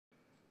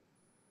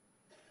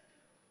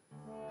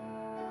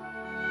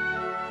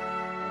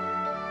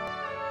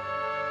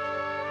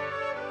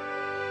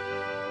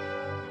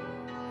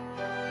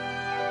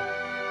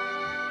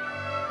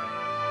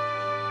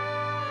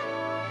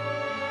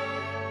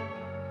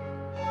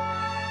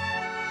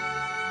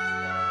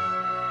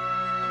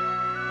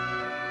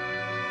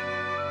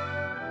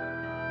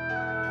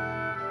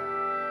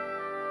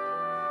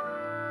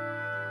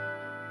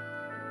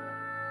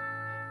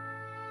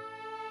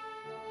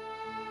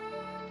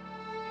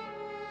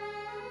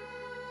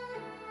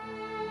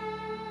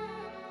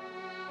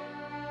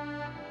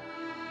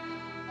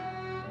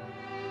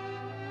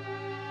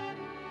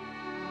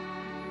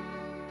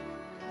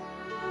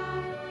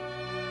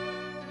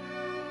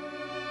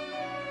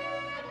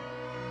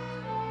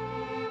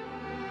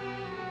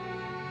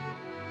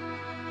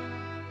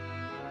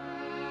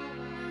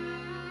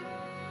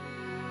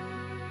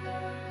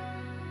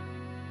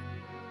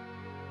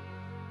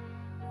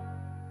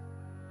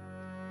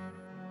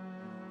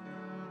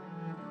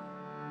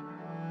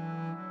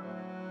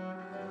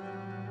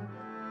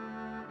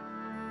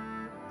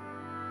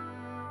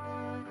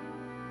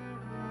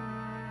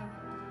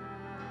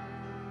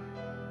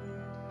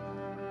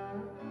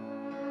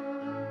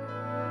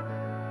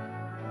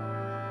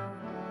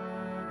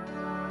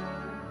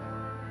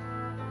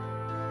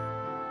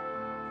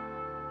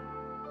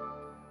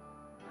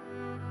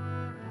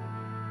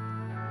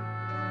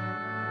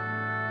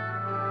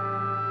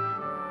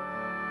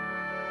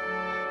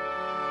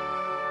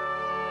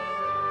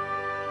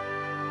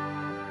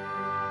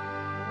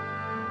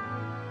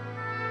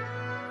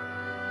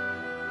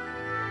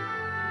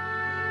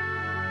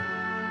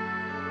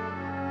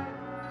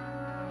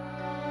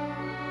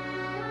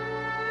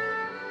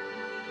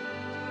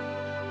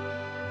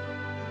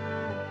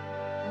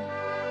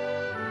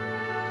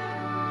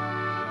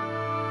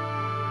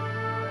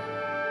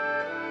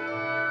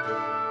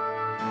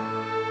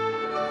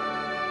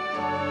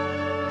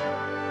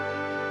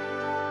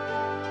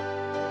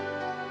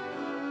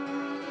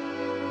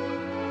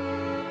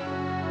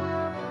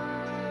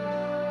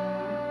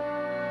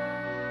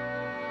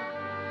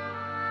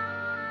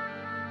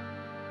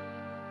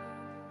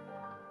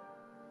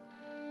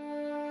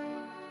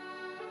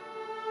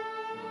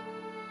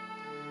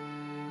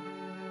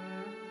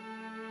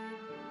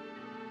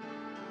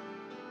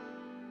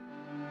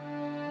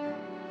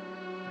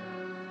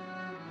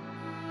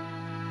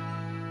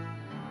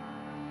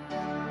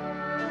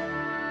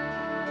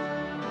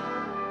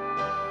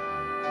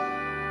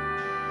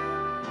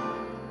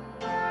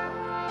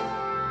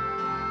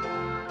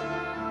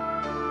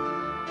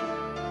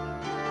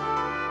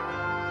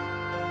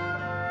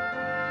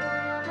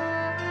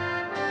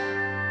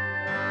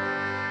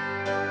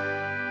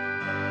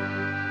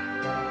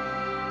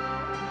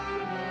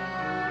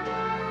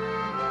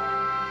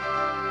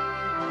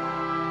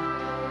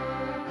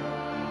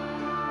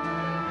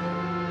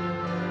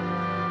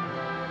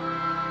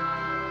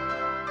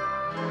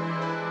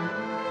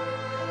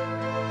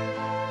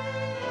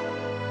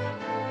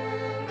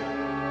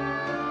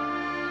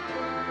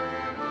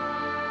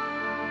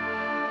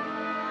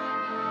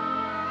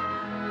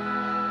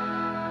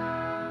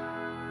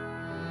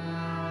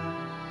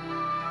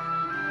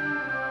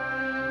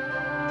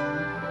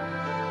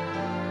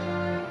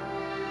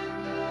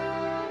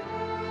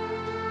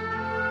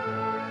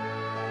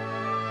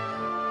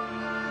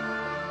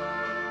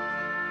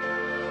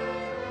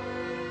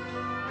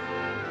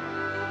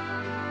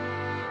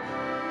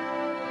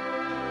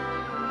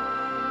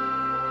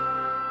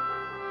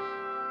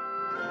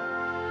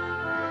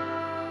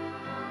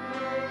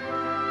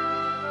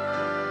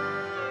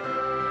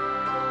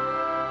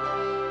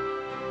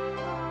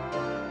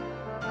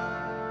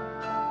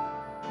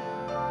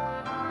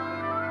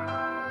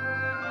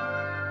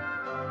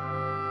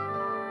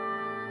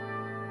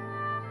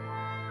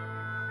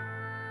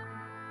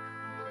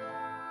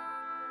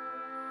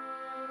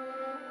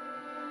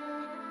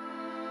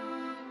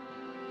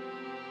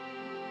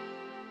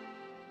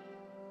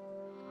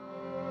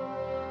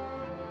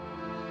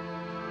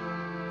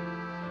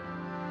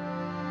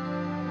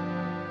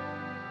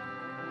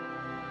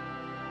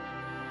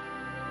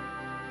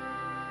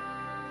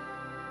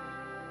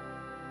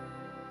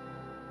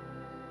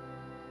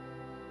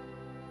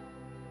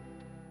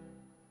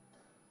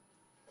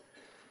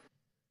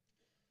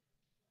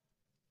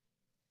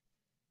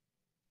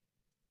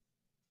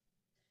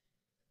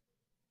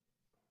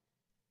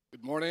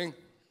Good morning.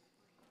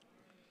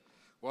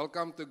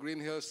 Welcome to Green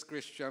Hills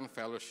Christian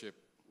Fellowship.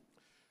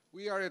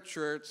 We are a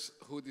church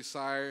who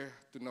desire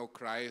to know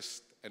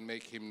Christ and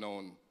make Him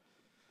known.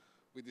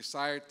 We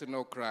desire to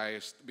know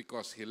Christ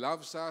because He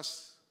loves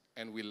us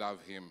and we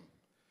love Him.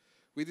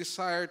 We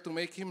desire to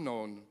make Him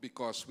known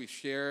because we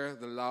share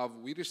the love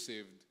we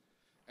received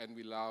and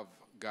we love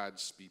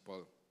God's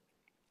people.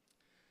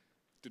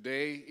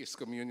 Today is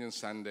Communion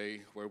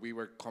Sunday, where we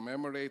will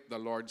commemorate the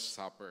Lord's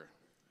Supper.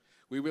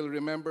 We will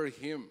remember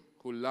Him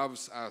who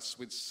loves us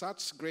with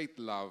such great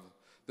love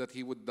that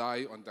He would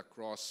die on the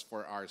cross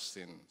for our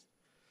sins.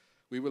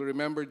 We will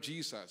remember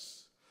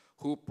Jesus,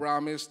 who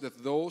promised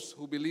that those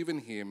who believe in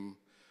Him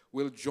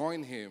will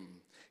join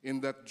Him in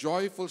that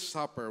joyful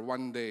supper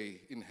one day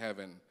in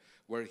heaven,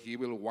 where He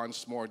will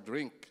once more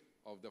drink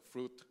of the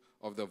fruit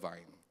of the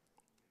vine.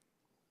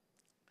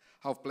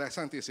 How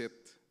pleasant is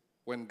it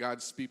when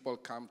God's people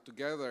come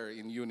together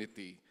in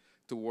unity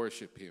to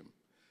worship Him.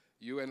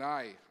 You and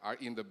I are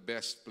in the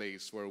best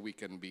place where we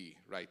can be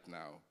right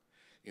now,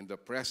 in the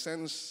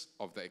presence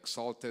of the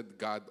exalted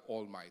God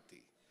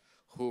Almighty,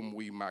 whom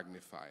we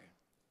magnify.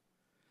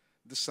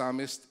 The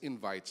psalmist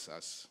invites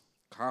us,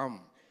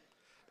 "Come,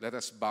 let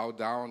us bow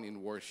down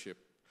in worship.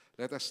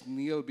 Let us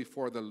kneel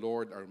before the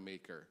Lord our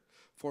Maker,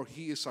 for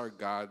He is our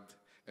God,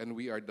 and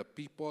we are the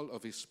people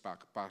of His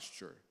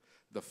pasture,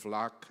 the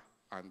flock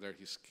under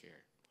His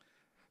care."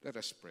 Let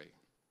us pray.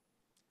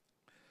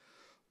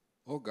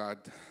 O God,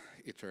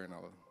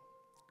 eternal,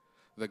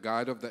 the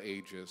God of the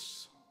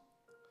ages,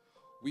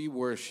 we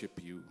worship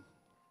You.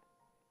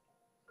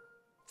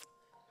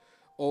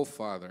 O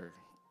Father,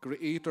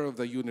 creator of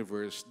the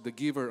universe, the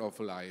giver of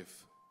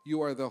life,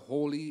 You are the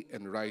holy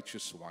and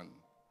righteous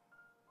one.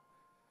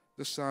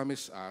 The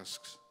psalmist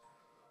asks,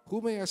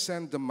 "Who may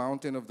ascend the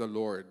mountain of the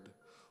Lord?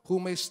 Who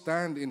may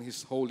stand in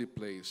His holy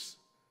place?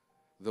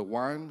 The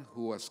one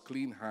who has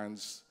clean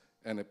hands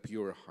and a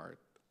pure heart."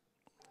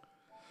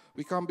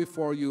 We come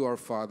before You, our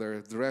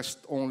Father,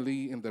 dressed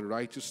only in the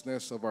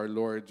righteousness of our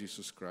Lord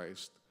Jesus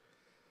Christ.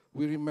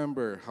 We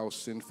remember how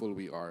sinful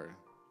we are.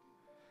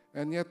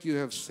 And yet You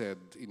have said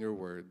in Your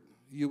word,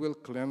 "You will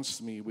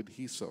cleanse me with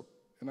hyssop,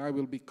 and I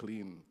will be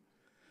clean.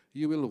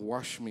 You will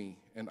wash me,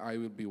 and I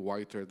will be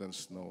whiter than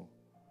snow."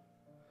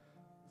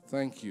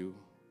 Thank You.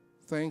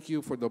 Thank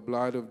You for the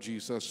blood of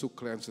Jesus who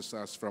cleanses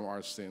us from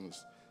our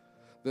sins.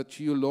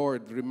 That You,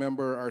 Lord,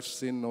 remember our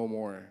sin no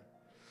more.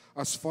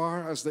 As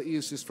far as the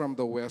east is from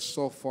the west,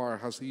 so far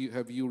have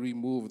You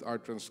removed our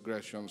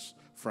transgressions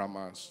from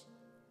us.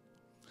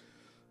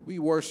 We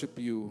worship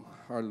You,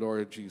 our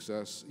Lord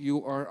Jesus.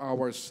 You are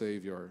our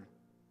Savior.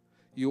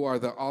 You are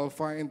the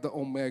Alpha and the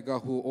Omega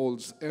who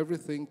holds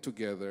everything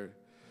together.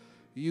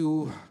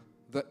 You,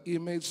 the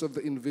image of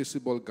the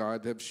invisible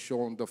God, have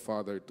shown the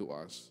Father to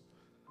us.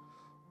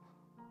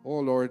 O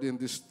Lord, in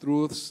these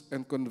truths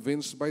and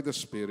convinced by the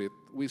Spirit,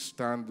 we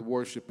stand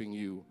worshiping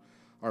You,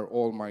 our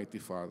Almighty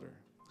Father.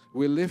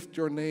 We lift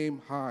Your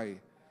name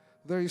high.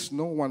 There is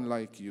no one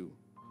like You.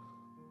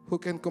 Who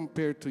can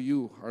compare to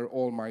You, our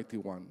Almighty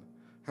One?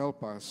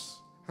 Help us,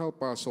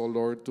 O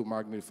Lord, to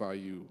magnify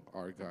You,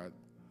 our God.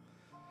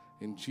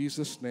 In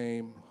Jesus'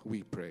 name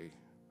we pray.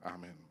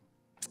 Amen.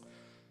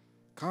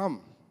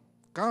 Come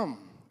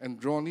and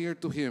draw near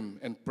to Him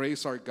and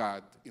praise our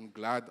God in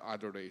glad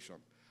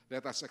adoration.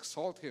 Let us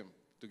exalt Him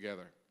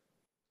together.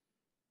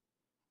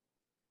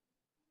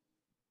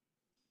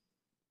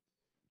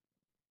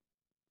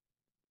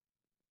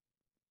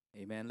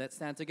 Amen. Let's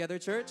stand together,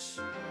 church.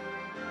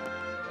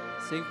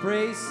 Sing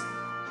praise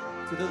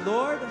to the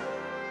Lord.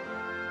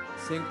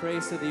 Sing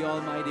praise to the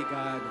Almighty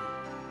God.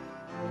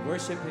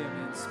 Worship Him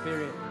in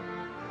spirit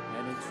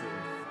and in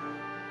truth.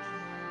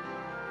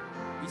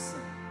 We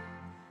sing.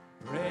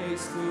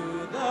 Praise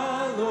to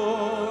the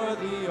Lord,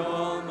 the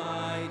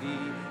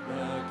Almighty,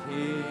 the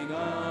King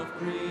of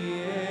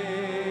creation.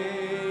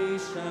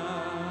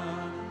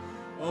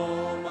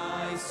 Oh,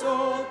 my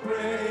soul,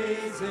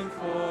 praise Him,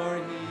 for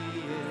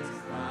He is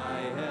my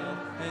help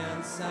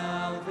and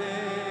salvation.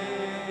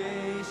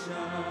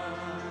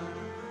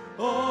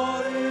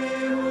 All ye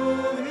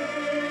who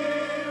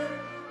hear,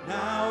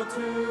 now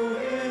to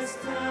His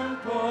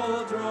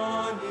temple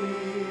draw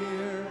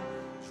near.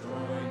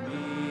 Join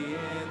me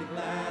in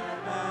glad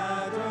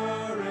adoration.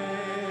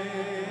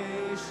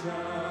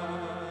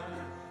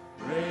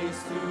 Praise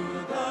to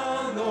the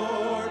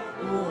Lord,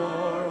 who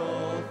o'er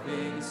all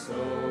things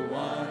so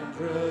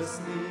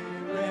wondrously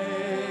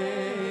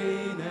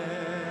reigneth.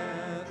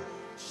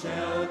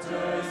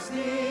 Shelters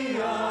thee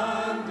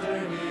under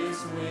His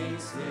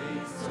wings,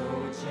 so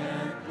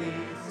gently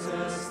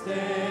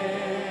sustaineth.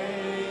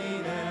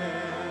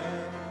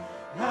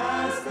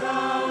 Hast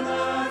thou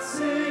not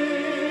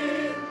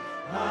seen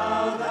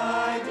how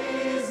Thy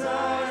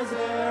desires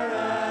there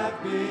have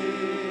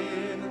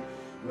been?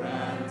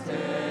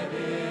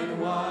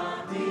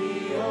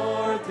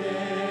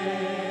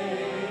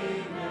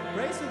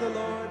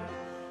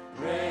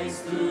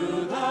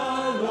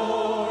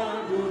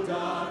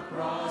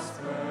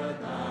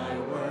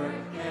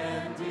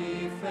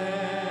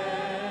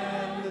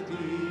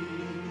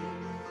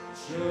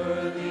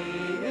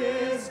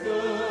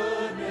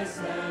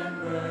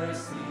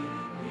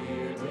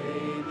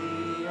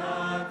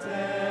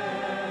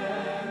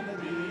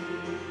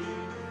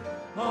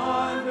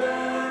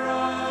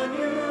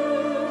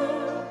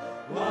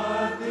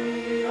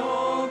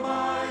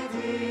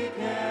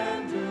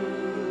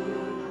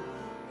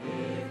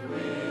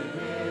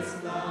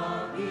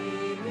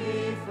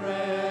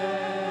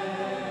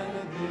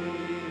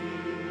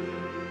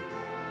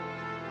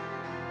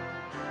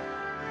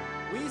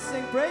 We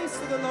sing praise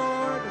to the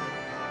Lord.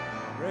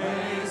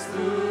 Praise to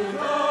the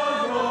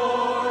Lord,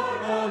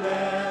 oh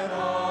let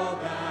all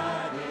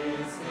that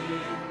is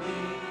in me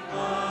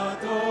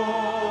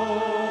adore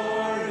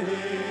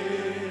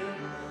Him.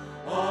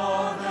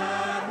 All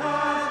that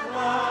hath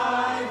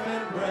life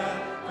and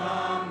breath,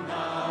 come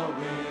now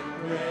with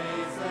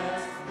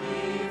praises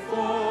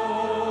before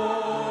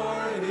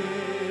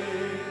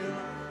Him.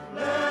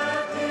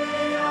 Let the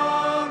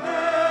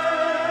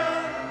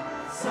Amen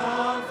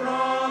sound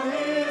from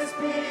His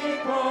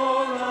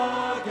people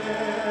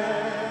again.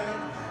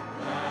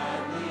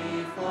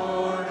 Gladly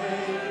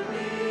forever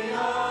we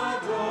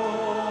adore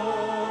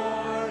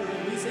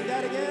Him. We sing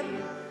that again.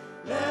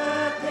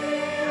 Let the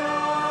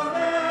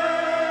Amen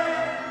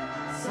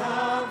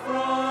sound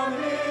from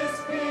His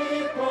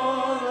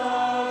people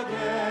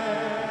again.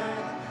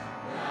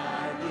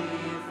 Gladly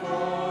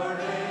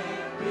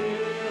forever we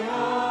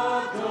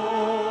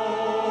adore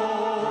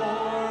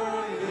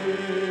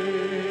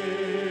Him.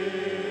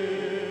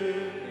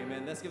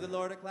 Amen. Let's give the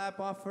Lord a clap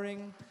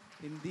offering.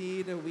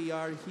 Indeed, we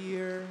are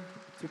here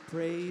to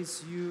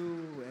praise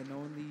you and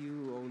only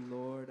you, O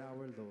Lord,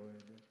 our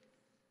Lord.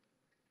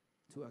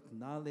 To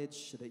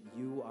acknowledge that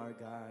you are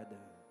God.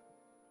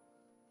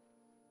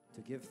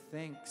 To give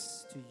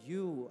thanks to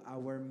you,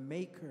 our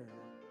Maker,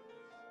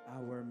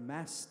 our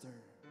Master.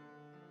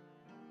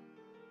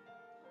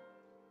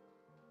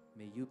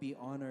 May you be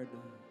honored,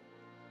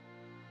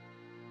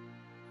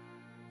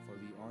 for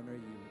we honor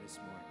you this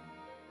morning.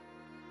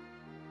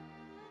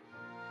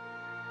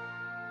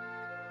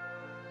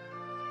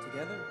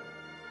 Together.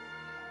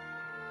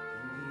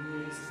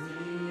 He is the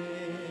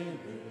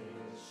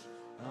image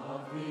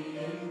of the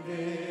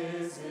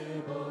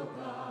invisible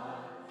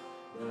God,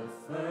 the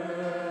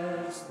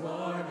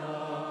firstborn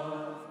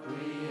of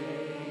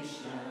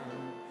creation.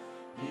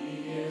 He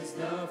is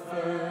the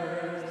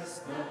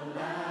first, the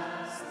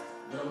last,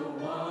 the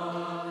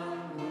one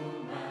who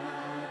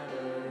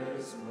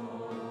matters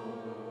most.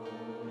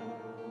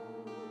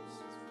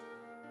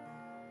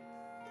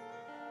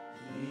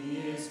 He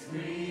is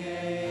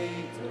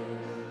creator,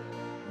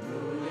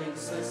 ruling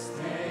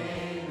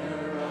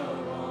sustainer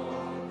of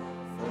all,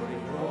 for He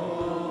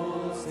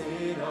holds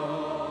it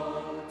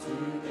all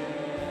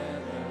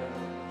together.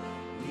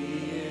 He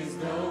is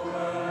the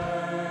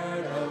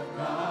Word of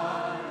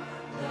God,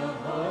 the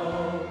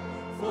hope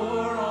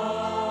for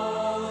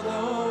all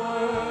the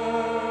world.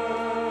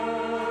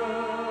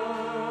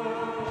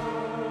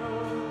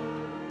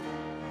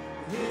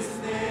 His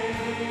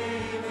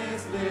name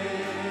is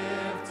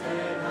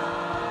lifted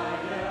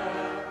higher.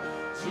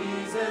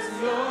 Jesus,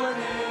 your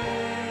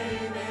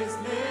name is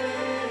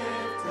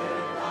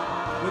lifted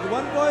high. With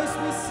one voice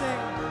we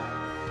sing.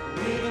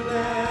 We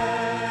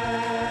bless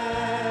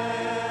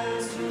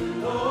you,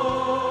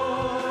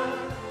 Lord,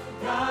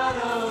 God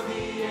of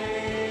the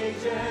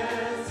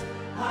ages,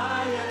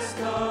 highest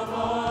of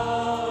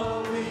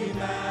all, we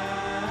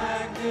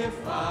magnify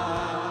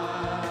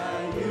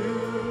you.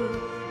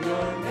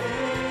 Your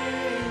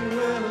name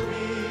will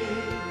be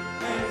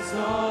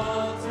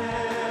exalted,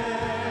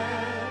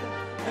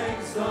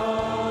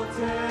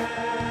 exalted.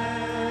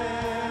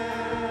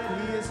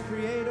 He is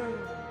creator.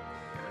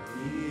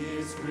 He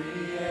is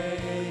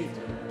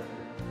creator,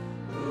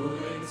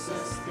 ruling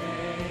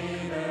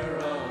sustainer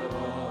of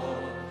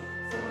all,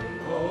 for He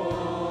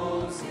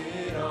holds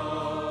it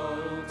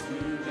all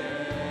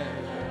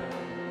together.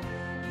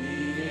 He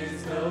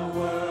is the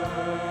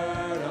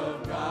Word of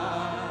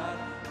God,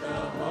 the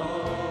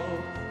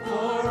hope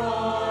for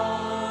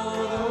all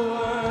the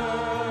world.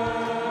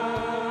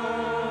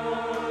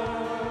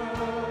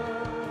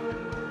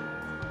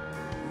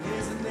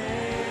 His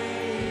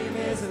name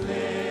is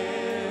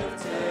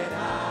lifted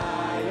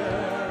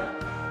higher.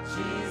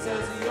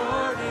 Jesus,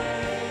 your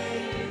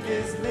name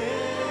is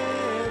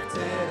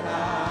lifted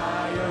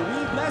higher. We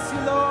bless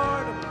you,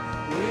 Lord.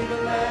 We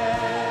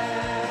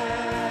bless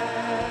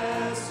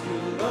you,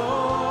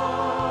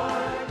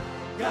 Lord,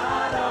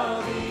 God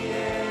of the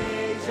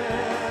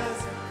ages,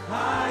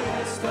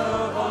 highest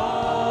of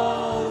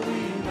all,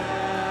 we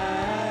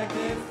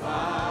magnify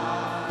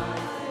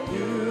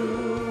you.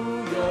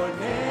 Your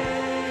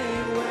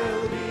name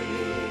will be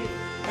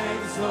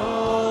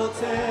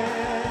exalted.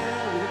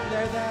 We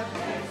declare that.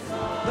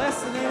 Bless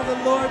the name of the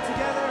Lord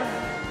together.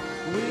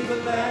 We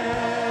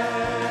bless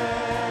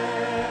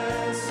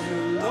you,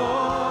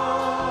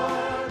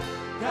 Lord,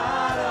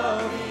 God of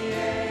the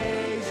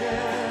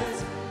ages,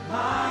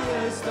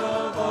 highest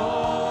of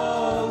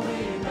all,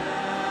 we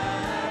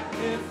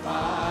magnify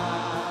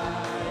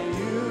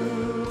you.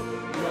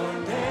 Your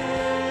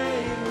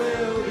name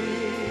will be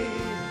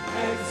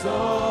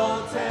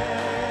exalted,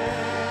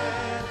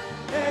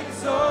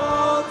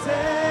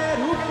 exalted.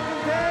 Who can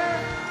compare?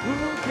 Who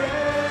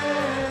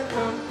can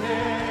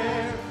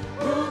compare?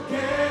 Who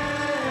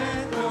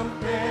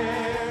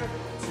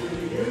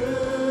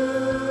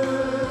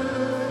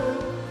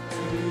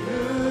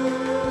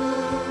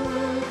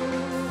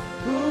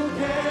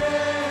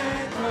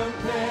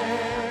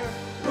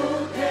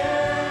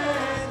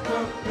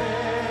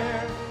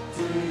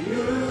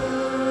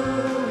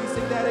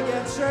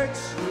church.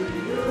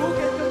 Who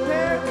can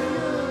compare to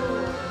you?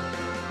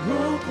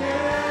 Who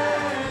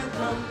can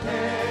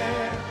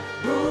compare?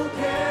 Who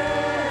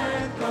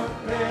can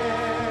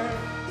compare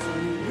to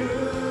you?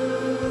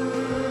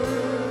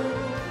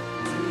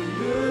 To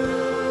you?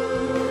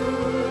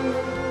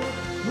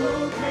 Who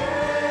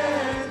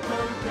can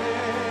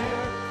compare?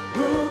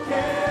 Who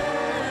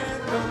can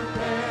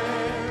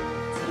compare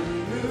to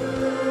you?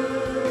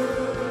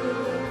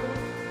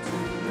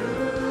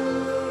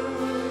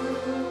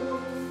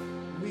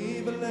 We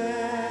bless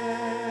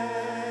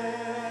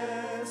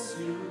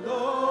you,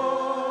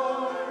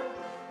 Lord,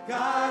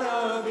 God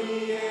of the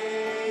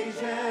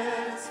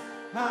ages,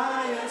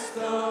 highest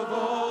of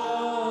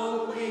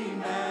all, we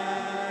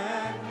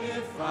magnify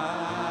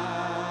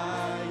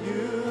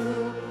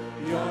you.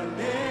 Your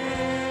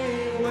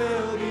name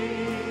will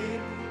be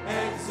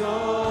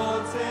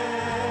exalted,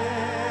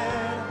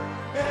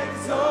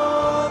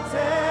 exalted.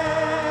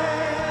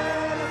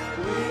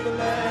 We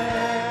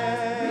bless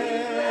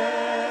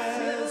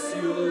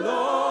you,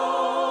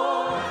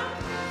 Lord,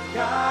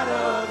 God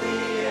of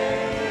the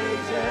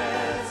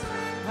ages,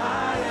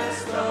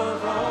 highest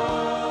of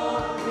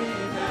all, we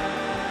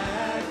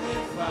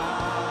magnify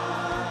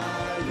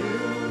you.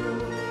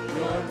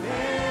 Your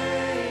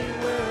name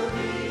will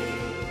be.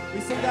 We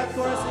sing that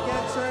chorus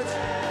again, church.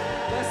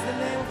 Bless the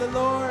name of the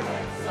Lord.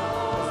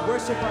 Let's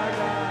worship our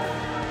God.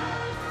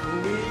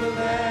 We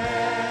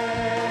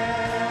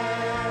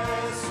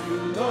bless you,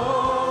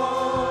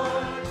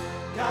 Lord,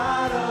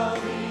 God of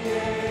the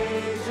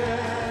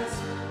ages,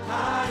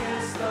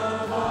 highest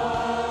of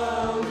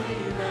all, we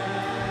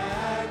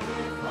magnify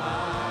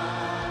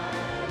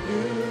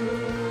you.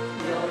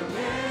 Your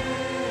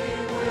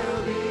name will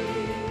be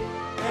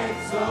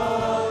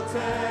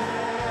exalted,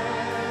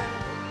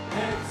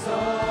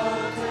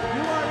 exalted.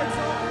 You are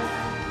exalted.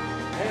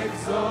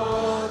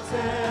 Exalted,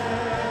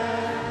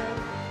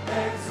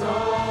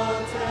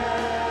 exalted.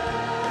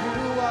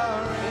 You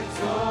are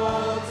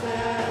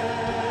exalted,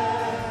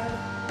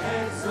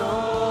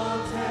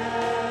 exalted.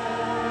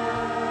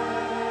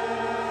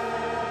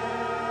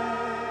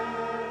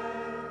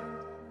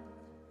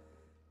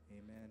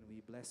 Amen. We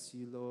bless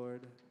you,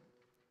 Lord.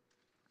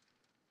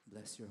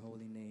 Bless your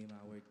holy name,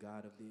 our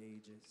God of the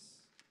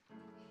ages.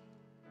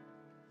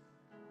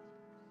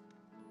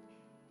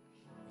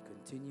 We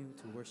continue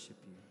to worship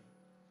you.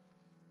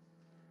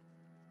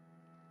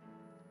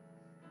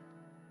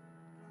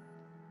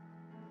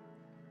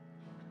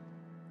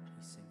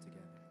 We sing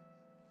together.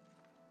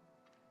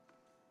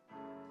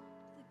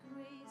 The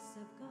grace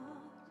of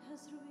God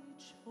has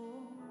reached for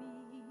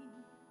me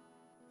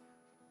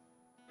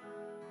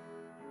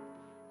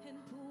and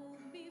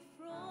pulled me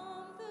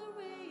from the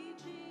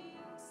raging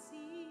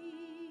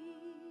sea,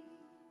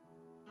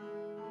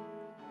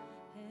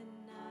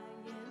 and I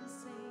am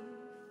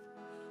safe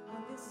on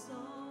this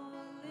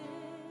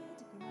solid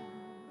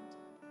ground.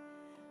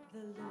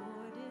 The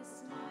Lord is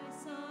my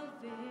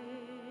salvation.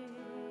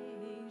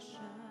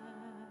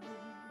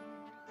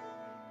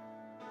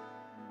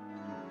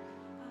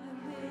 I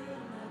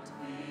will not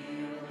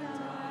fear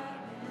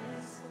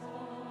darkness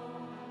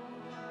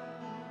falls.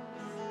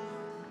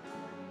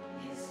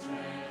 His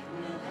strength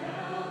will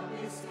help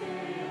me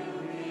scale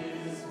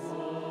his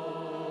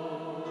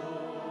walls.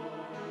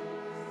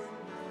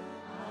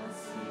 I'll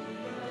see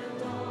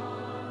the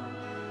dawn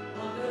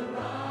of the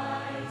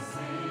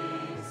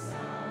rising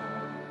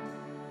sun.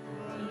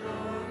 The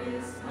Lord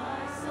is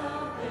my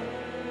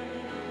salvation.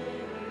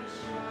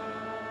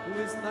 Who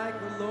is like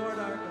the Lord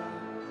our God?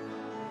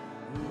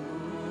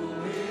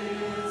 Who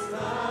is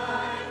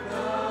like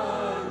the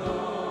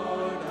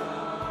Lord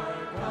our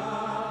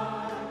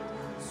God,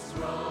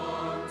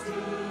 strong to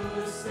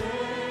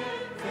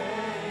save,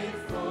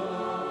 faithful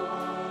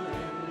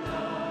in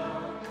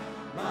love.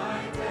 My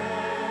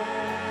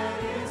debt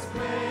is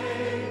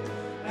paid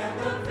and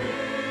the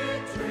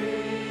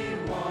victory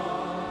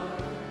won.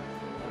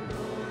 The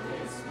Lord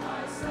is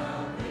my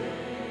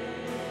salvation.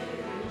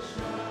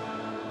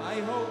 My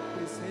hope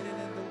is hidden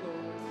in the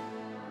Lord.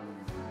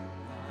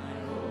 My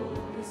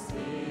hope is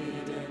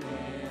hidden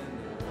in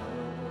the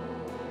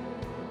Lord.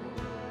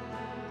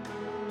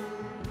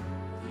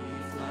 He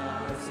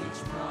flowers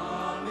each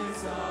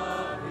promise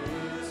of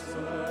His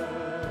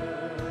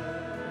word.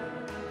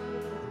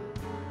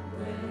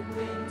 When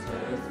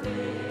winter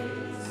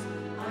fades,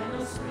 I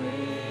know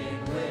spring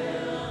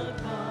will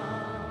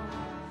come.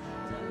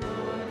 The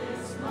Lord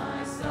is my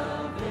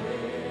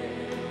salvation.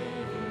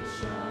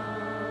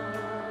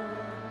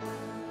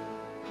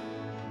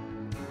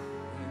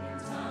 In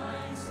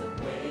times of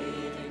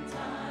waiting,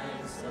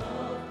 times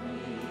of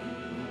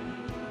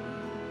need,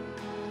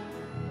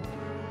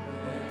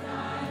 when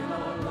I'm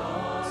all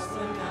lost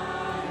and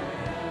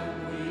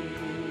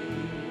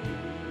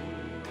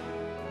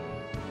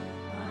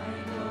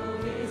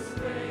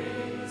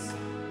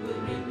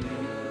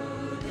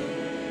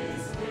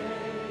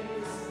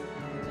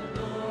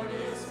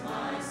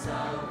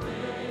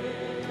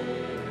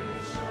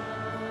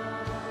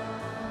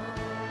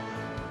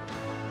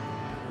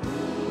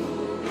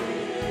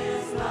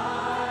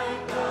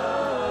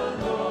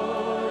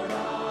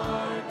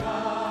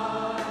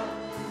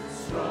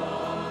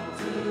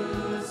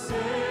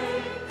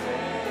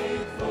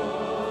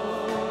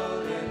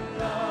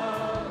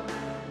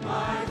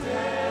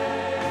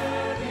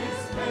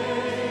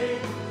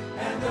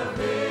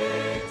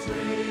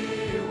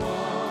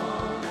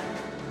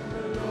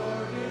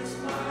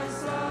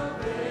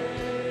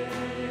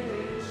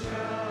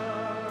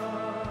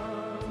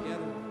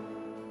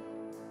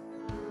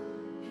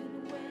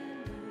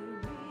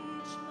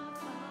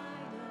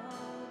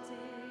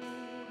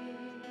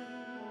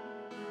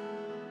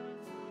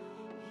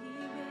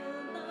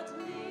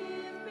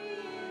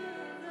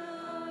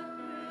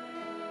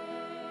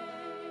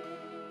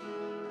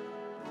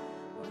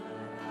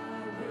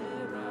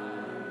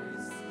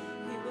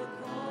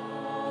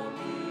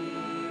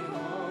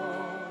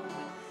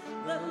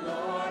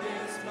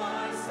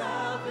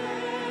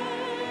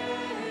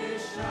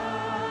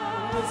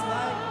is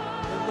like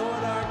the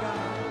Lord our God?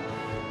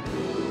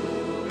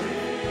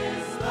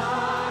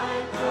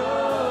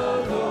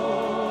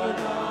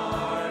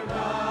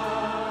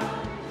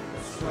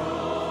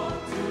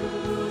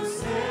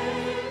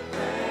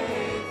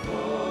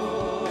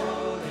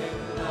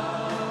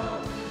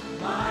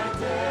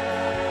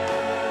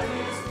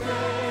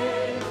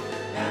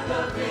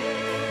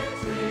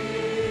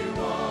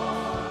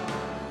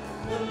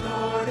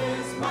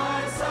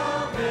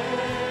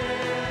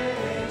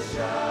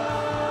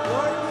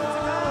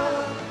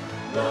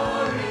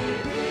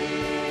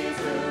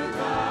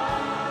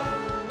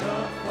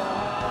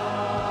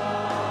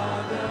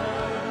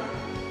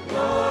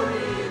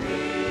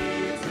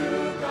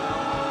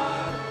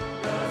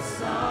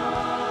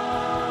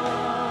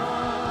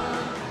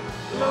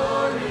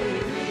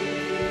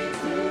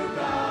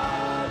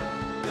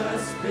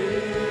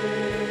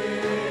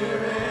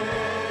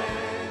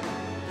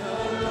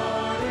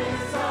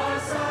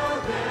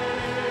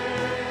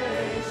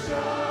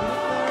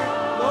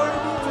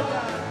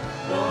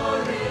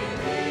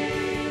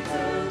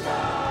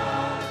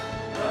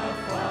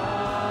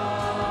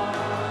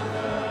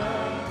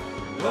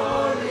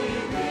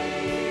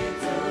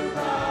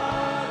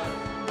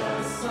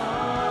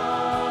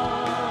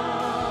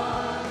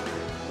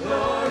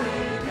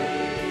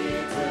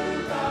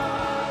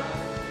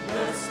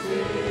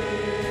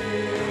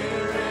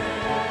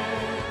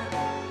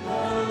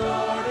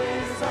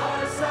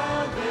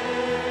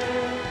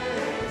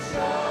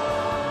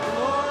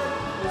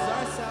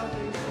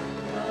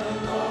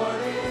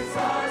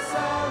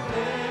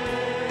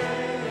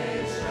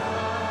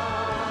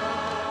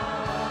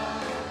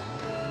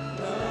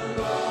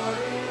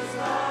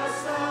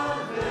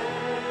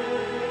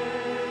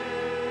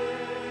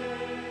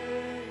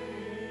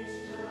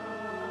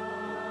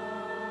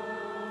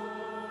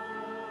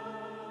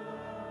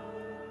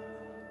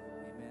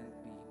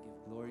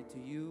 To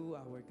you,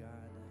 our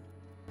God,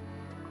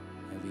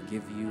 and we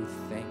give you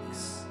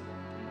thanks,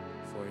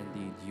 for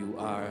indeed you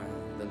are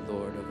the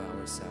Lord of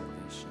our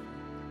salvation.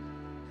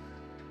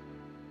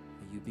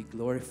 May you be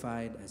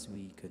glorified as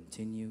we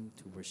continue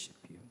to worship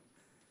you.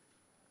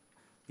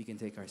 We can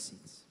take our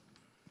seats.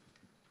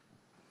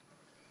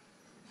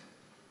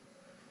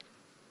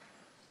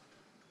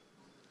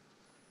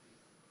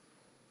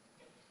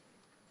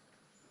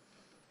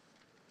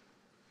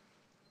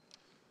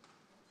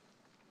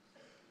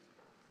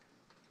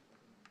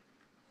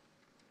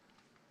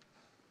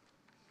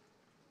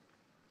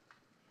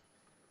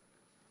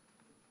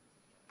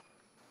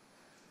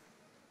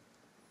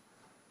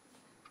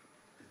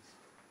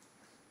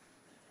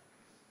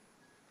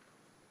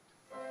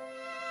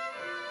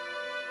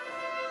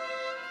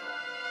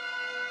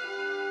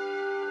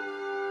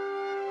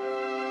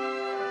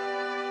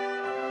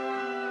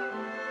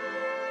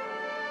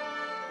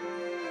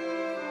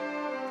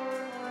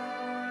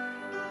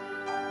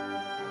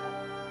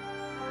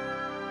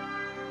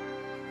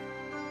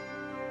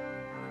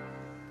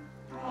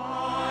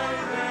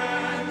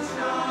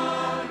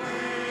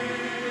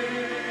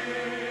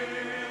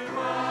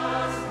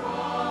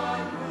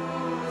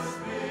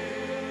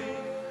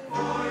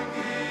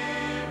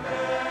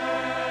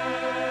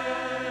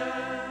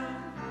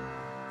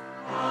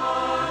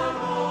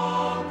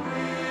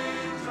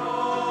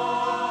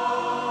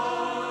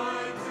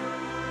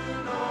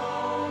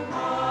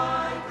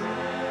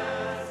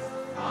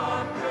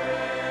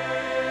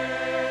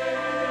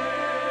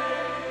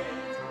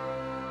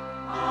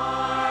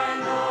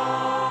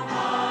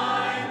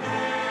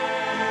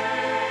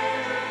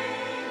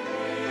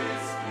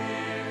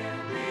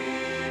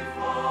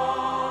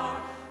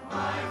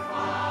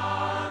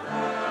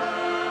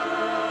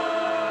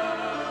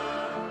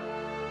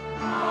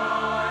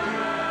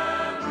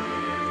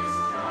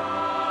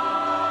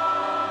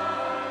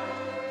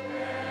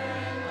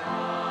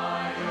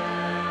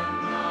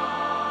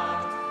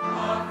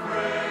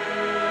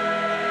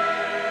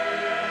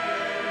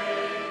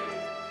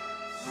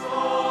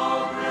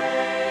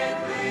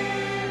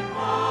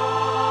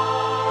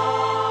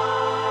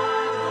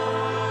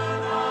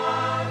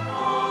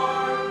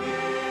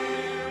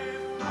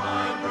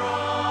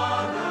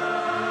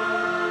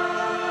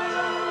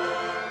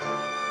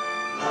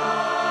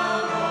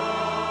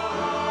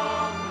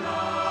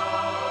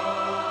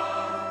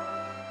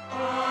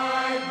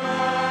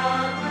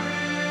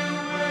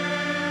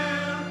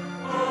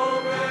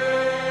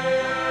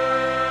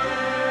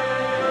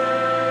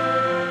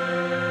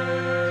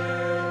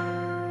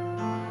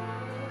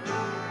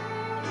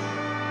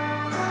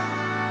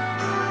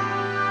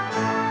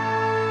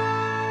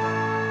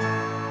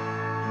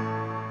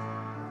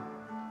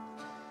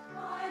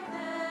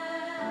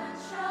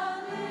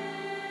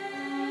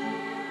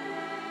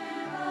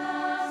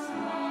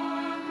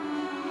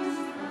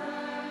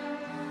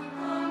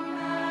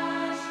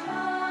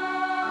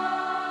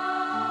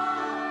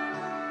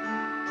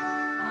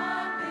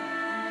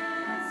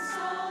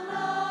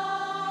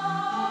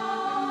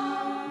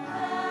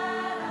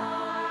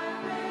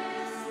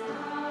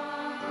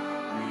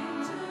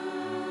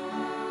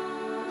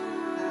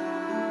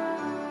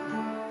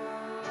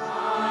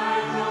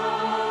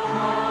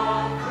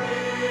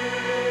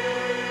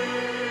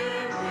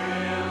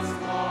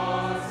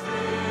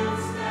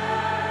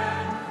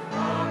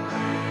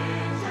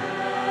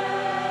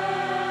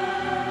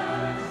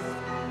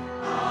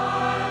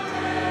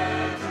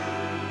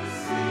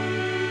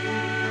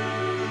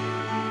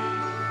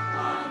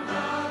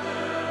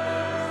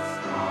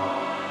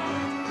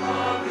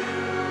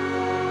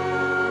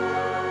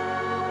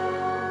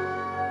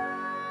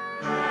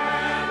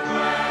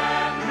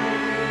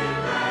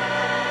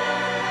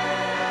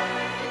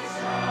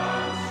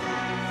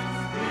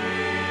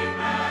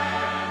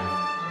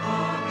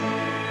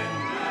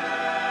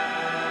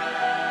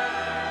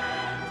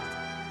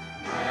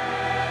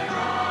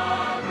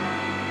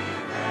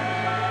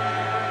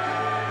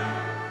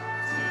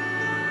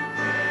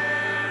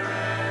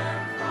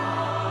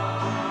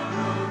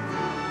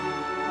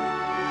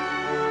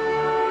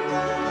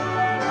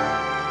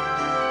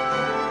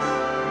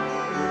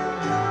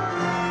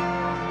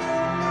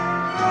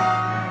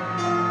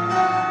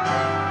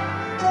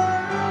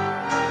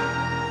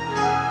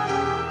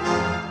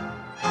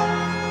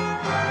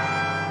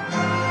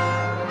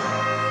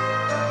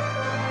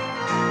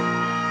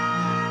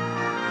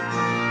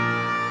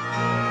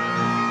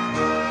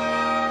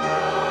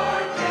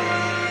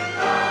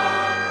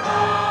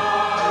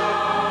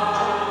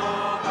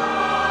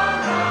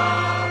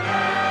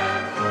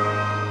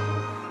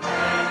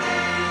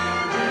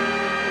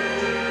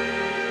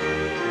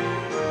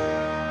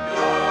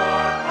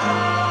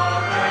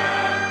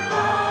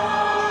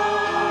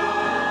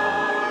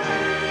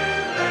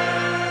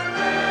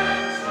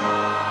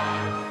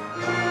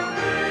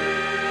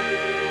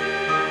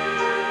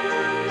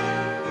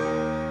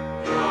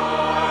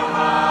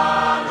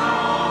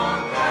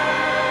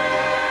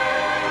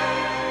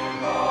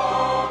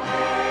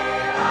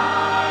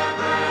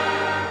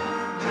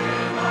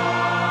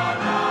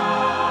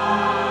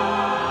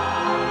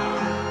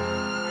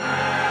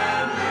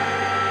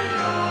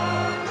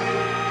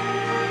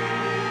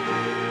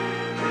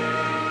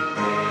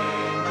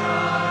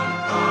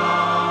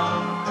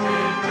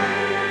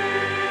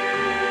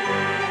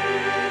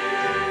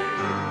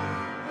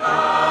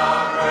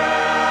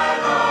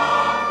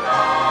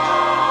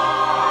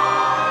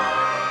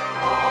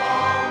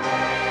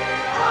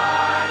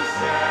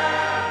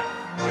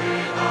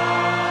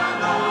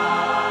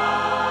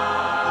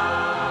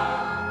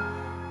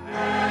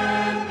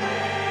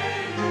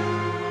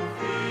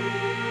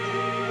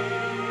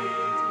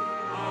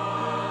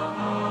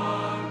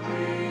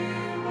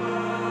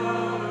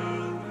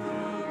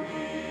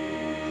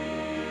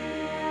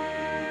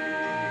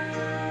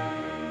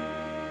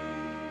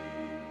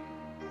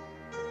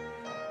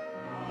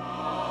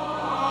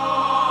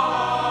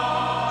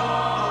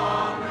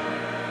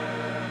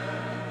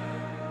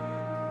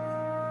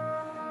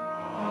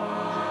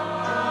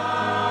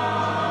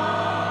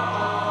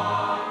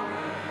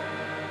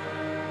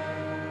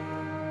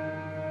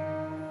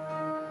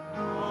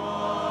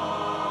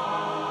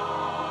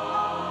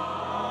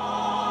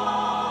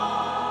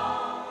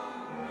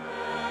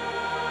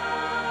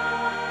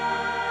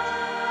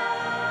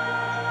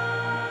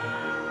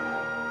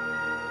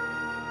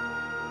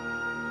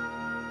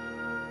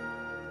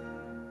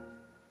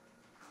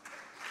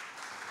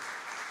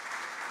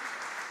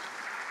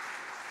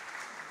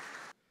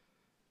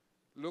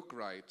 Luke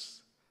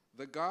writes,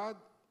 "The God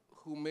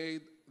who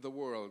made the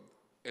world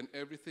and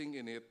everything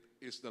in it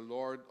is the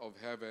Lord of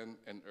heaven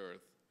and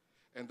earth,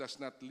 and does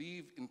not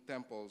live in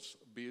temples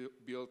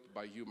built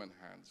by human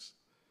hands.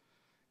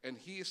 And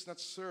he is not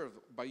served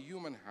by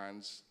human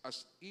hands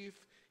as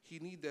if he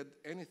needed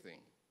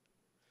anything.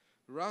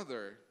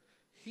 Rather,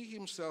 he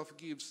himself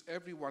gives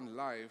everyone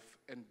life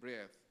and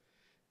breath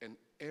and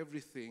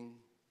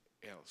everything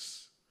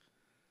else."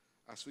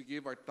 As we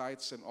give our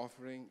tithes and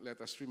offering,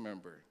 let us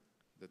remember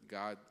that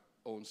God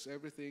owns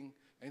everything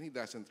and he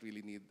doesn't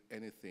really need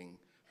anything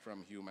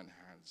from human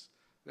hands.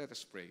 Let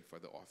us pray for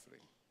the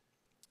offering.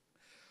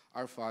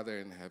 Our Father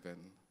in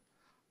heaven,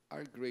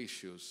 our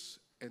gracious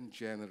and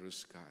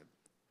generous God,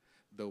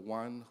 the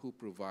one who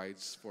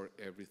provides for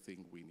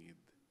everything we need.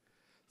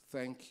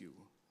 Thank you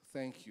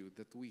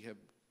that we have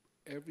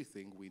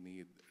everything we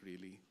need,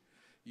 really.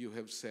 You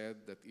have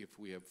said that if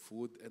we have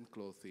food and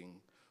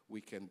clothing,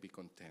 we can be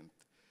content.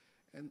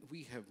 And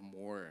we have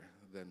more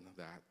than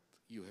that.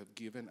 You have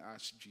given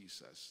us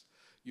Jesus.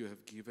 You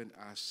have given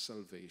us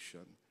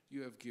salvation.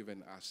 You have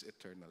given us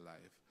eternal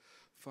life.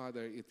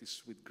 Father, it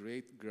is with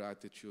great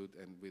gratitude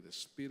and with a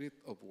spirit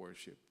of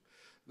worship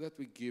that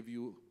we give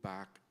you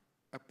back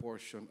a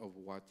portion of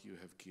what you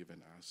have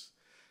given us.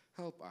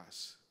 Help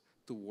us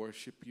to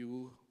worship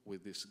you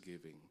with this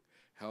giving.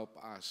 Help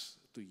us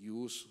to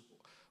use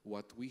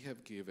what we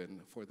have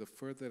given for the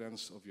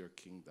furtherance of your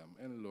kingdom.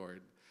 And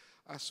Lord,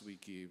 as we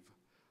give,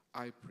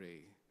 I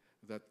pray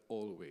that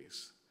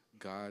always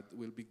God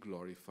will be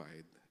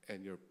glorified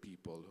and your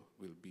people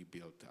will be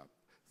built up.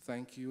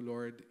 Thank you,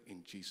 Lord,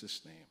 in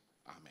Jesus' name.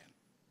 Amen.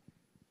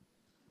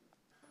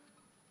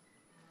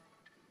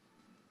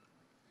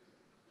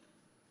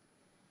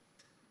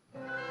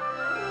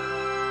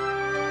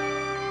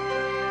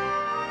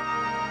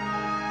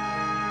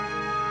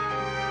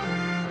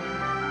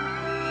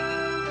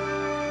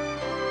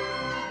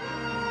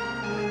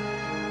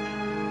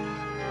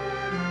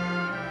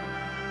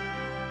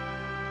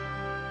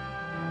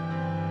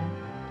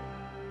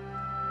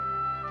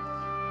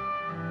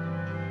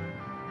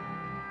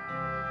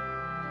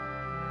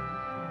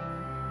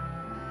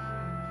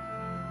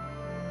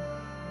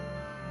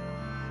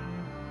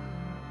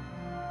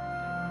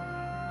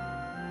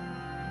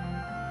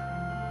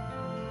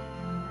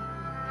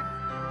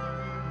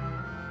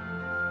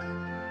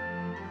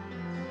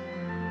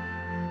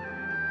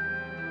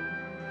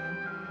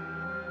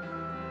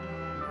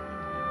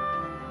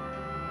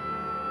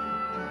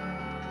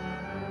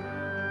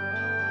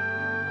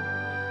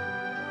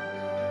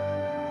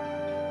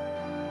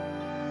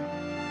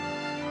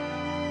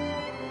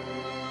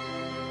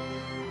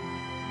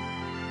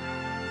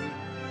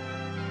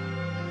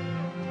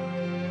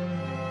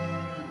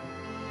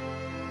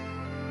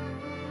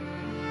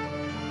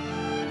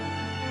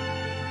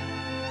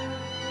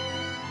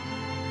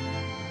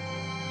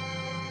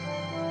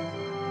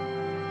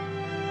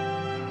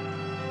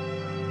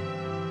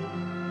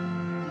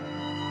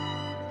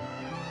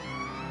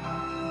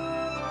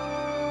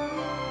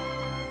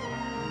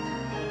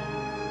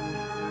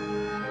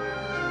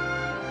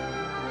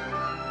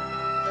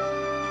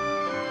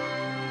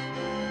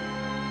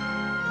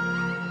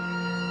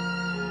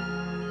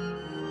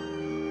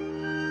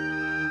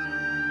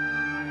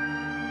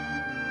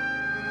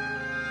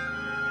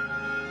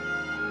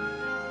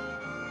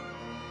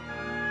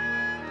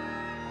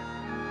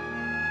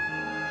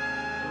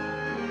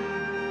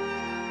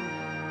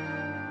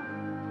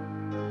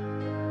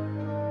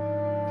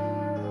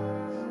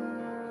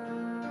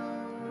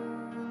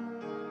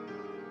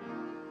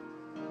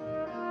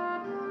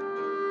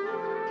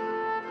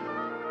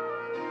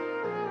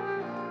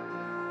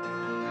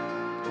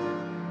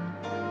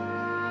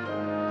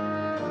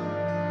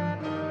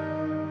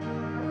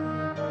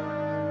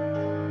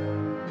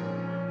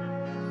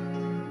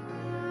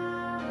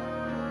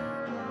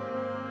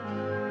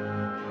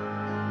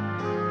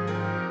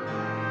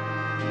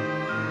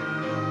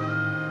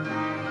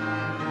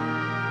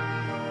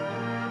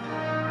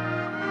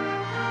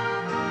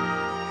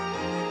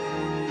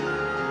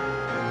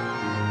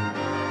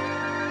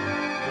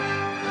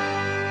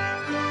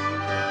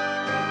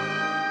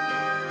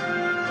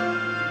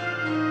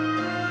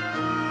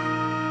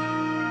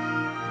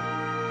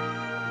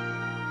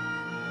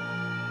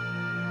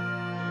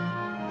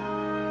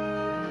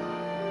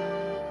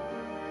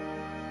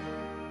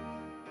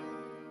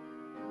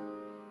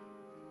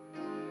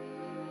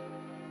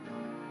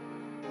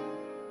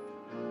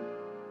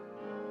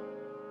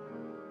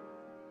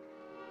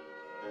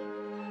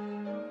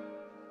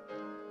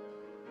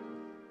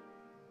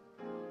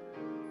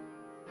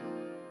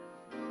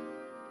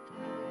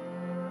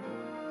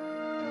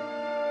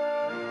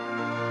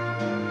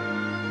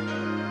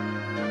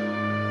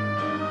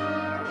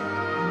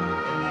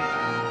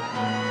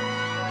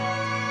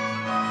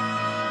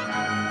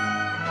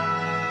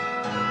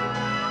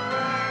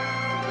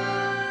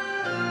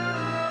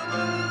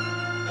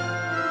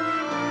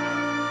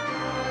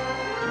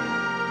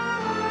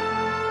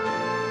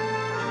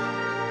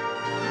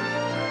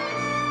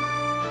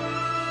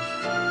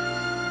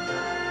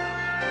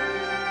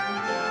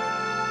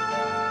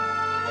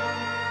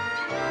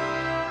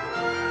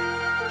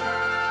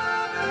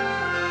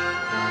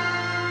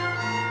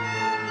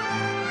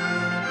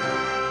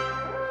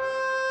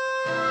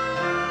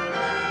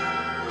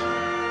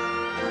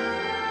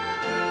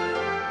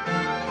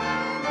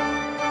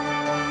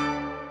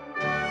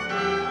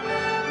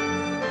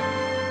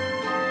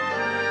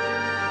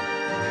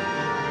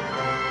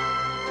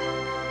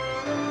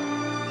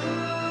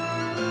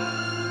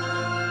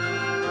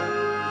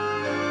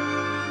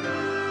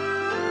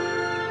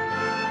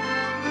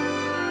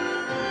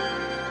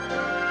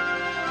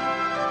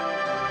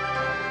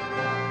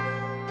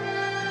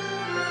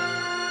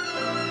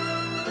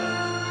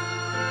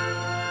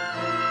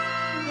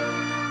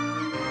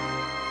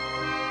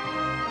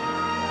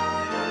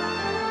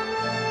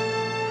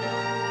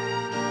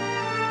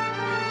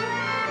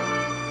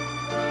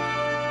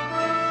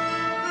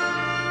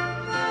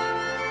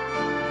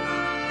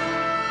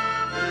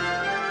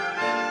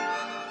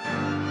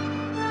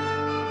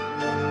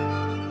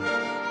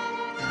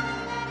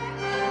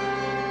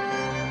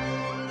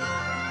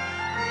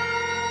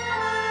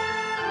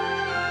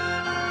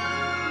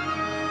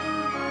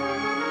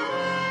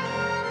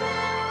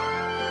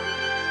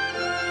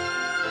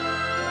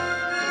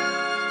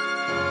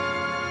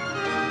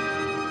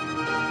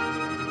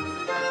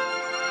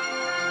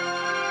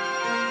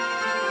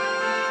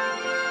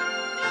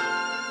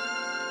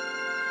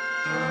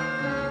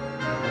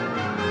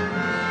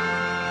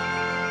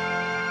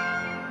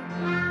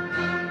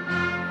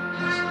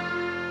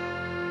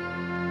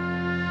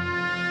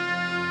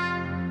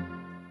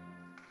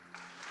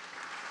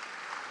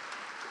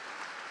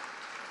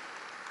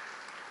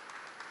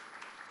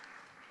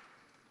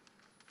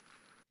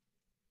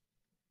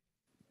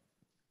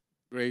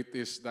 Great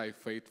is thy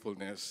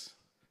faithfulness.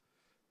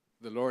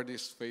 The Lord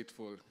is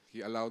faithful.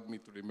 He allowed me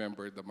to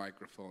remember the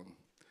microphone.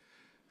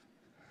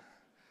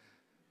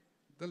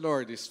 The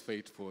Lord is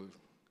faithful.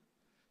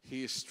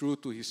 He is true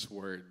to His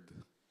word.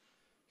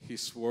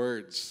 His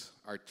words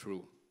are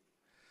true.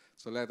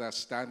 So let us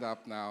stand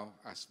up now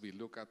as we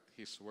look at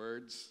His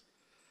words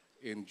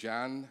in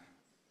John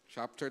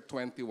chapter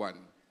 21,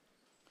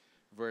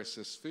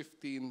 verses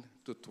 15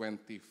 to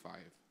 25.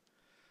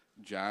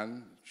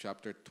 John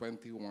chapter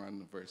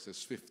 21,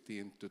 verses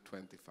 15 to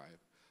 25.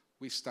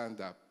 We stand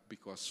up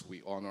because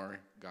we honor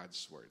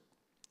God's word.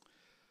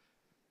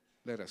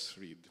 Let us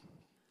read.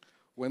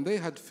 When they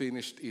had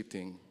finished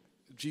eating,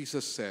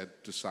 Jesus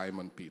said to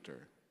Simon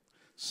Peter,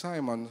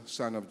 "Simon,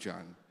 son of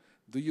John,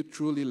 do you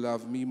truly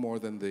love me more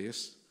than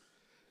this?"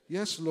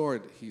 "Yes,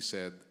 Lord," he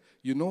said,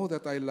 "you know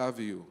that I love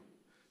you."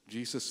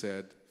 Jesus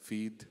said,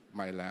 "Feed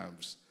my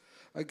lambs."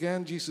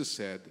 Again, Jesus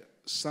said,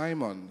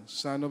 "Simon,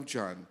 son of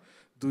John,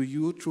 do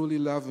you truly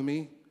love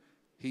me?"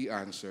 He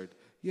answered,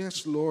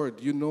 "Yes, Lord,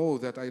 you know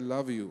that I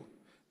love you."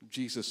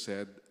 Jesus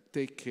said,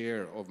 "Take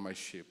care of my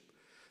sheep."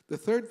 The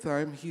third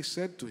time he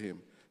said to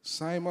him,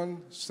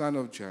 "Simon, son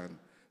of John,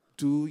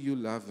 do you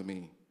love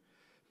me?"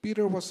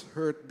 Peter was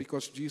hurt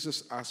because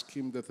Jesus asked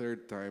him the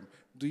third time,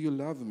 "Do you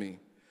love me?"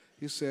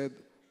 He said,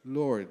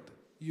 "Lord,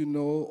 you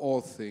know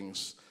all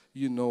things.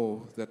 You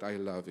know that I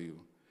love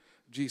you."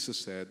 Jesus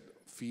said,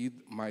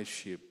 "Feed my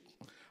sheep.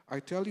 I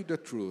tell you the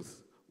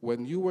truth.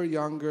 When you were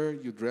younger,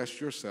 you dressed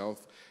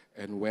yourself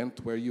and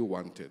went where you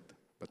wanted.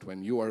 But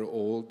when you are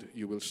old,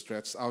 you will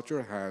stretch out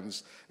your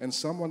hands, and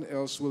someone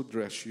else will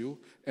dress you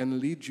and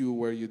lead you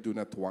where you do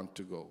not want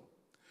to go."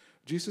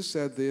 Jesus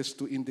said this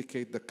to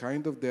indicate the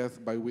kind of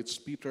death by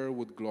which Peter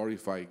would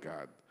glorify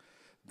God.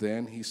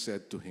 Then he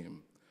said to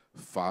him,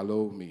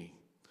 "Follow me."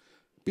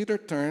 Peter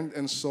turned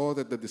and saw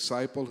that the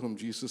disciple whom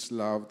Jesus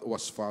loved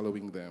was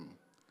following them.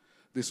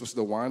 This was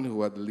the one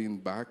who had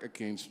leaned back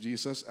against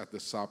Jesus at the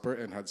supper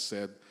and had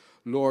said,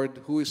 "Lord,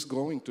 who is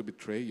going to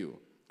betray you?"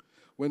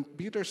 When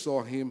Peter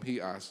saw him,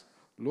 he asked,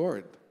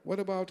 "Lord,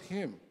 what about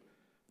him?"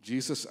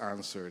 Jesus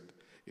answered,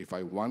 "If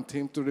I want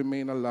him to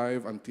remain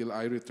alive until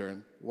I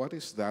return, what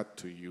is that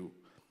to you?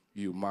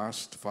 You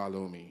must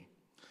follow me."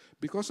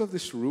 Because of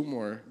this,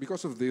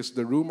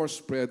 the rumor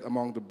spread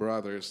among the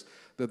brothers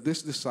that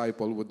this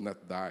disciple would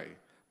not die.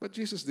 But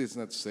Jesus did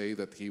not say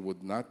that he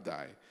would not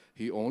die.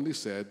 He only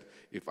said,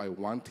 "If I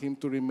want him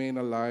to remain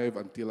alive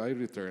until I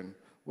return,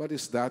 what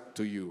is that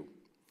to you?"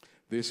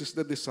 This is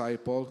the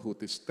disciple who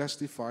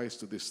testifies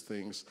to these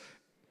things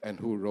and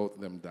who wrote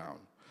them down.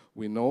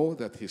 We know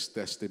that his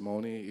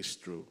testimony is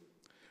true.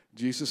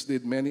 Jesus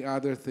did many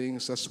other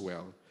things as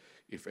well.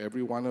 If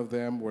every one of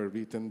them were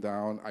written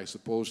down, I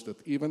suppose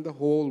that even the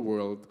whole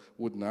world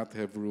would not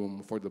have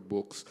room for the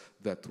books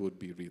that would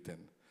be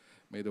written.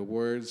 May the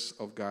words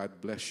of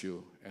God bless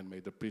you, and may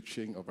the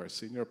preaching of our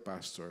senior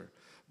pastor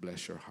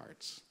bless your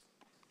hearts.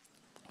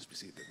 Let's be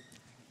seated.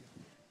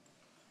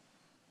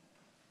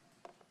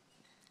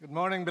 Good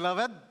morning,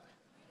 beloved.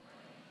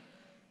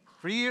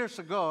 3 years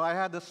ago, I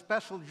had the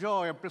special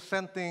joy of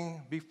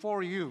presenting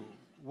before you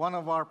one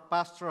of our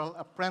pastoral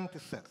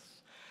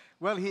apprentices.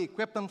 Well, he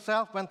equipped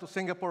himself, went to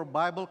Singapore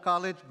Bible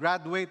College,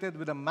 graduated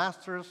with a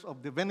Master's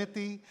of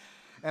Divinity,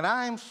 and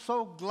I'm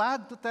so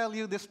glad to tell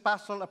you this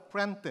pastoral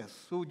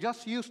apprentice, who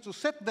just used to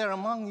sit there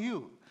among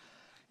you,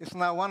 is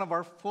now one of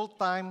our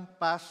full-time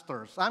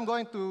pastors. I'm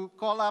going to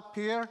call up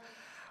here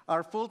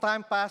our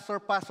full-time pastor,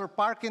 Pastor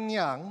Parkin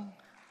Young.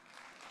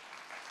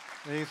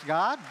 Praise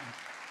God.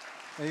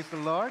 Praise the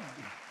Lord.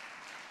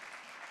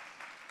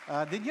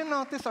 Did you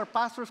notice our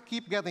pastors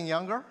keep getting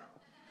younger?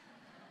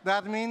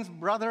 That means,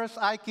 brothers,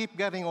 I keep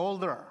getting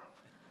older.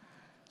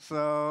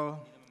 So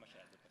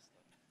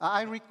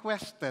I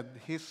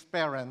requested his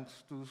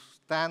parents to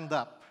stand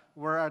up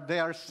where they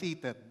are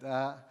seated.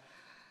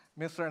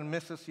 Mr. and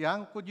Mrs.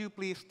 Young, could you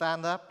please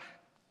stand up?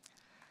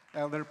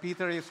 Elder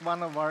Peter is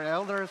one of our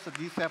elders at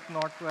DCF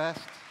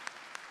Northwest.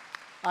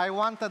 I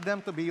wanted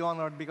them to be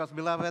honored because,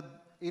 beloved,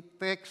 it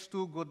takes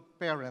two good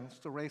parents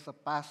to raise a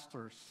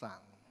pastor's son.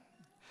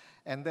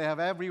 And they have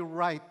every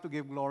right to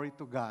give glory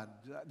to God,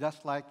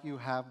 just like you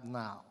have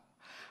now.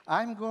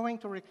 I'm going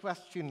to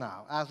request you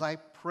now, as I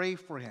pray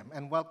for him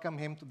and welcome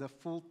him to the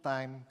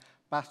full-time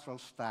pastoral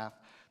staff,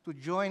 to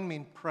join me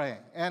in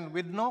praying. And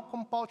with no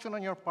compulsion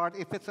on your part,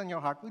 if it's in your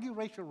heart, will you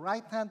raise your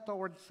right hand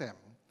towards him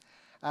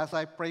as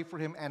I pray for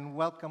him and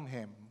welcome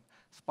him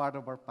as part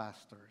of our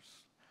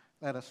pastors?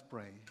 Let us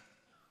pray.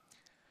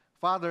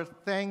 Father,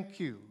 thank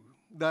you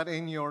that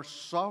in your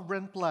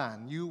sovereign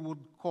plan you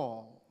would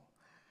call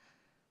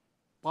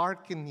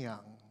Parkin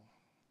Young,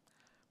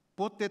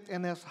 put it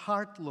in his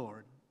heart,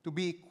 Lord, to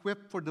be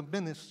equipped for the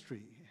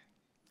ministry.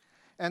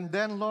 And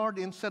then, Lord,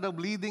 instead of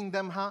leading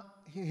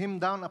him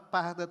down a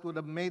path that would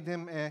have made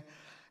him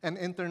an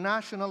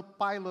international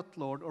pilot,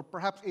 Lord, or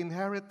perhaps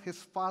inherit his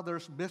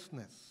father's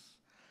business,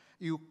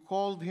 you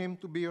called him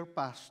to be your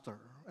pastor.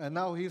 And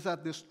now he's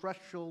at this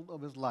threshold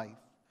of his life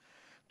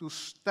to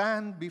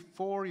stand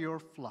before your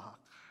flock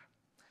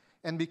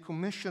and be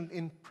commissioned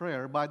in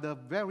prayer by the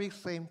very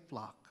same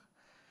flock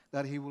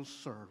that he will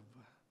serve.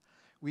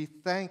 We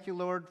thank you,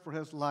 Lord, for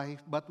his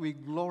life, but we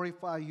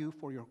glorify you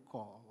for your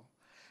call.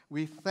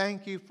 We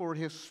thank you for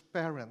his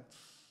parents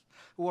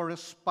who are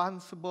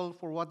responsible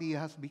for what he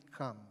has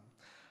become,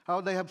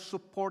 how they have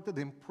supported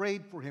him,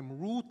 prayed for him,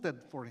 rooted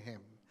for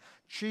him,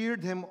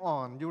 cheered him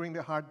on during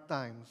the hard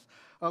times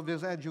of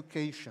his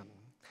education,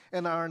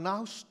 and are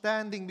now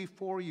standing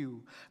before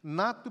you,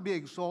 not to be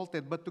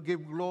exalted, but to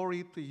give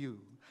glory to you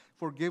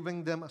for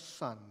giving them a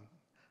son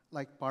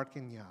like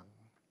Parkin Young.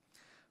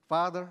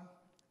 Father,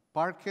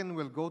 Parkin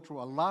will go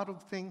through a lot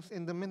of things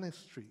in the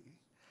ministry.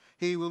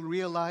 He will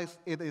realize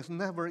it is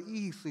never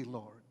easy,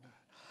 Lord.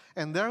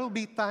 And there will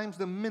be times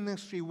the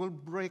ministry will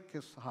break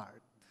his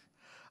heart.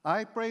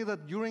 I pray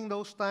that during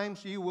those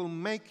times you will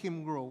make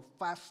him grow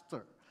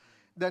faster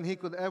than he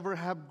could ever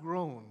have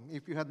grown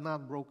if you had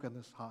not broken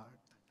his heart.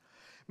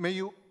 May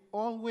you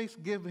always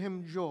give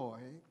him joy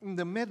in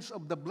the midst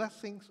of the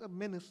blessings of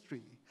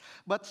ministry,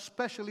 but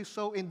especially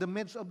so in the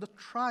midst of the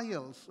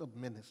trials of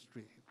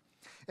ministry.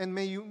 And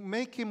may you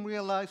make him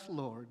realize,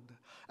 Lord,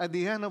 at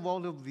the end of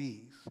all of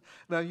these,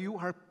 that you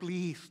are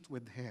pleased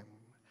with him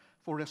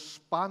for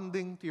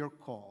responding to your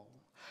call.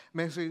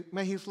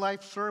 May his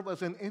life serve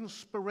as an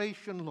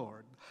inspiration,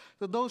 Lord,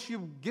 to those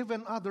you've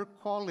given other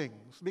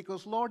callings.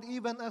 Because, Lord,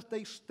 even as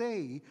they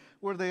stay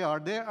where they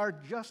are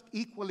just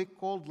equally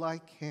called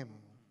like him.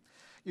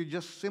 You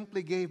just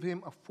simply gave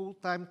him a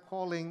full-time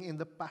calling in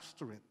the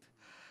pastorate.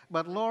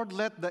 But, Lord,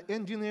 let the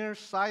engineers,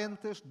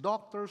 scientists,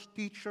 doctors,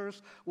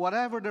 teachers,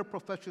 whatever their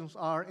professions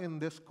are in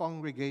this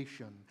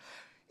congregation,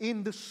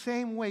 in the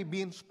same way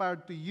be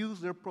inspired to use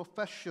their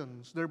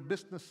professions, their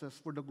businesses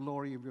for the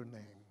glory of your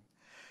name.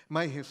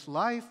 May his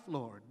life,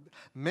 Lord,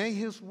 may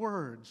his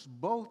words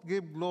both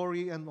give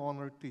glory and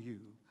honor to you.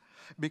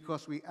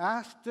 Because we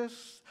ask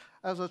this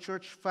as a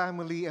church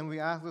family, and we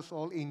ask this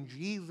all in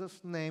Jesus'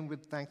 name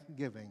with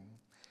thanksgiving.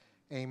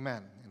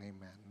 Amen and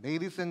amen.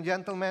 Ladies and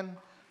gentlemen,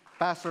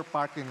 Pastor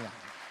Parkin Young.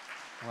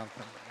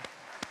 Welcome.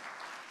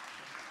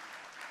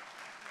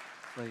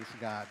 Praise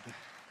God.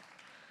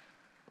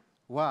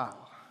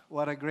 Wow,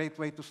 what a great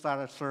way to start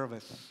our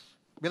service.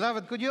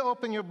 Beloved, could you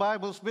open your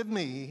Bibles with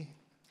me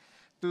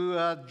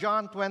to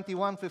John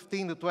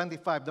 21:15 to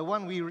 25, the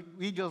one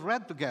we just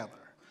read together.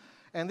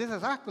 And this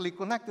is actually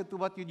connected to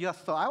what you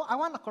just saw. I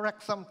want to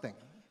correct something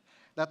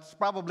that's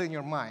probably in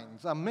your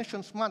minds.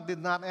 Missions Month did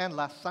not end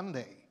last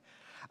Sunday.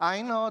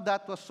 I know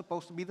that was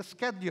supposed to be the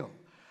schedule.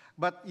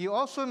 But you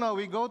also know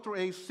we go through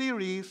a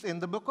series in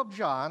the book of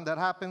John that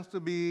happens to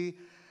be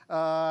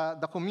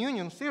the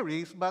communion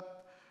series.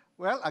 But,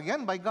 well,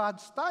 again, by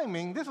God's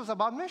timing, this is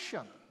about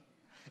mission.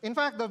 In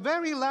fact, the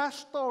very last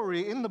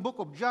story in the book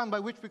of John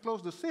by which we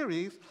close the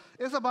series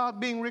is about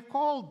being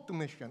recalled to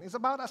mission. It's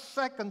about a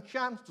second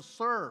chance to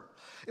serve.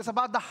 It's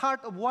about the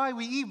heart of why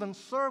we even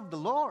serve the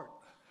Lord.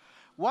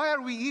 Why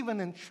are we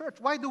even in church?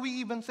 Why do we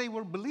even say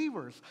we're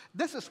believers?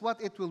 This is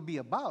what it will be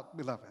about,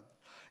 beloved.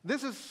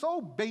 This is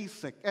so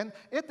basic, and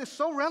it is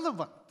so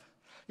relevant.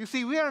 You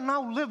see, we are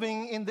now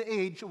living in the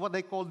age of what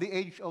they call the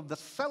age of the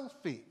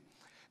selfie.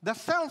 The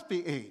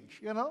selfie age,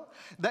 you know?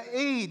 The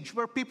age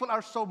where people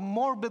are so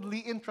morbidly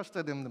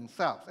interested in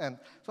themselves. And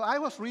so I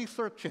was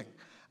researching,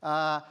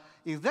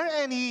 is there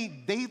any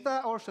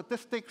data or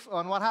statistics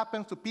on what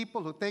happens to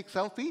people who take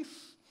selfies?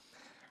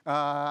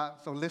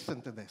 So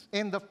listen to this.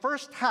 In the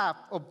first half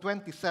of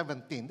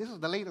 2017, this is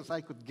the latest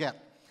I could get,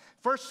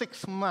 first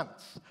 6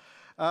 months,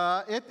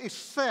 it is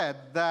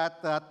said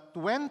that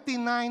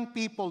 29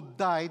 people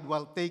died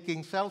while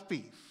taking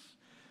selfies.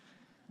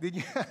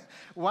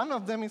 One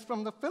of them is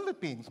from the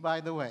Philippines,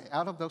 by the way,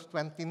 out of those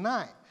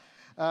 29.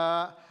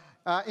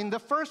 In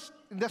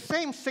the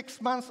same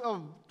 6 months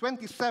of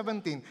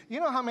 2017, you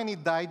know how many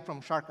died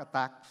from shark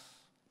attacks?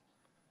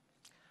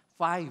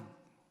 5.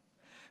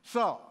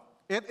 So,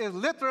 it is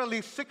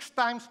literally 6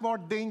 times more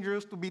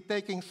dangerous to be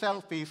taking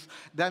selfies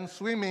than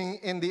swimming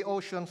in the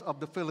oceans of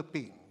the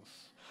Philippines.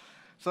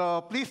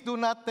 So please do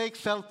not take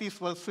selfies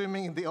while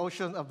swimming in the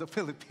ocean of the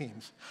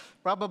Philippines.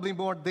 Probably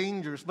more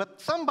dangerous. But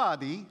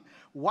somebody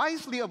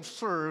wisely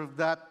observed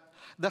that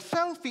the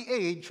selfie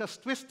age has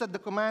twisted the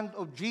command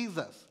of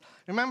Jesus.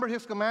 Remember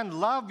his command,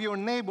 love your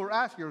neighbor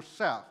as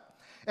yourself.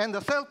 And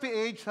the selfie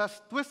age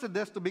has twisted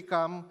this to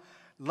become,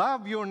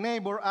 love your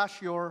neighbor as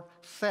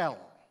yourself.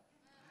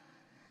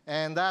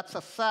 And that's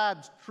a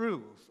sad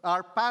truth.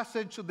 Our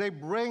passage today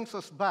brings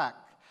us back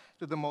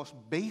to the most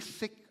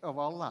basic of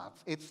all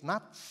loves. It's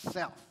not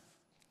self,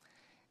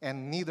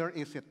 and neither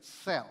is it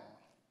self.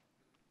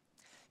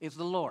 It's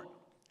the Lord.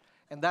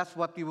 And that's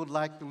what we would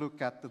like to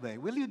look at today.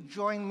 Will you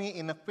join me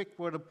in a quick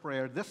word of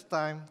prayer, this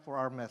time for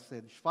our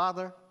message?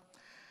 Father,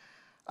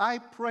 I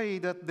pray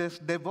that this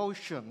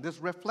devotion, this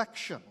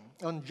reflection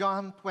on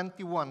John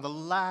 21, the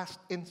last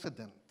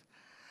incident,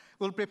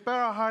 will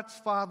prepare our hearts,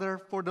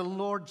 Father, for the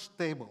Lord's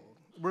table,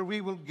 where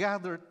we will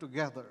gather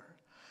together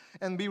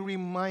and be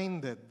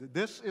reminded,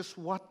 this is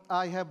what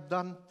I have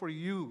done for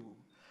you.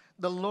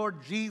 The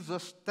Lord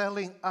Jesus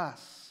telling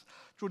us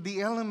through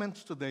the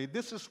elements today,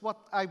 this is what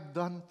I've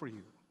done for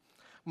you.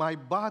 My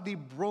body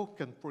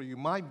broken for you,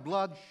 my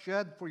blood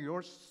shed for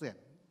your sins.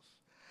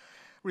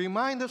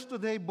 Remind us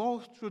today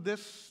both through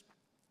this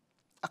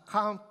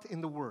account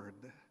in the Word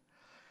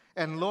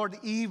and, Lord,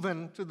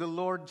 even to the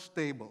Lord's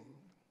table,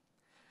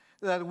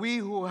 that we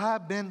who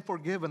have been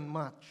forgiven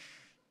much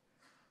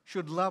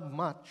should love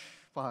much,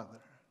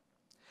 Father.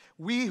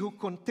 We who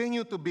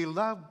continue to be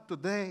loved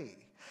today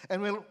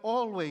and will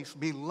always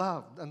be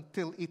loved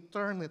until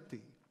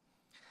eternity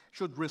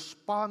should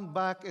respond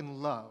back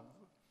in love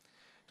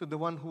to the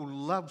one who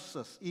loves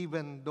us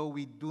even though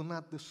we do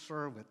not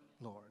deserve it,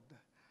 Lord.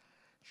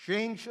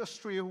 Change us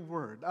through your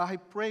word. I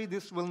pray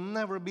this will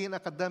never be an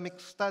academic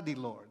study,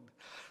 Lord.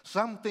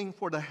 Something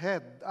for the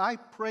head. I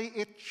pray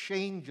it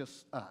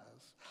changes us.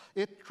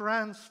 It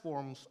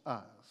transforms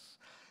us.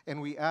 And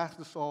we ask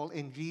this all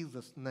in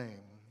Jesus'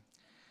 name.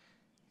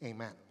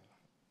 Amen.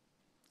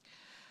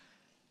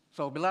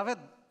 So, beloved,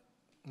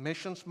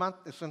 Missions Month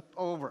isn't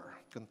over.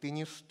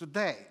 Continues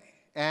today.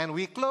 And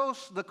we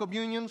close the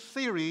communion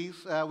series.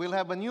 We'll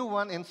have a new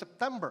one in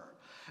September.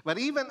 But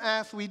even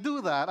as we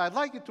do that, I'd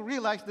like you to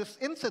realize this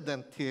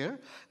incident here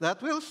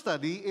that we'll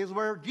study is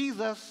where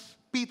Jesus,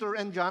 Peter,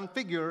 and John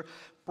figure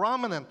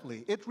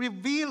prominently. It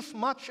reveals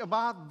much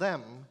about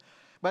them,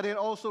 but it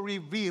also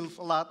reveals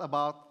a lot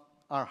about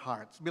our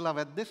hearts.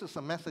 Beloved, this is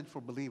a message for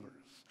believers.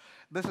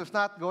 This is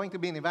not going to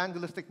be an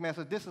evangelistic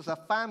message. This is a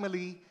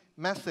family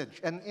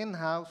message, an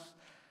in-house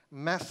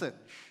message.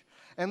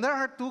 And there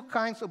are two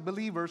kinds of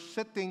believers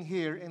sitting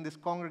here in this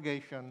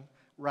congregation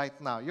right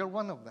now. You're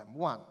one of them.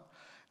 One,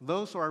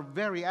 those who are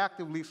very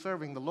actively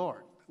serving the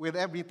Lord with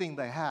everything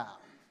they have.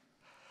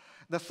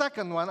 The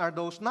second one are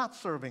those not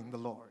serving the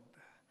Lord.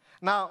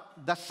 Now,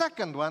 the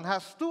second one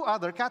has two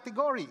other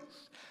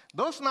categories.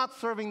 Those not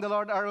serving the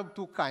Lord are of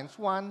two kinds.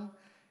 One,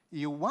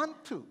 you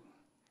want to.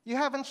 You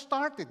haven't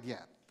started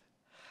yet.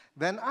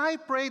 Then I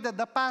pray that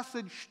the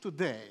passage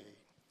today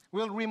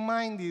will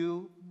remind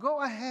you,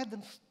 go ahead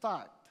and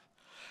start.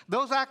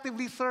 Those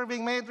actively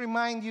serving, may it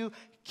remind you,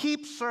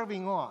 keep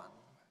serving on.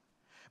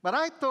 But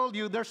I told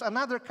you there's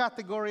another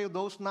category of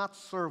those not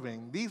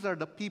serving. These are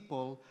the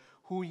people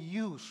who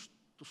used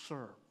to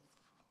serve.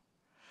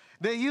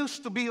 They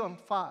used to be on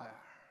fire.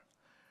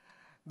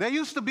 They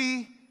used to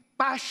be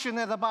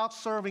passionate about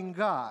serving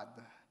God.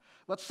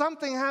 But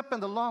something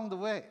happened along the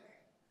way.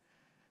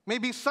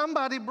 Maybe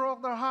somebody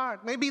broke their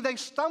heart. Maybe they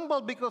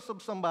stumbled because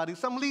of somebody,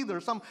 some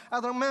leader, some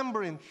other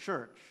member in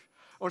church,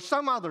 or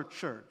some other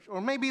church.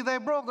 Or maybe they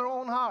broke their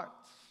own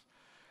hearts.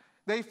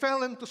 They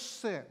fell into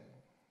sin.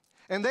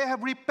 And they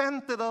have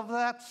repented of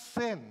that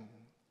sin.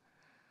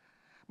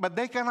 But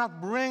they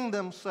cannot bring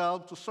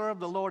themselves to serve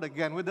the Lord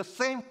again with the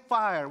same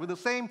fire, with the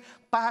same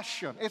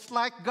passion. It's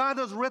like God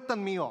has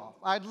written me off.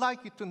 I'd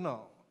like you to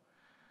know,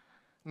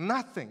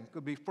 nothing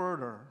could be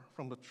further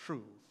from the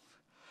truth.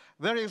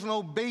 There is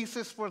no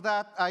basis for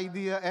that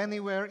idea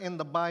anywhere in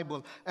the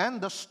Bible.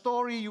 And the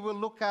story you will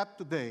look at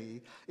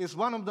today is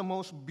one of the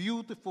most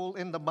beautiful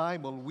in the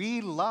Bible.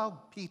 We love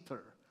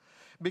Peter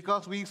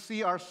because we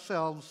see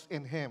ourselves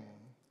in him.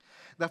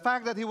 The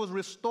fact that he was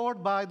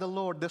restored by the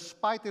Lord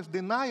despite his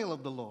denial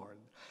of the Lord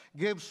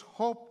gives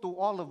hope to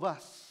all of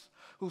us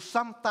who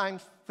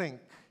sometimes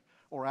think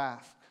or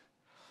ask,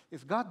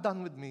 is God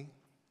done with me?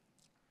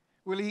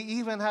 Will he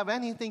even have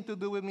anything to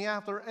do with me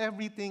after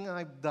everything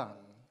I've done?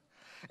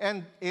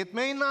 And it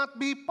may not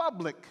be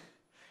public.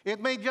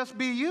 It may just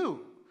be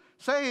you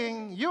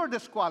saying you're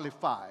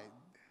disqualified.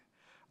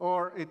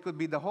 Or it could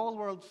be the whole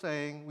world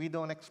saying, we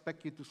don't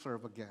expect you to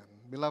serve again.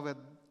 Beloved,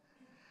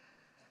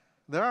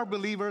 there are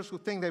believers who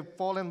think they've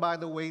fallen by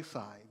the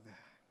wayside.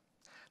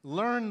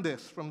 Learn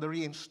this from the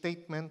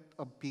reinstatement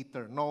of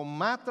Peter. No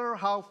matter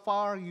how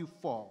far you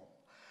fall,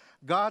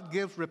 God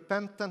gives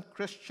repentant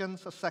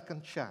Christians a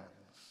second chance.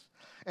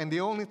 And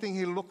the only thing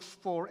he looks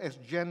for is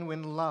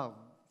genuine love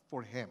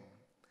for him.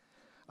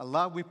 A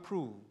love we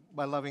prove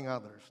by loving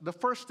others. The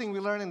first thing we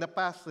learn in the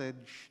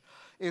passage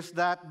is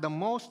that the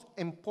most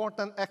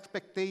important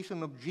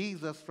expectation of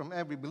Jesus from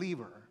every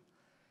believer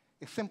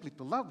is simply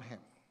to love him.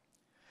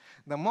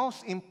 The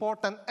most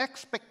important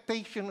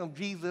expectation of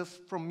Jesus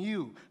from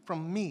you,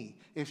 from me,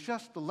 is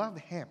just to love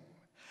him.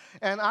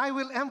 And I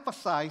will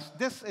emphasize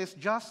this is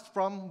just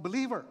from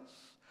believers.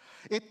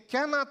 It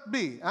cannot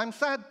be, I'm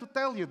sad to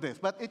tell you this,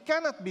 but it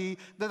cannot be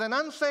that an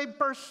unsaved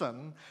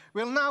person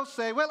will now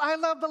say, well, I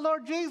love the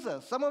Lord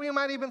Jesus. Some of you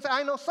might even say,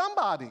 I know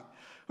somebody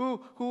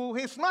who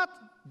is not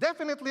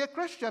definitely a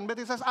Christian, but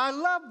he says, I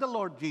love the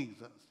Lord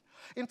Jesus.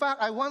 In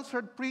fact, I once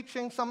heard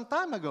preaching some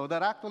time ago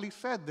that actually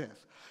said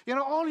this. You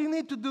know, all you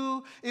need to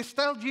do is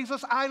tell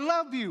Jesus, I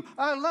love you,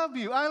 I love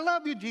you, I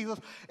love you, Jesus,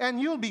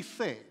 and you'll be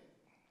saved.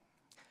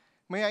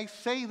 May I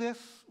say this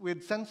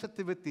with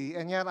sensitivity,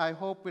 and yet I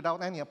hope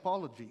without any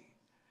apology.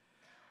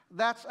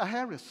 That's a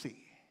heresy.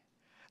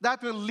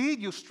 That will lead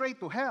you straight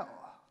to hell.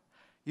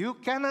 You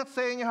cannot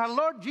say in your heart,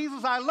 Lord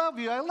Jesus, I love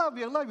you, I love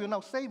you, I love you,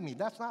 now save me.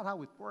 That's not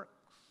how it works.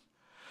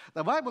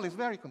 The Bible is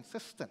very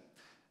consistent.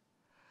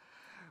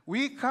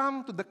 We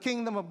come to the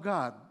kingdom of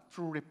God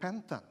through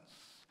repentance.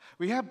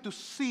 We have to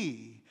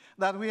see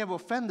that we have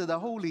offended a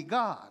holy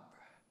God.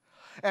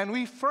 And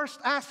we first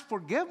ask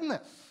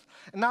forgiveness.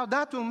 Now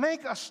that will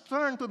make us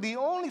turn to the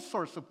only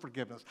source of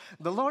forgiveness,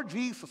 the Lord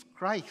Jesus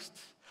Christ.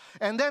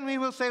 And then we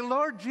will say,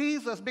 Lord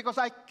Jesus, because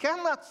I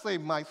cannot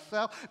save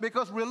myself,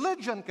 because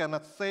religion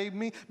cannot save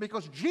me,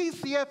 because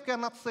GCF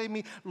cannot save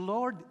me,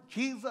 Lord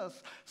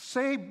Jesus,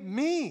 save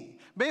me.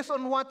 Based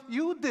on what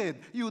you did,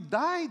 you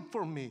died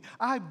for me.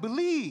 I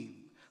believe.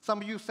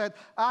 Some of you said,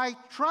 I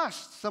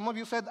trust. Some of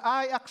you said,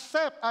 I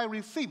accept, I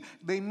receive.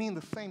 They mean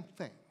the same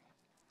thing.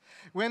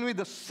 When with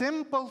the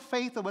simple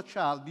faith of a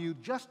child, you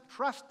just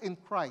trust in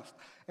Christ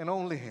and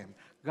only Him,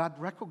 God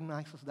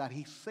recognizes that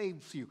He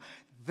saves you.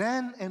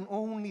 Then and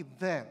only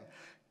then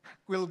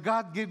will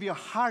God give you a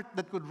heart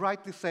that could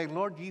rightly say,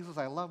 Lord Jesus,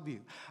 I love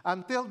you.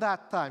 Until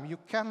that time,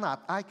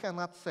 I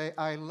cannot say,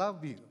 I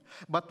love you.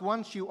 But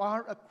once you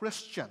are a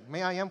Christian,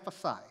 may I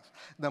emphasize,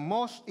 the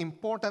most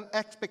important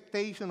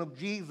expectation of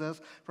Jesus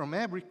from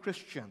every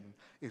Christian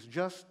is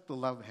just to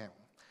love Him.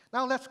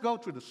 Now let's go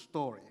through the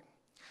story.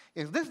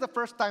 Is this the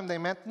first time they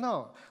met?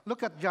 No.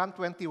 Look at John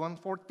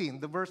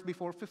 21:14, the verse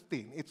before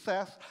 15. It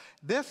says,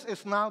 this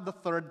is now the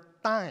third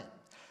time.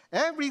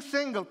 Every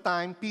single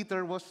time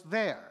Peter was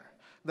there.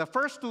 The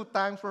first two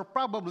times were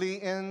probably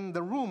in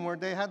the room where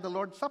they had the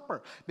Lord's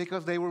Supper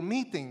because they were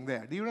meeting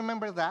there. Do you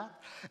remember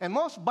that? And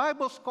most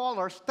Bible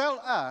scholars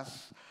tell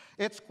us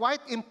it's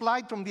quite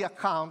implied from the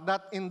account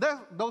that in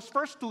those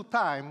first two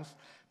times,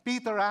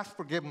 Peter asked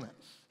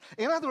forgiveness.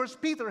 In other words,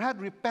 Peter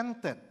had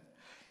repented.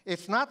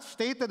 It's not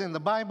stated in the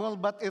Bible,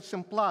 but it's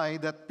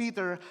implied that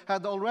Peter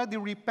had already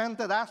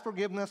repented, asked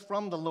forgiveness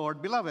from the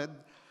Lord. Beloved,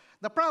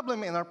 the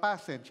problem in our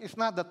passage is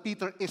not that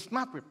Peter is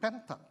not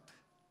repentant.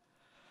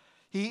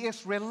 He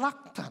is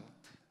reluctant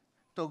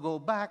to go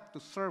back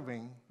to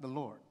serving the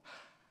Lord.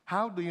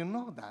 How do you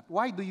know that?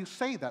 Why do you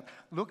say that?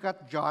 Look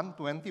at John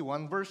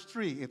 21, verse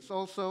 3. It's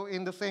also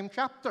in the same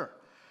chapter.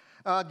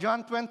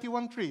 John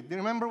 21:3. Do you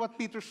remember what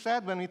Peter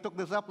said when we took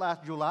this up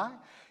last July?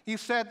 He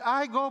said,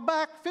 I go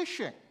back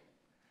fishing.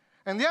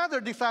 And the other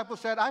disciples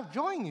said, I've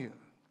joined you.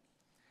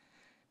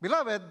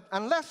 Beloved,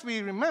 unless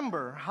we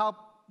remember how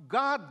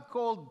God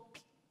called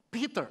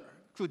Peter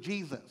to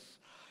Jesus,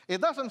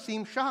 it doesn't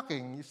seem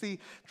shocking. You see,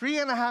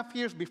 3.5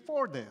 years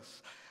before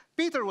this,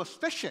 Peter was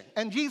fishing,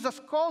 and Jesus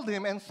called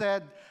him and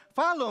said,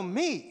 follow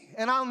me,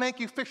 and I'll make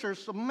you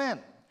fishers of men.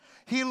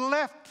 He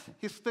left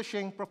his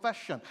fishing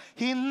profession.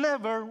 He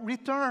never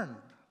returned.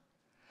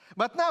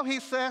 But now he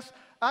says,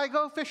 I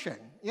go fishing.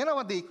 You know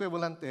what the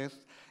equivalent is?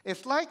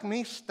 It's like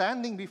me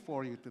standing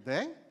before you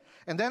today,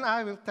 and then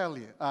I will tell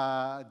you,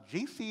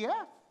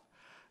 GCF,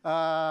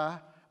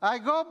 I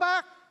go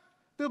back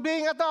to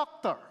being a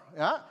doctor.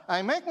 Yeah?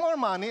 I make more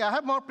money, I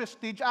have more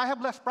prestige, I have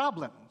less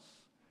problems.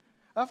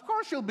 Of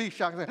course you'll be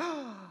shocked.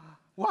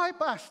 Why,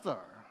 Pastor?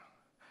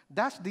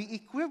 That's the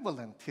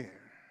equivalent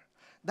here.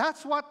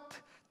 That's what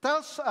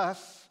tells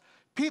us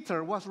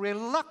Peter was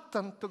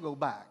reluctant to go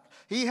back.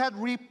 He had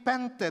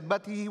repented,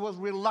 but he was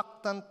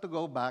reluctant to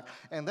go back.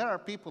 And there are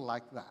people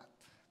like that.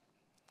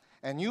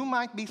 And you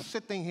might be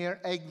sitting here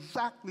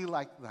exactly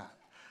like that.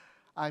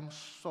 I'm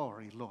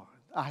sorry, Lord.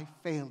 I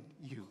failed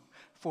you.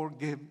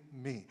 Forgive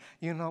me.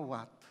 You know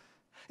what?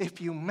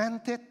 If you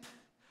meant it,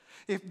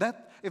 if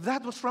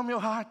that was from your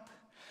heart,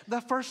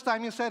 the first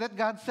time you said it,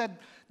 God said,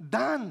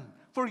 done,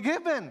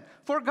 forgiven,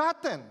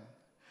 forgotten.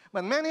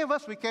 But many of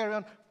us, we carry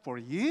on for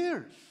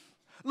years.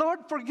 Lord,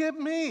 forgive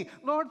me.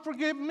 Lord,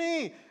 forgive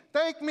me.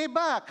 Take me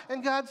back.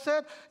 And God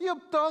said,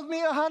 you've told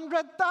me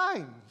 100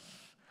 times.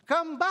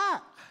 Come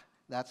back.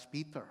 That's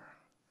Peter.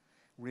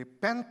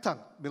 Repentant,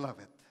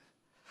 beloved,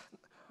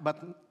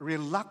 but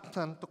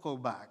reluctant to go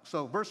back.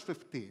 So verse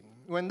 15,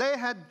 when they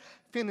had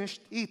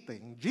finished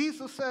eating,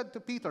 Jesus said to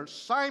Peter,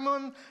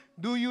 Simon,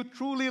 do you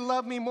truly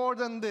love me more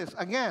than this?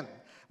 Again,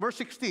 verse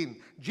 16,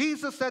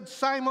 Jesus said,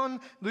 Simon,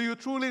 do you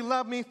truly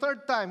love me?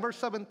 Third time, verse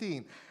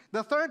 17.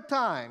 The third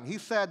time, he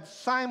said,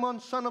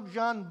 Simon, son of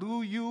John,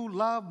 do you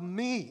love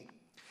me?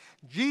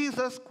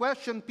 Jesus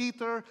questioned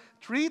Peter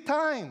 3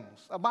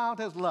 times about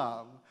his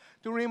love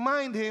to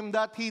remind him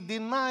that he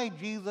denied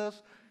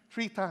Jesus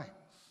 3 times.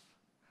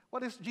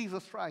 What is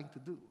Jesus trying to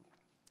do?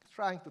 He's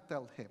trying to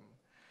tell him,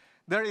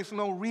 there is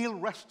no real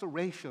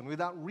restoration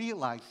without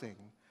realizing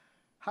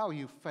how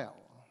you fell.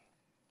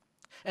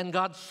 And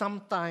God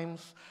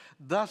sometimes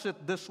does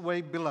it this way,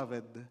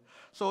 beloved,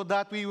 so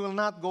that we will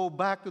not go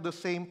back to the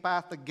same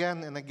path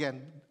again and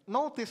again.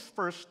 Notice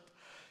first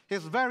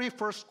his very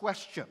first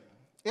question.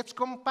 It's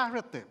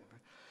comparative.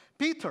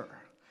 Peter,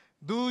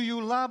 do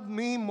you love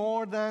me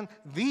more than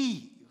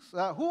these?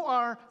 Who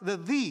are the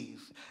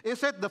these?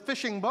 Is it the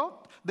fishing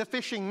boat, the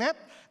fishing net,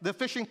 the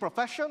fishing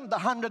profession, the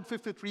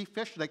 153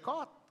 fish they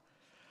caught?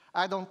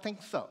 I don't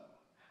think so.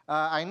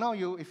 I know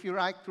you, if you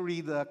like to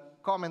read the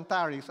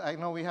commentaries, I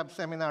know we have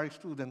seminary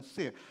students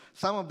here.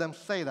 Some of them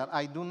say that.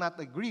 I do not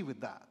agree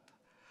with that.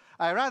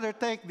 I rather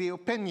take the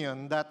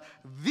opinion that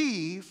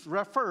these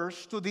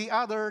refers to the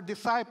other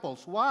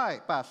disciples.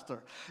 Why,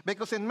 Pastor?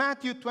 Because in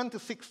Matthew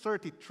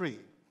 26:33,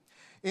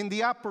 in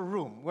the upper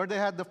room where they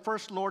had the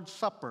first Lord's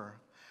Supper,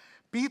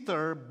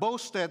 Peter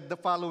boasted the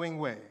following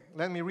way.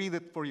 Let me read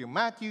it for you.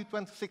 Matthew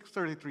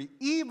 26:33.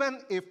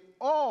 Even if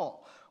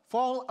all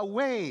fall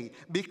away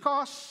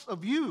because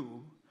of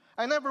you,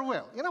 I never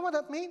will. You know what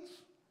that means?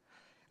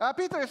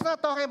 Peter is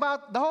not talking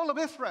about the whole of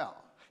Israel.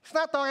 He's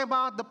not talking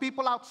about the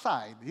people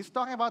outside. He's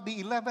talking about the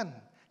 11.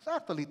 He's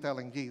actually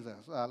telling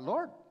Jesus,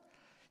 Lord,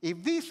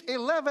 if these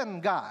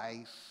 11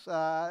 guys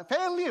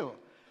fail you,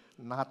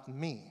 not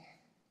me.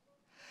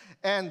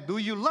 And do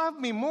you love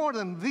me more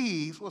than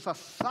these was a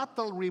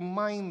subtle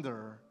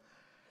reminder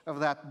of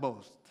that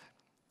boast.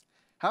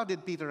 How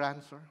did Peter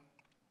answer?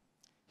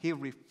 He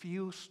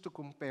refused to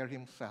compare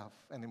himself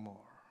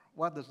anymore.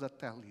 What does that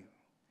tell you?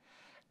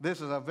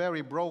 This is a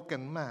very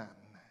broken man.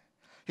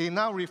 He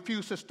now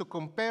refuses to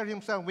compare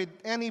himself with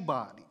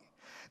anybody.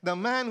 The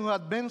man who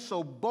had been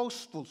so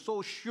boastful,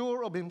 so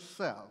sure of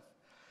himself,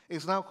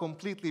 is now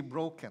completely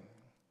broken.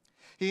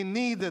 He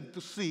needed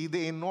to see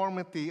the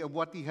enormity of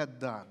what he had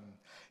done.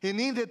 He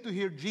needed to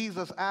hear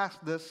Jesus ask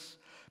this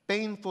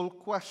painful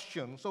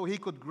question so he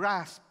could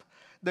grasp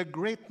the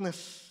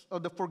greatness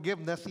of the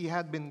forgiveness he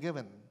had been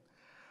given.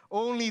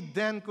 Only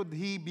then could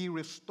he be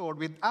restored.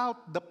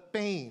 Without the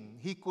pain,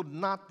 he could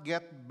not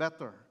get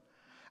better.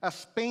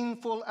 As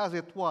painful as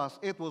it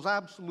was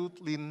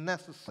absolutely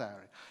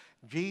necessary.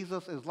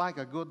 Jesus is like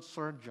a good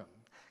surgeon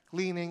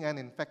cleaning an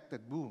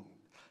infected wound.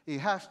 He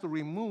has to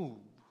remove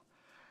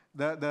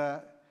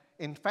the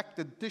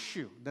infected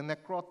tissue, the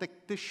necrotic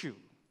tissue.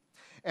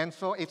 And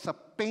so it's a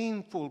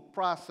painful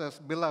process,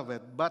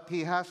 beloved, but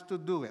he has to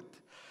do it.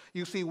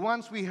 You see,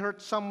 once we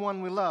hurt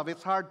someone we love,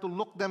 it's hard to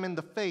look them in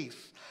the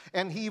face,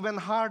 and even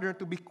harder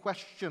to be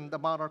questioned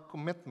about our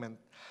commitment.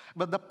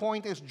 But the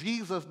point is,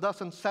 Jesus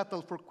doesn't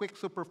settle for quick,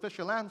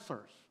 superficial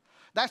answers.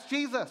 That's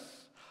Jesus.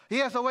 He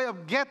has a way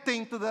of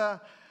getting to the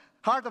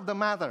heart of the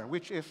matter,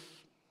 which is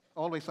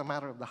always a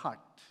matter of the heart.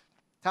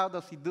 How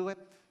does he do it?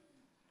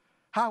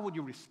 How would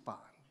you respond?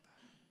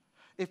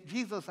 If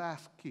Jesus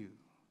asked you,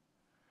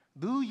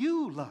 do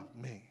you love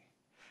me?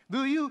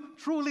 Do you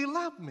truly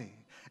love me?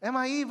 Am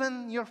I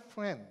even your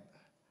friend?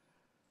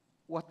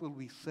 What will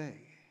we say?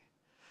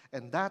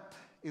 And that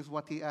is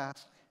what he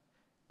asked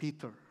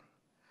Peter.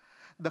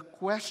 The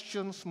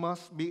questions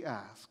must be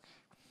asked.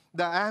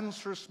 The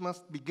answers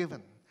must be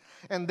given.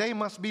 And they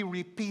must be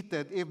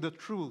repeated if the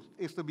truth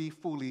is to be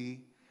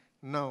fully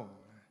known.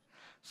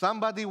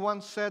 Somebody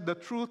once said the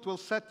truth will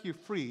set you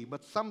free,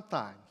 but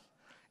sometimes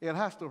it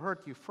has to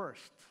hurt you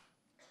first.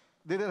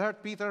 Did it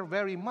hurt Peter?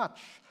 Very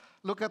much.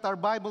 Look at our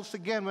Bibles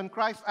again. When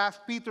Christ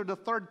asked Peter the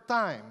third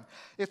time,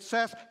 it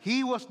says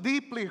he was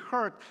deeply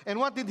hurt. And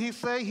what did he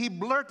say? He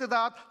blurted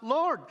out,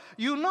 Lord,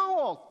 you know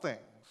all things.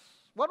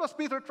 What was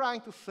Peter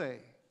trying to say?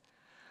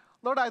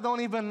 Lord, I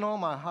don't even know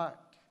my heart.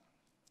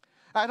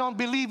 I don't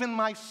believe in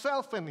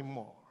myself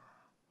anymore.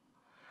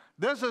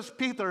 This is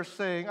Peter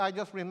saying, I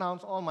just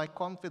renounce all my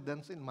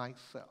confidence in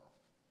myself.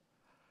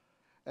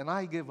 And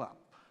I give up.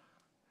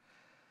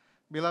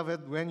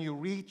 Beloved, when you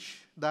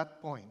reach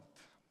that point,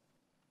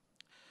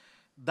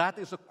 that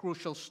is a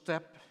crucial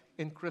step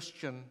in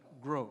Christian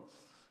growth.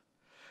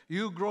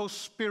 You grow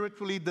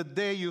spiritually the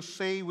day you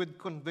say with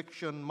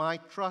conviction, my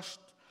trust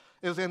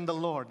is in the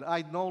Lord.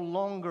 I no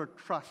longer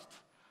trust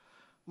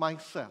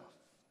myself.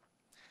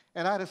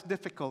 And that is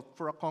difficult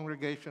for a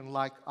congregation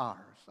like ours.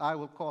 I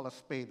will call a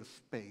spade a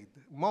spade.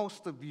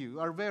 Most of you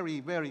are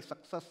very, very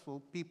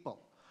successful people.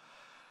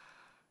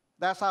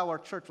 That's how our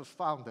church was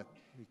founded.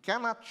 We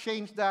cannot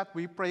change that.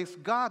 We praise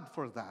God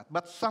for that.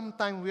 But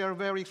sometimes we are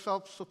very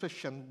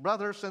self-sufficient.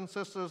 Brothers and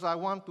sisters, I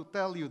want to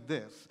tell you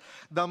this.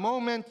 The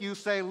moment you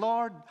say,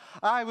 Lord,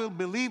 I will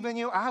believe in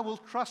you, I will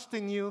trust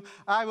in you,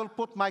 I will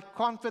put my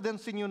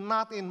confidence in you,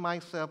 not in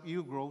myself,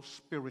 you grow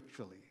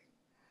spiritually.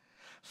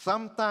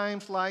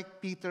 Sometimes, like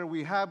Peter,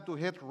 we have to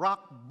hit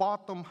rock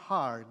bottom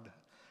hard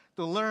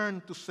to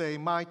learn to say,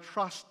 my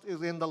trust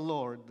is in the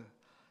Lord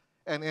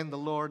and in the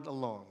Lord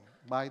alone.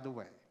 By the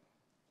way,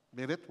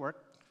 did it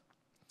work?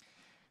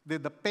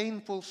 Did the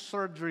painful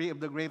surgery of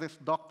the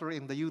greatest doctor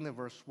in the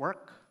universe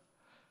work?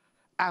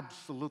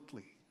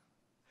 Absolutely.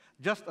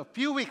 Just a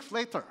few weeks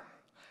later,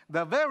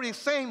 the very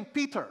same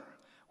Peter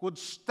would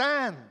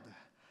stand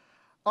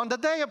on the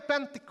day of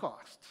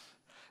Pentecost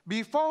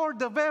before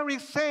the very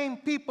same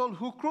people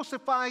who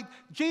crucified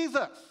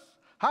Jesus.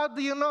 How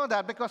do you know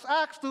that? Because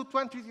Acts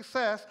 2:20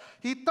 says,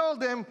 he told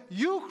them,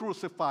 you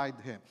crucified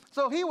him.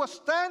 So he was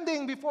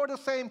standing before the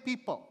same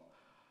people.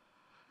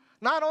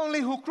 Not only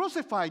who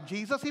crucified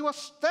Jesus, he was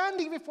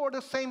standing before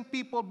the same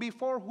people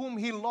before whom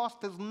he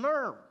lost his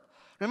nerve.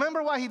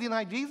 Remember why he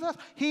denied Jesus?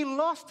 He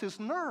lost his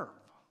nerve.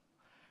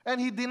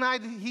 And he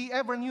denied he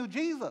ever knew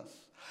Jesus.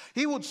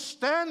 He would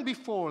stand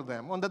before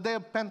them on the day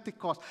of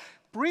Pentecost,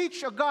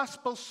 preach a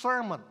gospel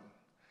sermon,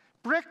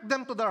 prick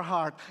them to their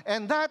heart,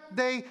 and that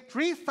day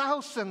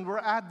 3,000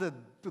 were added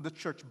to the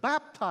church,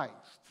 baptized.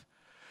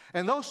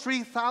 And those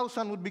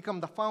 3,000 would become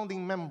the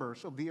founding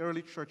members of the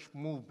early church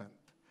movement.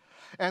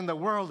 And the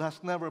world has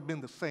never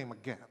been the same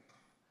again.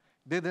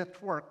 Did it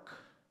work?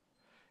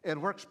 It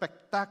worked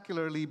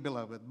spectacularly,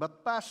 beloved.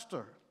 But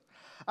Pastor,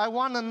 I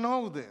want to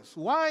know this.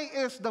 Why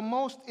is the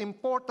most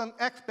important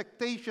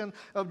expectation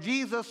of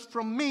Jesus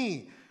from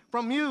me,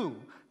 from you,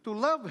 to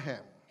love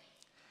him?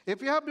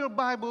 If you have your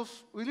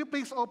Bibles, will you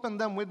please open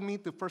them with me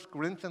to 1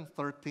 Corinthians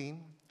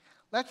 13?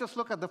 Let's just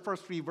look at the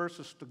first 3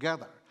 verses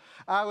together.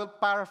 I will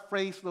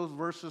paraphrase those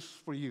verses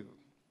for you.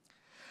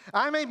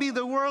 I may be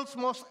the world's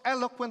most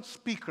eloquent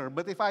speaker,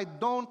 but if I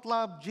don't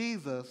love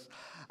Jesus,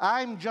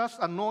 I'm just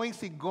a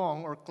noisy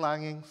gong or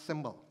clanging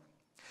cymbal.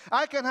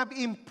 I can have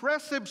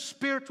impressive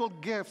spiritual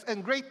gifts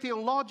and great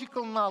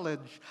theological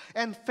knowledge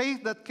and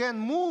faith that can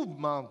move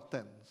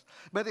mountains.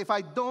 But if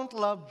I don't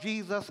love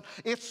Jesus,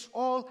 it's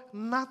all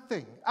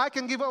nothing. I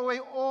can give away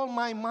all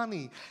my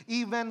money,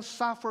 even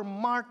suffer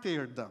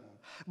martyrdom.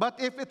 But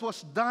if it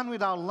was done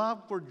without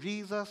love for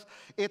Jesus,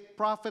 it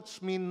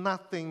profits me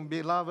nothing,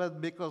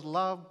 beloved, because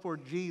love for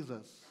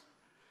Jesus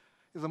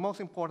is the most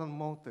important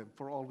motive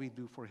for all we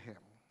do for Him.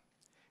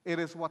 It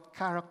is what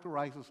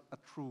characterizes a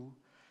true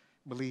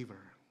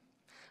believer.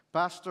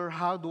 Pastor,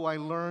 how do I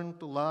learn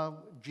to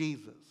love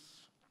Jesus?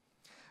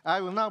 I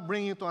will now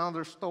bring you to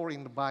another story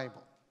in the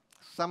Bible,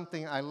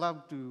 something I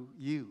love to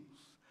use.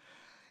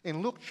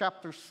 In Luke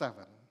chapter 7,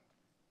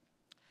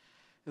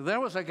 there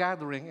was a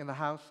gathering in the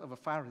house of a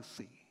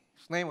Pharisee.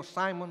 His name was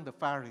Simon the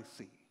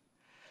Pharisee.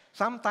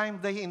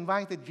 Sometimes they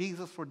invited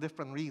Jesus for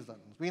different reasons.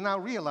 We now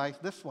realize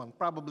this one,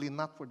 probably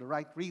not for the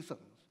right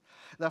reasons.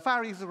 The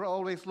Pharisees were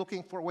always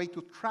looking for a way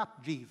to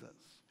trap Jesus.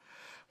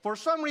 For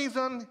some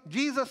reason,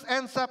 Jesus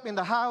ends up in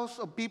the house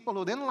of people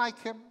who didn't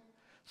like him,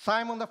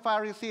 Simon the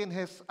Pharisee and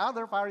his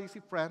other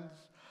Pharisee friends,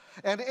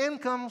 and in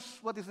comes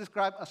what is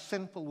described as a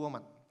sinful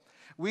woman.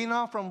 We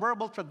know from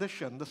verbal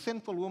tradition, the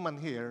sinful woman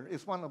here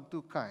is one of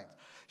 2 kinds.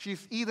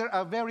 She's either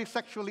a very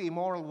sexually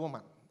immoral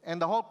woman,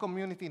 and the whole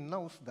community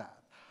knows that,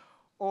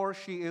 or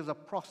she is a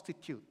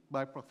prostitute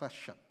by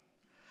profession.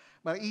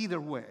 But either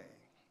way,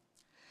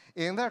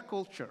 in their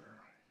culture,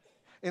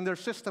 in their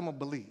system of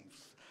beliefs,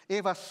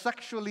 if a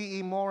sexually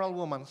immoral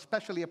woman,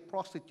 especially a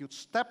prostitute,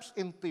 steps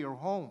into your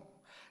home,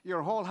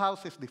 your whole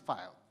house is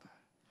defiled.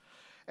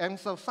 And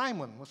so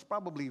Simon was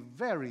probably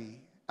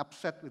very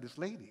upset with this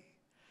lady.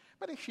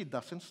 But if she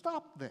doesn't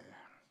stop there,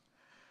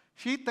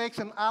 she takes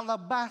an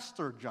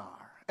alabaster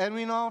jar. And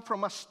we know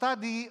from a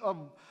study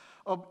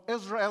of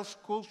Israel's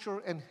culture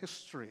and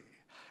history,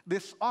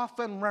 this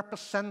often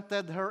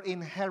represented her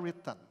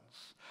inheritance.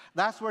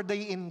 That's where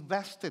they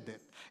invested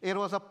it. It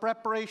was a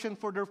preparation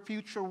for their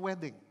future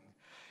wedding.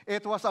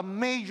 It was a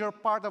major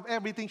part of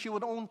everything she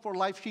would own for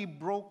life. She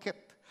broke it.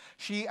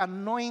 She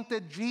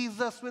anointed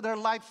Jesus with her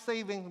life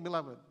savings,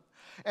 beloved,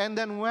 and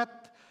then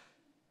wet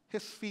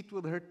his feet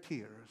with her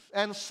tears.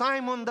 And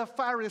Simon the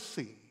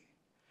Pharisee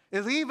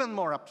is even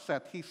more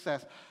upset. He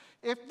says,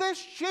 if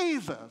this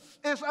Jesus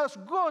is as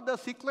good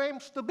as he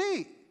claims to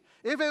be,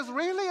 if he's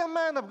really a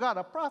man of God,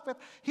 a prophet,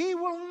 he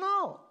will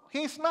know.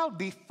 He's now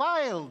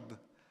defiled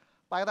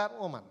by that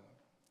woman.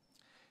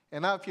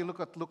 And now if you look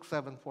at Luke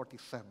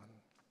 7:47,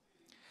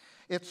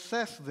 it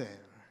says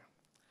there,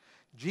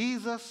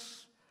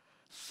 Jesus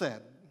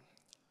said,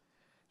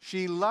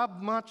 she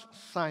loved much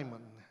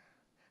Simon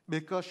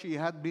because she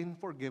had been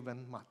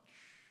forgiven much.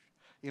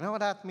 You know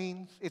what that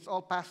means? It's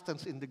all past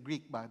tense in the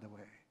Greek, by the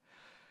way.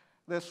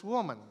 This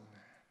woman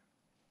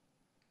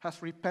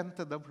has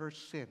repented of her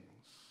sins.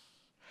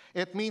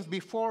 It means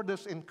before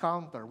this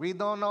encounter, we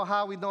don't know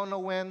how, we don't know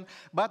when,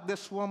 but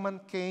this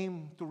woman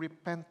came to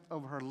repent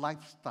of her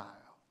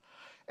lifestyle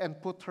and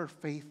put her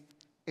faith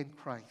in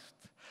Christ.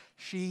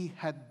 She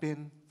had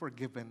been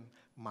forgiven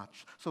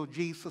much. So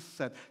Jesus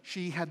said,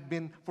 she had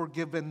been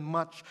forgiven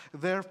much,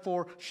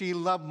 therefore she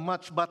loved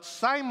much. But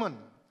Simon,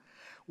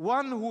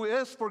 one who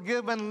is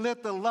forgiven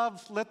little,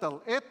 loves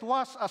little. It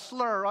was a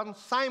slur on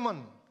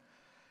Simon.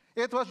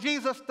 It was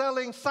Jesus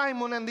telling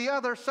Simon and the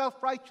other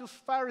self-righteous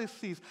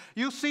Pharisees,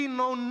 you see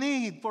no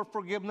need for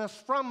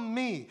forgiveness from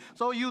me,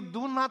 so you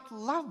do not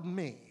love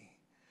me.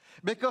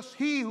 Because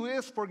he who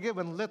is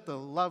forgiven little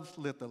loves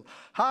little.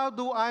 How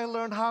do I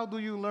learn? How do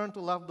you learn to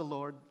love the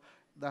Lord?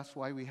 That's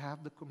why we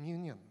have the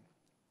communion.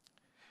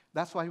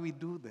 That's why we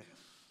do this.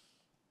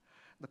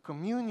 The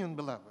communion,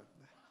 beloved,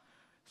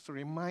 is to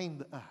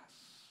remind us,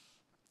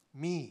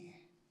 me,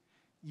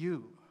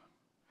 you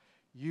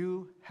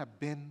have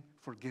been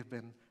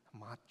forgiven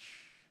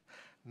much.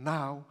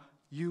 Now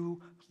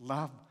you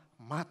love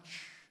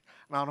much.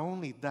 Not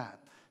only that,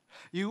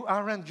 you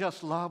aren't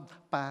just loved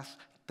past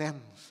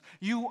tense.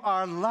 You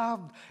are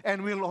loved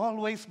and will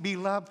always be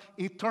loved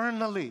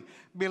eternally.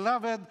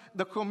 Beloved,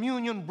 the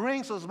communion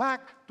brings us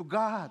back to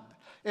God.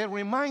 It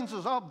reminds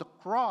us of the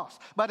cross,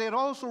 but it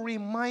also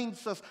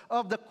reminds us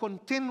of the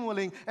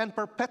continuing and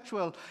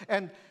perpetual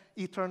and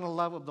eternal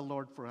love of the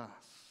Lord for us.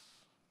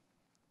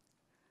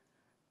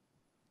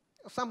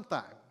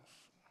 Sometimes,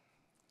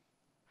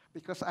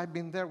 because I've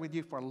been there with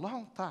you for a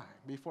long time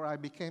before I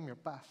became your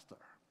pastor,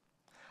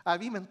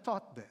 I've even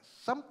taught this.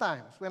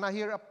 Sometimes when I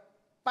hear a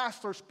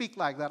pastor speak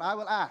like that, I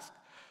will ask,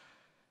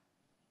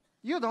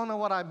 you don't know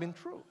what I've been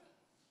through.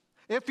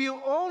 If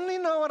you only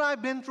know what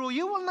I've been through,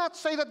 you will not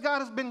say that God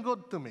has been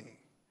good to me.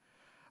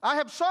 I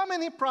have so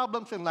many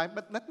problems in life,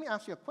 but let me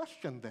ask you a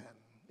question then.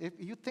 If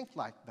you think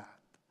like that,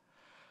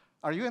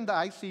 are you in the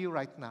ICU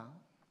right now?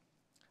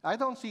 I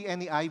don't see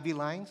any IV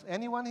lines.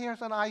 Anyone here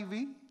has an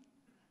IV?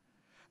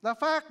 The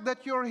fact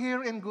that you're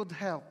here in good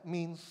health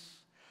means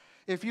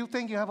if you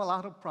think you have a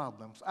lot of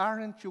problems,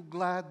 aren't you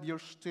glad you're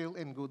still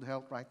in good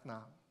health right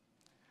now?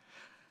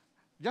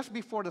 Just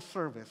before the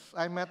service,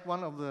 I met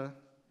one of the,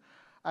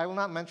 I will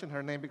not mention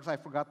her name because I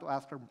forgot to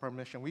ask her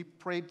permission. We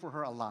prayed for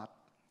her a lot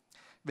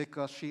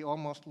because she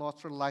almost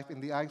lost her life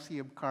in the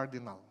ICU of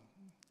Cardinal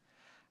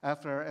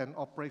after an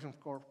operation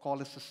called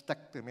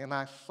cholecystectomy. And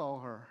I saw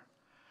her.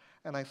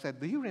 And I said,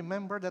 do you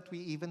remember that we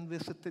even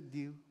visited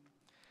you?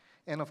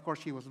 And of course,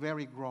 she was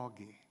very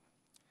groggy.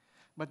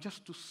 But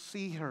just to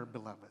see her,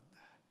 beloved,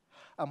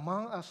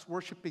 among us,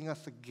 worshiping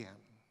us again,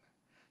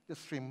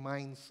 just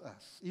reminds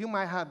us. You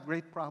might have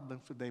great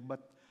problems today,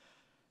 but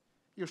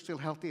you're still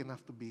healthy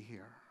enough to be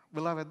here.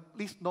 Beloved,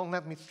 please don't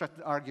let me stretch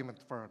the argument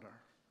further.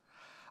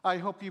 I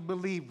hope you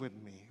believe with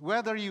me.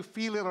 Whether you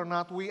feel it or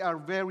not, we are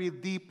very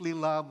deeply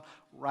loved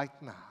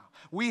right now.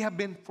 We have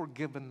been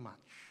forgiven much.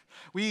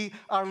 We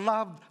are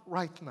loved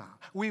right now.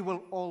 We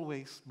will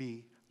always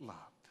be loved.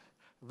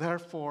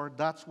 Therefore,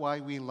 that's why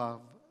we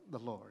love the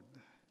Lord.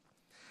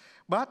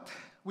 But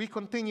we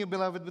continue,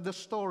 beloved, with the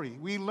story.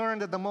 We learn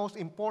that the most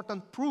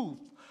important proof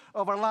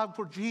of our love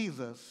for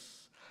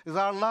Jesus is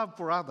our love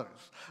for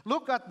others.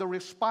 Look at the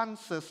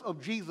responses of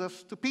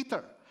Jesus to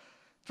Peter.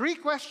 3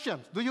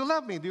 questions. Do you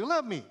love me? Do you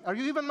love me? Are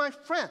you even my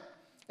friend?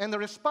 And the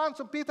response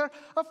of Peter,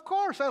 of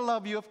course I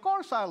love you. Of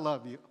course I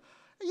love you.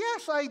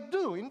 Yes, I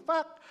do. In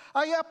fact,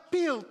 I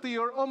appeal to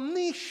your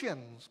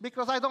omniscience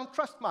because I don't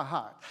trust my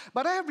heart.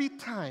 But every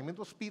time it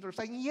was Peter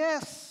saying,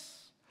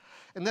 yes.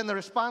 And then the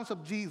response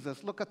of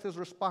Jesus, look at his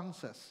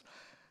responses.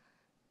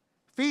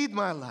 Feed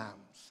my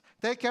lambs.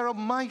 Take care of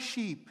my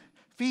sheep.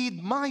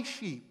 Feed my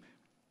sheep.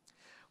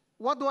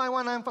 What do I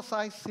want to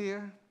emphasize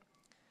here?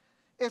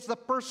 It's the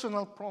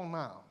personal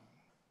pronoun.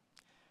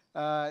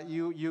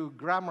 You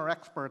grammar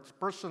experts,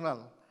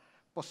 personal,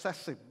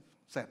 possessive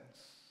sense.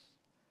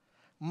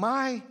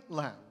 My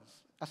lambs,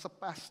 as a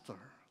pastor,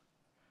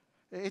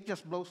 it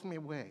just blows me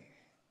away.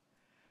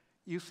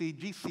 You see,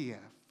 GCF,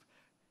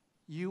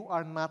 you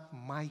are not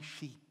my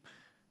sheep.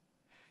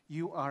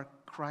 You are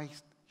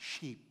Christ's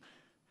sheep.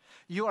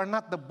 You are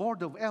not the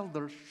board of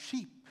elders'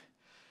 sheep.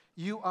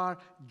 You are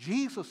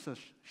Jesus'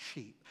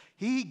 sheep.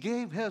 He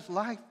gave his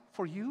life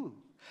for you.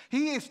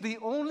 He is the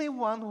only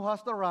one who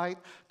has the right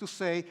to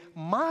say,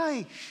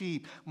 my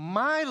sheep,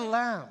 my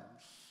lambs.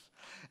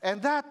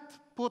 And that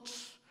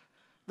puts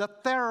the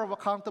terror of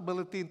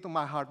accountability into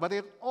my heart. But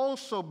it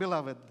also,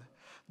 beloved,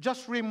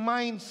 just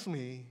reminds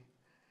me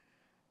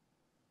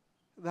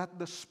that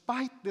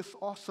despite this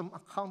awesome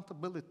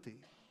accountability,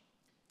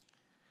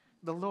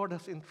 the Lord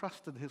has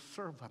entrusted his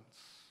servants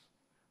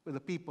with the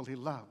people he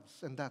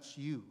loves, and that's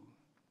you.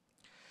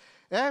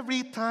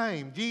 Every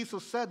time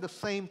Jesus said the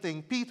same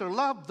thing, Peter,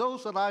 love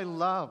those that I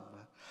love.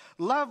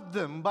 Love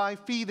them by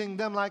feeding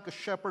them like a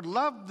shepherd.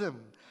 Love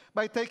them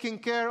by taking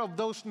care of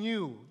those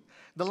new,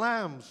 the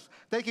lambs,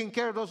 taking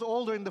care of those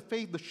older in the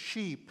faith, the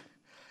sheep.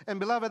 And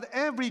beloved,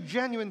 every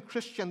genuine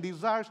Christian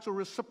desires to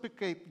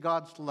reciprocate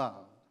God's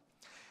love.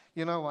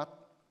 You know what?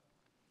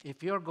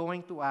 If you're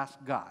going to ask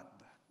God,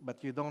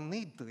 but you don't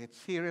need to,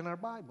 it's here in our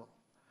Bible.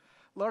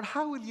 Lord,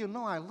 how will you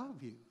know I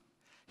love you?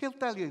 He'll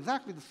tell you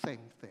exactly the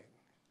same thing.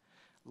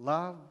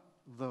 Love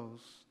those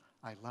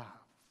I love.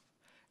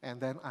 And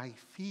then I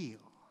feel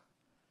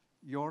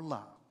your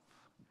love.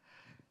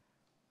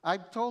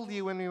 I've told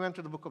you when we went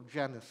to the book of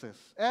Genesis,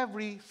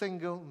 every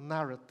single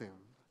narrative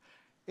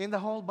in the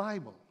whole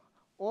Bible,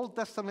 Old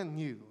Testament,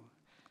 New,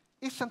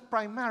 isn't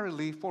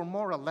primarily for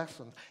moral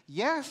lessons.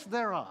 Yes,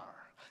 there are.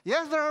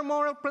 Yes, there are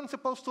moral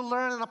principles to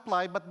learn and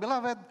apply, but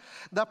beloved,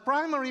 the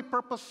primary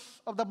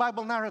purpose of the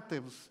Bible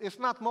narratives is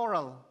not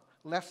moral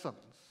lessons.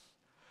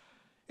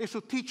 It's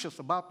to teach us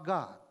about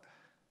God.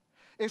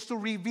 It's to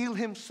reveal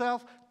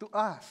himself to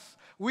us.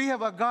 We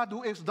have a God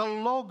who is the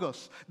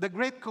Logos, the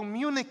great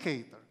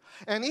communicator.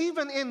 And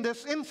even in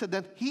this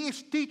incident, he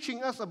is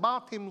teaching us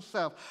about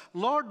himself.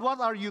 Lord, what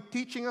are you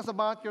teaching us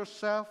about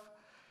yourself?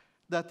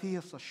 That he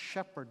has a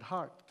shepherd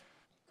heart.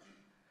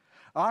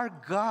 Our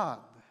God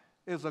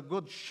is a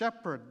good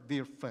shepherd,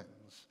 dear friends.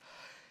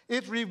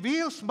 It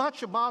reveals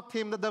much about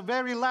him that the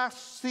very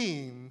last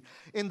scene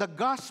in the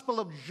Gospel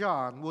of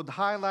John would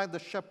highlight the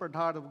shepherd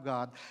heart of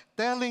God,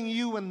 telling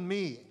you and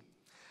me,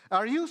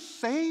 are you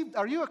saved?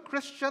 Are you a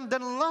Christian?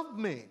 Then love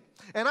me,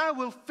 and I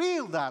will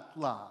feel that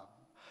love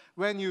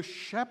when you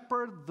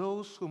shepherd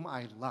those whom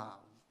I love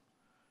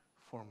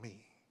for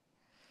me.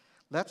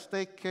 Let's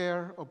take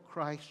care of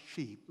Christ's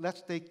sheep.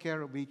 Let's take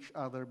care of each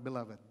other,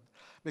 beloved,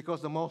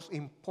 because the most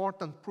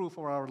important proof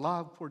of our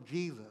love for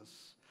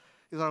Jesus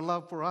is our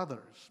love for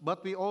others.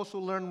 But we also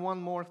learn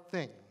one more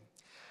thing.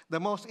 The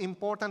most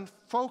important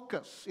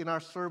focus in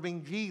our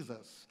serving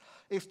Jesus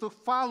is to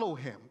follow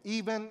him,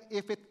 even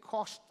if it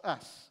costs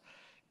us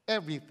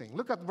everything.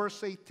 Look at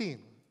verse 18.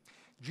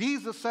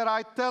 Jesus said,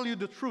 I tell you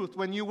the truth,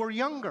 when you were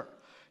younger,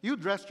 you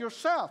dressed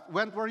yourself,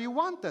 went where you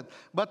wanted.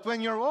 But when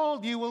you're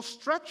old, you will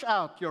stretch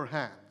out your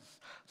hands.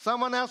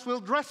 Someone else will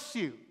dress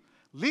you,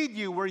 lead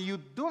you where you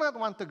do not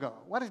want to go.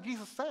 What is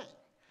Jesus saying?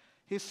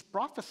 He's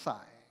prophesying.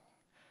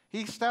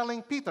 He's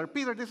telling Peter,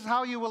 Peter, this is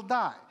how you will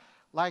die,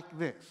 like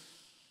this.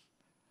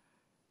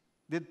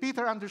 Did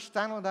Peter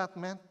understand what that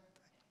meant?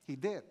 He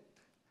did.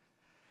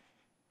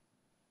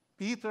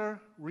 Peter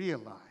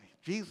realized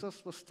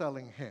Jesus was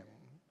telling him,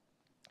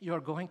 you're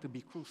going to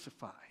be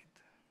crucified.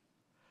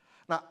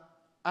 Now,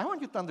 I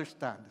want you to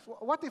understand this.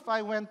 What if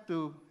I went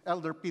to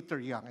Elder Peter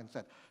Young and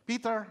said,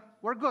 Peter,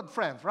 we're good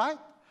friends, right?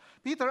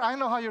 Peter, I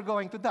know how you're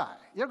going to die.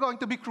 You're going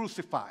to be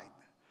crucified.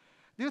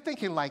 Do you think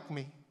he'll like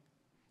me?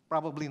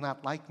 Probably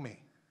not like me.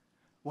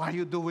 Why are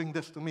you doing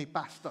this to me,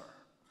 Pastor?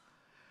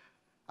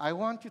 I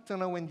want you to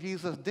know when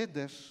Jesus did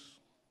this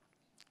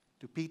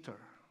to Peter,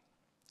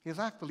 he's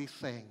actually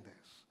saying this.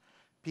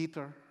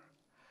 Peter,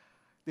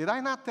 did I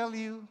not tell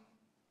you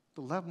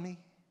to love me?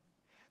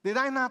 Did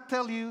I not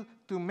tell you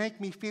to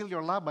make me feel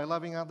your love by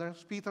loving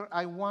others? Peter,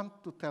 I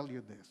want to tell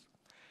you this.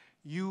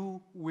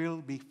 You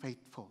will be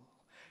faithful.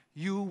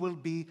 You will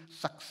be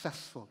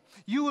successful.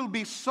 You will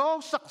be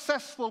so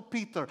successful,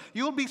 Peter.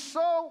 You will be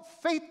so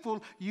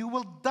faithful, you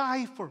will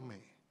die for me.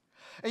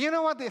 And you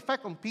know what the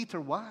effect on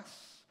Peter was?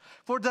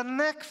 For the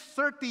next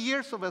 30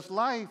 years of his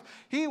life,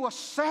 he was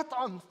set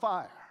on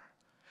fire,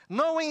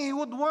 knowing he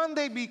would one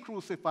day be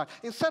crucified.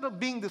 Instead of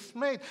being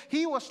dismayed,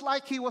 he was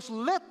like he was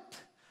lit.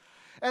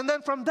 And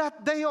then from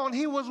that day on,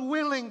 he was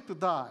willing to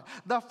die.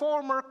 The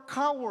former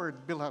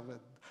coward, beloved,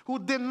 who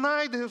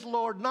denied his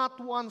Lord not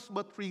once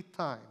but 3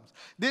 times.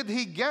 Did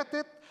he get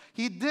it?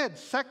 He did.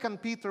 2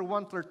 Peter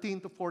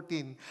 1:13 to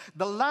 14.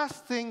 The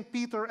last thing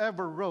Peter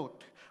ever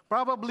wrote,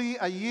 probably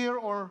a year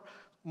or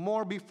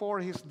more before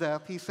his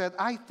death, he said,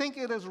 I think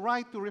it is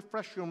right to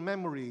refresh your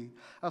memory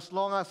as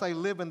long as I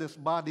live in this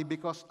body,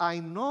 because I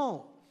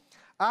know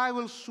I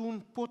will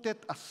soon put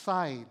it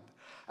aside,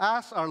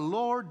 as our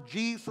Lord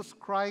Jesus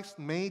Christ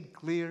made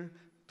clear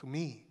to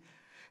me.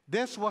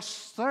 This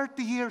was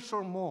 30 years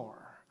or more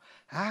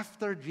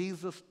after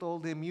Jesus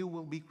told him, you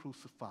will be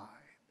crucified.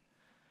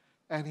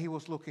 And he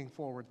was looking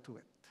forward to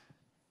it.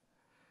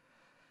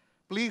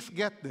 Please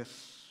get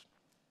this.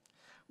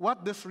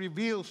 What this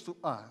reveals to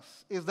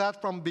us is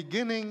that from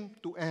beginning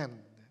to end,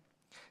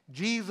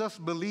 Jesus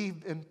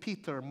believed in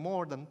Peter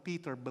more than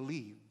Peter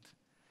believed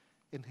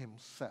in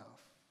himself.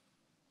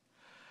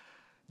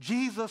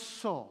 Jesus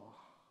saw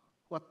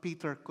what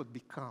Peter could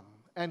become,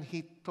 and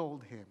he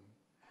told him,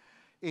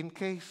 in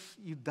case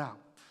you doubt,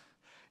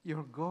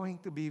 you're going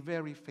to be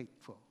very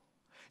faithful.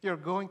 You're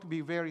going to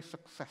be very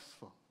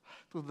successful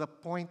to the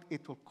point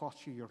it will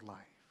cost you your life.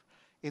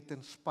 It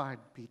inspired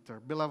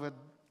Peter. Beloved,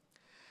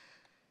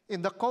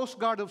 in the Coast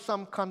Guard of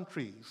some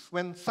countries,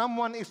 when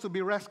someone is to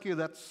be rescued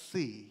at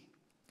sea,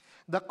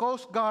 the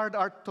Coast Guard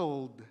are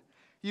told,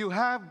 you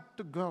have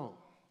to go.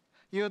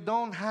 You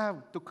don't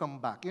have to come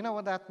back. You know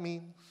what that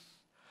means?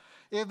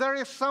 If there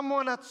is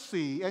someone at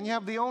sea and you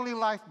have the only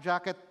life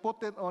jacket,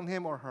 put it on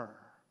him or her,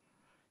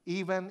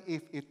 even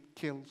if it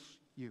kills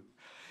you.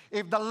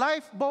 If the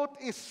lifeboat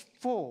is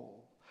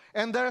full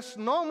and there's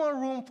no more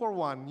room for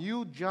one,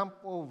 you jump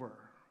over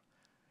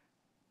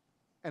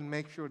and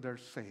make sure they're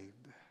saved.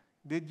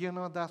 Did you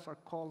know that's our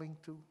calling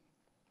too?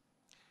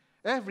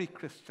 Every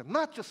Christian,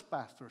 not just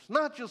pastors,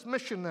 not just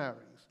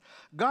missionaries.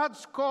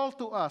 God's call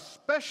to us,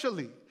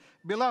 especially,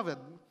 beloved,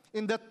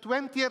 in the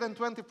 20th and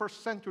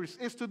 21st centuries,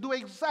 is to do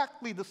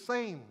exactly the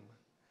same.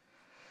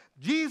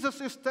 Jesus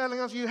is telling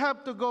us you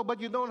have to go,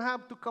 but you don't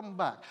have to come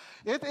back.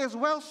 It is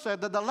well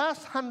said that the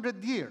last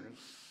 100 years,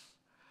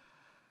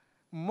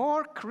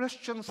 more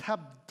Christians have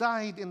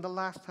died in the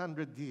last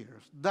 100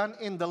 years than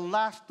in the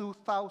last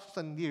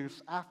 2,000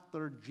 years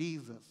after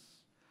Jesus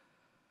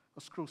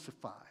was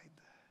crucified.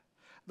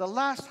 The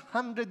last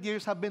 100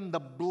 years have been the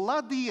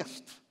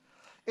bloodiest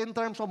in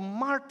terms of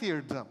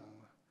martyrdom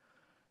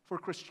for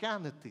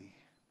Christianity.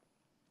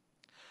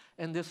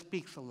 And this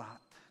speaks a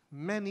lot.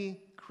 Many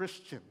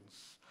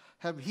Christians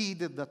have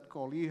heeded that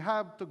call. You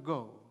have to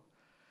go.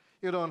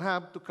 You don't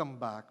have to come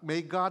back.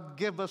 May God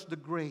give us the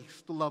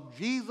grace to love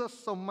Jesus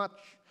so much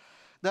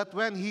that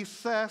when he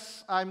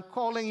says, I'm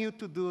calling you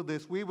to do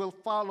this, we will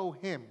follow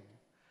him,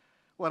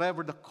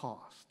 whatever the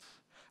cost.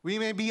 We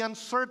may be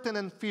uncertain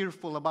and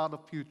fearful about the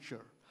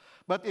future,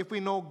 but if we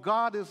know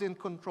God is in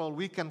control,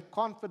 we can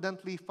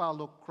confidently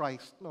follow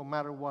Christ no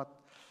matter what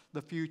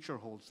the future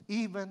holds,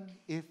 even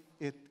if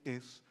it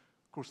is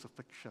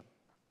crucifixion.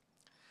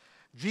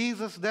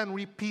 Jesus then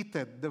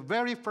repeated the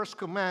very first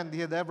command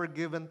he had ever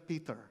given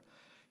Peter.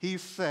 He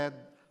said,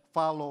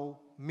 follow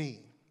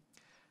me.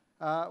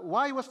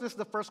 Why was this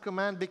the first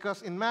command?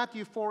 Because in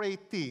Matthew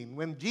 4:18,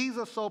 when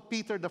Jesus saw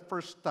Peter the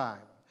first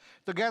time,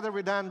 together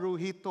with Andrew,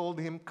 he told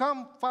him,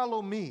 come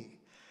follow me,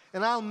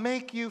 and I'll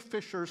make you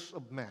fishers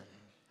of men.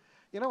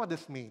 You know what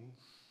this means?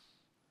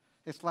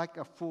 It's like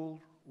a full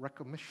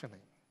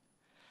recommissioning.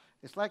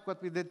 It's like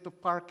what we did to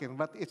Parkin,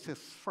 but it's his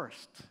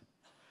first.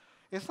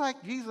 It's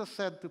like Jesus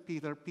said to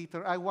Peter,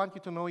 Peter, I want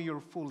you to know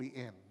you're fully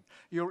in.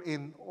 You're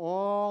in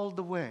all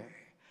the way.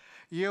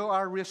 You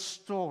are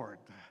restored.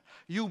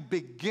 You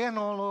begin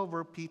all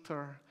over,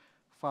 Peter.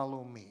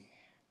 Follow me.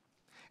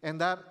 And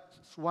that's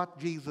what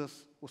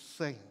Jesus was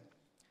saying.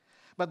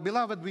 But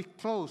beloved, we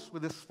close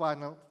with this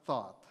final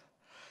thought.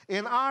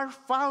 In our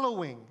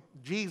following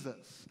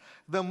Jesus,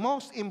 the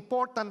most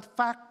important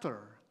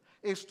factor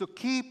is to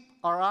keep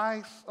our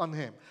eyes on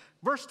him.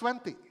 Verse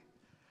 20.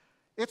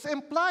 It's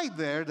implied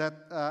there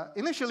that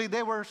initially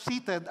they were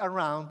seated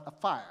around a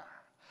fire.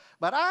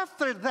 But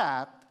after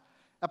that,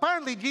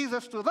 apparently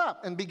Jesus stood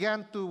up and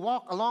began to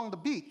walk along the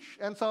beach.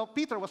 And so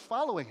Peter was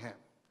following him.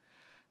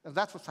 And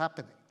that's what's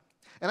happening.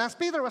 And as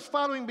Peter was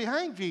following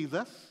behind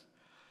Jesus,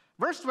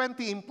 verse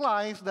 20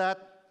 implies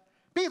that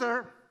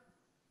Peter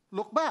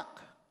looked back.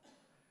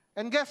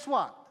 And guess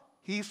what?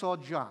 He saw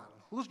John.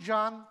 Who's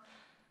John?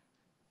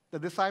 The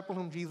disciple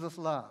whom Jesus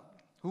loved.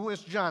 Who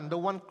is John? The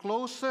one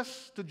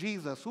closest to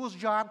Jesus. Who's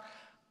John?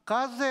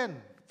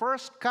 Cousin.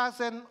 First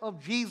cousin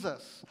of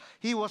Jesus.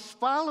 He was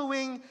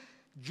following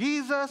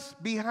Jesus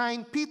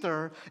behind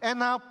Peter, and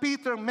now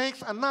Peter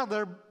makes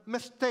another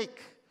mistake.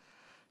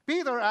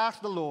 Peter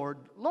asked the Lord,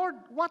 Lord,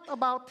 what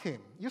about him?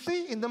 You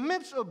see, in the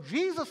midst of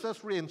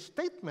Jesus'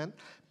 reinstatement,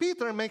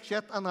 Peter makes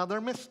yet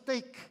another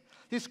mistake.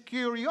 His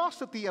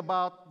curiosity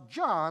about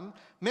John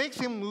makes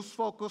him lose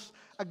focus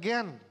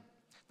again.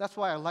 That's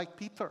why I like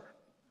Peter.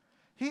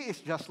 He is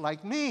just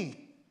like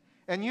me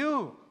and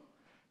you.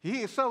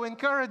 He is so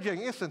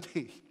encouraging, isn't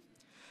he?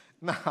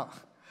 Now,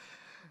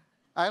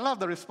 I love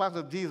the response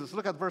of Jesus.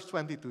 Look at verse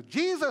 22.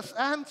 Jesus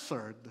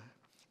answered,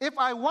 if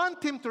I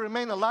want him to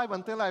remain alive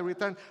until I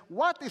return,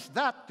 what is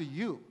that to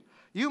you?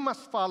 You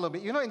must follow me.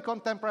 You know, in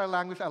contemporary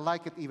language, I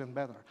like it even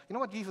better. You know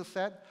what Jesus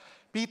said?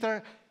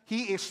 Peter,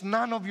 he is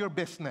none of your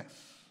business.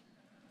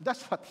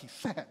 That's what he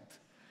said.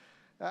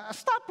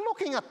 Stop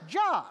looking at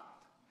John.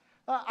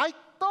 I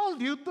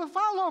told you to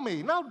follow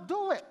me. Now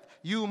do it.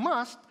 You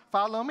must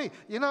follow me.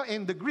 You know,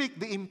 in the Greek,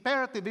 the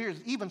imperative here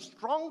is even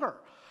stronger.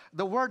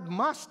 The word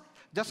must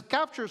just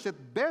captures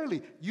it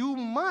barely. You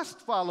must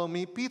follow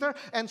me, Peter,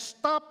 and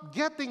stop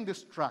getting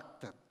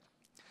distracted.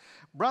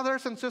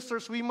 Brothers and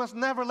sisters, we must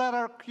never let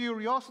our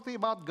curiosity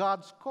about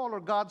God's call or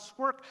God's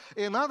work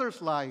in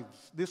others'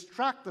 lives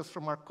distract us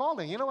from our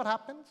calling. You know what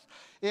happens?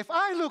 If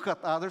I look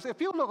at others,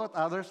 if you look at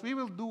others, we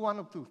will do one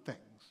of two things.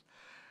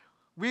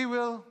 We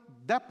will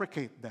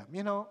deprecate them,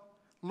 you know,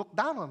 look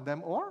down on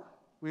them, or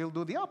we'll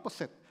do the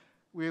opposite.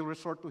 We'll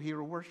resort to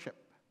hero worship.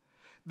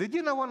 Did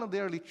you know one of the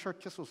early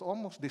churches was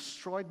almost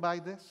destroyed by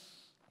this?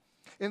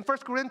 In 1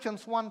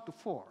 Corinthians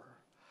 1-4,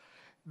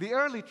 the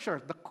early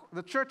church,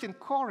 the church in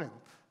Corinth,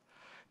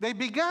 they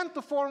began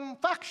to form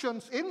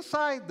factions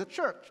inside the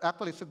church.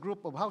 Actually, it's a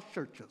group of house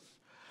churches.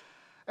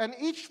 And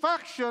each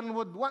faction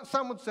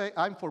some would say,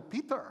 I'm for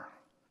Peter,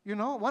 you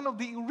know, one of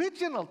the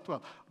original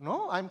 12.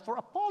 No, I'm for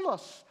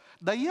Apollos,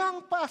 the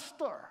young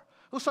pastor,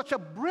 who's such a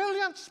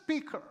brilliant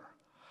speaker.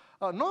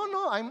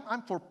 No,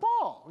 I'm for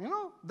Paul, you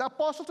know, the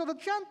apostle to the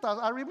Gentiles.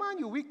 I remind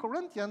you, we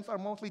Corinthians are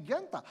mostly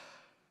Gentiles.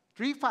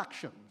 3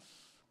 factions,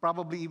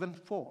 probably even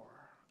 4.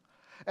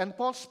 And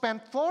Paul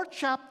spent 4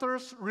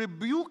 chapters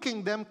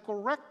rebuking them,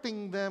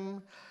 correcting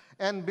them.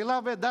 And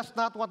beloved, that's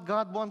not what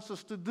God wants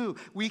us to do.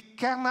 We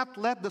cannot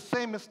let the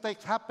same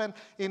mistakes happen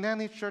in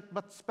any church,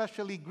 but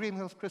especially Green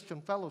Hills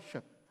Christian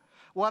Fellowship.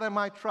 What am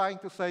I trying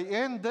to say?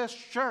 In this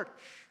church,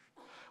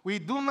 we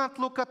do not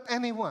look at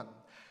anyone,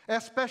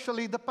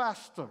 especially the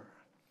pastor.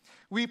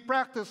 We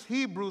practice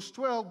Hebrews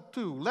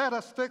 12:2. Let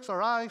us fix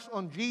our eyes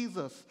on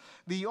Jesus,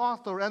 the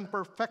author and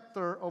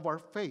perfecter of our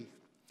faith.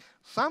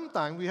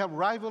 Sometimes we have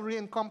rivalry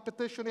and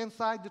competition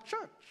inside the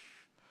church.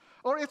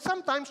 Or it's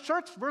sometimes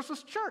church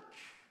versus church.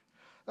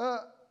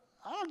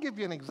 I'll give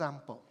you an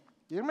example.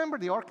 You remember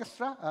the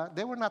orchestra?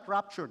 They were not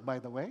raptured, by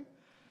the way.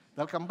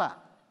 They'll come back.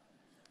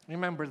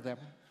 Remember them.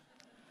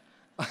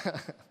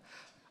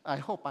 I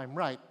hope I'm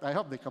right. I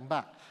hope they come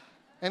back.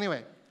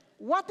 Anyway,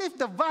 what if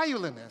the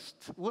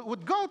violinist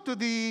would go to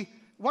the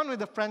one with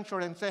the French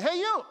horn and say, hey,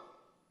 you,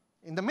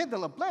 in the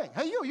middle of playing,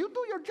 hey, you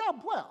do your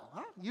job well.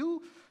 Huh?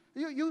 You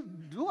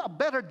do a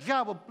better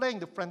job of playing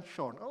the French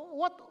horn.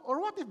 Or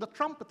what if the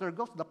trumpeter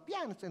goes to the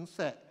pianist and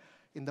says,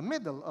 in the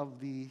middle of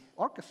the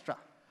orchestra,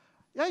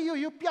 yeah,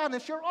 you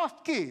pianist, you're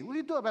off key. Will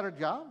you do a better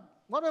job?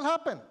 What will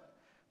happen?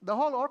 The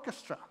whole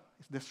orchestra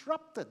is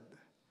disrupted.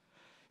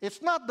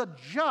 It's not the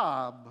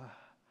job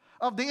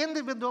of the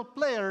individual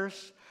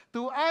players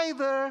to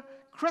either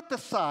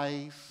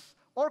criticize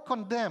or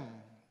condemn.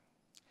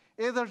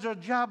 It is their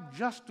job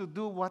just to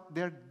do what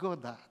they're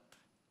good at.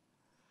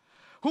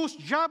 Whose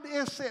job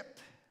is it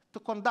to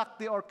conduct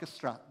the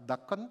orchestra? The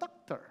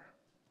conductor.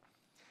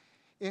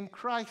 In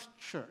Christ's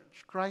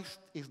church, Christ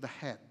is the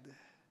head.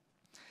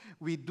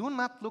 We do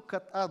not look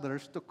at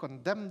others to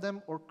condemn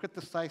them or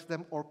criticize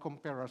them or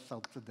compare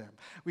ourselves to them.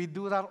 We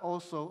do that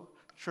also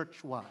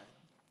church-wide.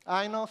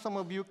 I know some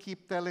of you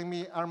keep telling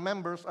me our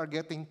members are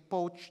getting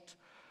poached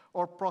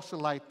or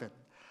proselyted.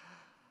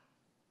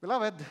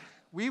 Beloved,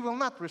 we will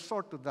not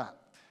resort to that.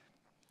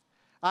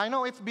 I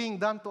know it's being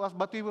done to us,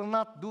 but we will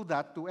not do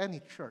that to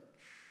any church.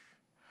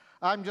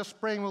 I'm just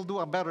praying we'll do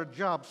a better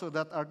job so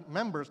that our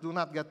members do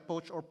not get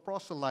poached or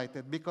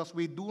proselyted, because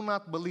we do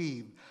not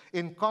believe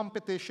in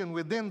competition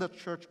within the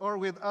church or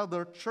with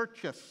other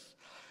churches.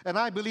 And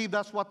I believe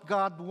that's what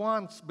God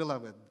wants,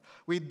 beloved.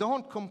 We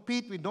don't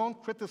compete, we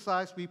don't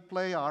criticize, we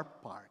play our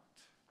part.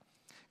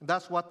 And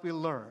that's what we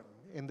learn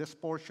in this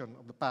portion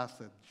of the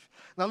passage.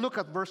 Now look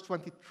at verse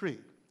 23.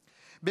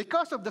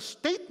 Because of the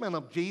statement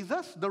of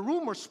Jesus, the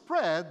rumor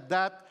spread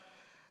that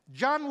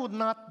John would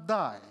not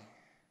die.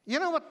 You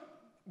know what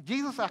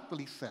Jesus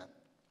actually said?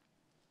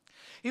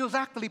 He was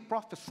actually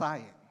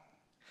prophesying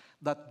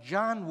that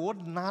John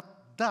would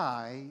not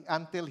die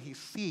until he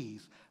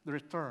sees the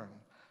return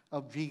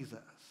of Jesus.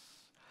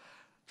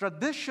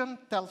 Tradition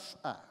tells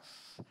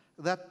us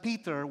that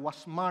Peter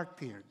was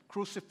martyred,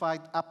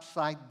 crucified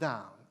upside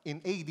down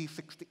in AD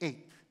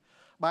 68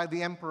 by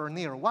the Emperor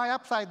Nero. Why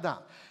upside down?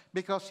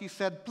 Because he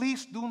said,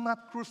 please do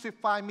not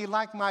crucify me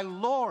like my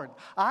Lord.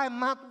 I am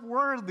not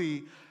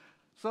worthy.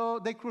 So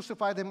they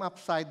crucified him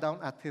upside down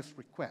at his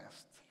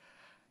request.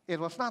 It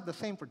was not the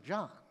same for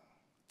John.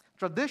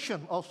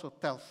 Tradition also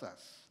tells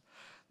us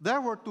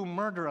there were 2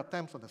 murder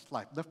attempts on his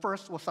life. The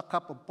first was a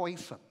cup of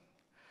poison.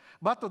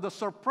 But to the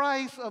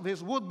surprise of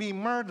his would-be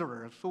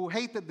murderers who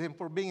hated him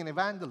for being an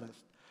evangelist,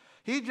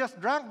 he just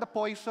drank the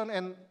poison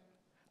and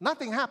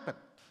nothing happened.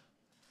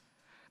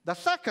 The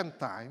second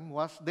time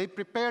was they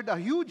prepared a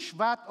huge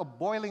vat of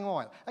boiling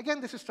oil. Again,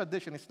 this is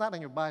tradition. It's not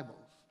in your Bibles.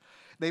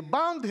 They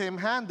bound him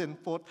hand and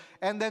foot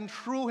and then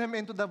threw him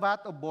into the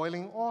vat of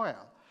boiling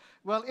oil.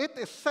 Well, it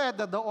is said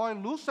that the oil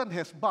loosened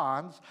his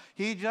bonds.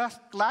 He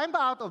just climbed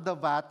out of the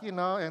vat,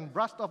 and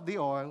brushed off the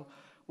oil,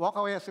 walked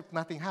away as if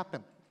nothing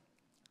happened.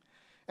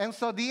 And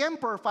so the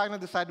emperor finally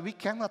decided, we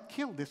cannot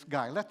kill this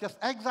guy. Let's just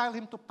exile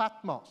him to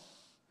Patmos.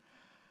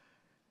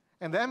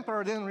 And the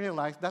emperor didn't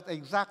realize that's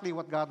exactly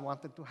what God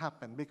wanted to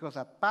happen, because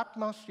at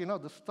Patmos, you know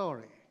the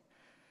story,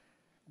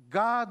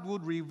 God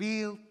would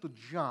reveal to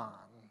John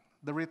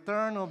the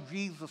return of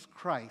Jesus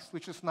Christ,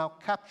 which is now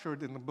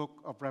captured in the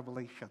book of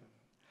Revelation.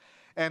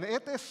 And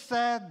it is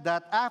said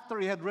that after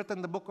he had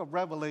written the book of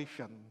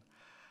Revelation,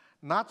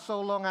 not so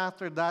long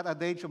after that, at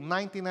the age of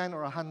 99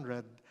 or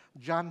 100,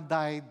 John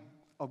died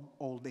of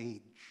old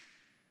age.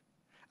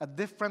 A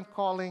different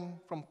calling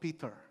from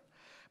Peter.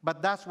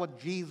 But that's what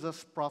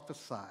Jesus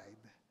prophesied.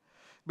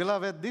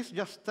 Beloved, this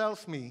just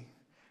tells me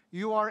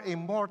you are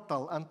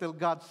immortal until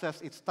God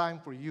says it's time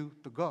for you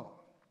to go.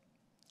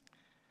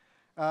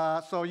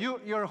 So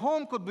your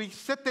home could be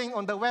sitting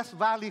on the West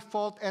Valley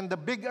Fault and the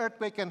big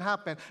earthquake can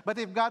happen. But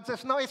if God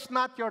says, no, it's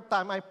not your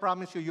time, I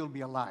promise you, you'll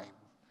be alive.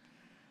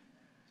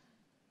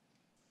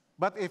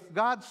 But if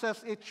God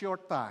says it's your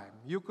time,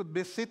 you could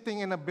be sitting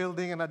in a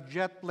building and a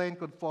jet plane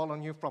could fall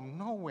on you from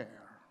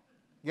nowhere.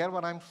 Get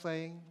what I'm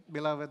saying,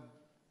 beloved?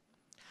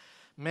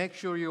 Make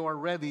sure you are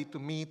ready to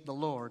meet the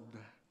Lord.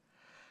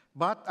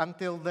 But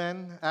until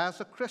then, as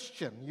a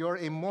Christian, you're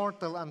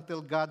immortal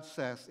until God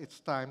says it's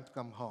time to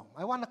come home.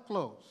 I want to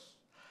close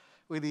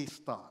with these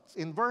thoughts.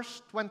 In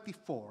verse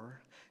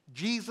 24,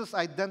 Jesus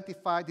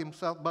identified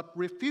himself but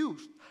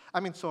refused.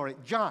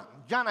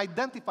 John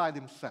identified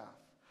himself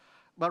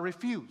but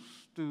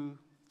refused to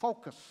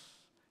focus.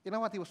 You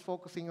know what he was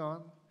focusing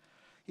on?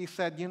 He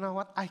said, you know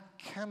what? I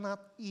cannot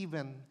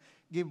even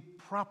give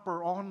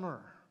proper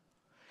honor.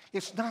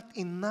 It's not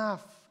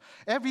enough.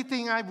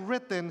 Everything I've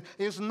written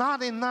is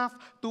not enough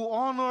to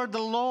honor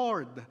the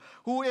Lord,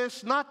 who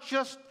is not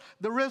just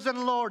the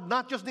risen Lord,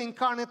 not just the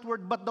incarnate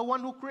Word, but the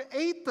one who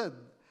created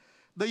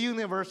the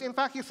universe. In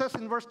fact, he says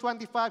in verse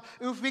 25,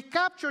 if we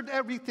captured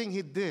everything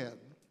he did,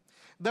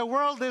 the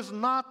world is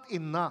not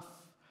enough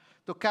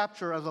to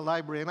capture as a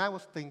library. And I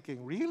was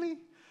thinking, really?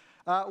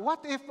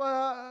 What if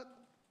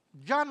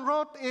John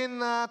wrote in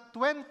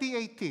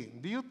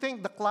 2018? Do you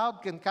think the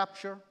cloud can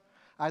capture?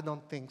 I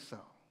don't think so.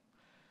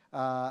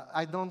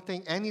 I don't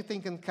think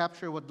anything can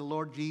capture what the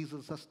Lord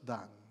Jesus has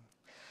done.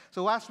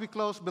 So as we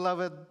close,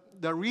 beloved,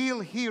 the real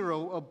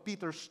hero of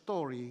Peter's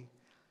story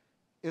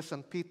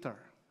isn't Peter.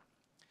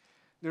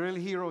 The real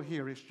hero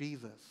here is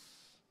Jesus.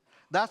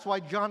 That's why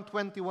John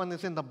 21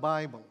 is in the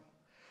Bible.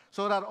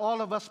 So that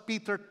all of us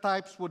Peter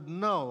types would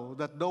know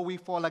that though we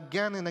fall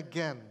again and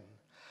again,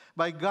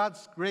 by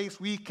God's grace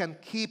we can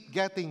keep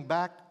getting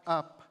back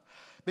up.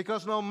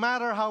 Because no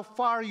matter how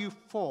far you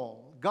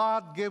fall,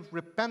 God gives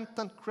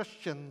repentant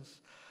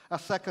Christians a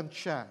second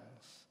chance.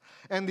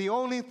 And the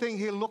only thing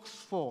he looks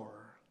for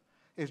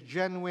is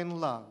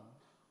genuine love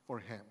for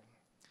him.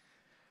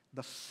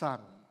 The Son,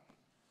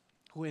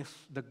 who is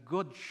the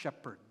good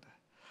shepherd,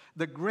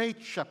 the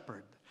great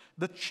shepherd,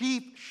 the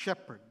chief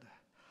shepherd,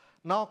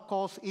 now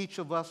calls each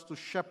of us to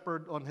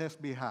shepherd on his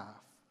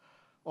behalf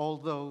all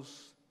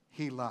those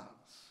he loves.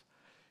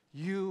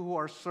 You who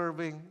are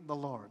serving the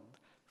Lord,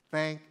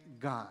 thank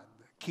God.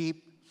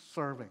 Keep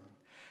serving.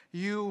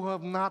 You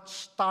have not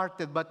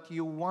started, but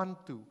you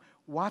want to.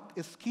 What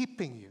is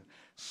keeping you?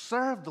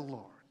 Serve the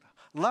Lord.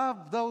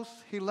 Love those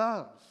he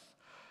loves.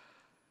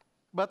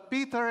 But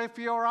Peter, if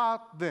you're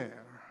out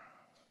there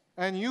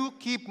and you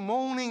keep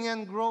moaning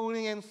and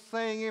groaning and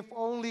saying, if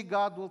only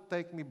God will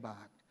take me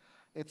back,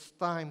 it's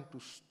time to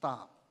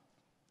stop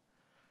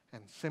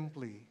and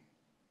simply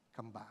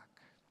come back.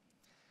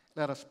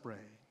 Let us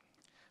pray.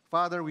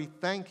 Father, we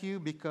thank you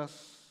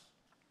because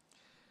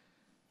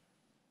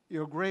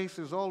your grace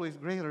is always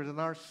greater than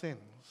our sins.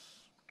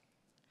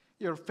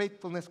 Your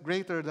faithfulness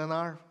greater than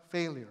our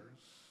failures.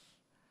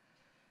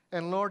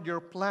 And Lord, your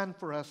plan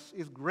for us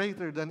is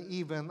greater than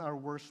even our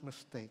worst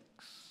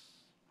mistakes.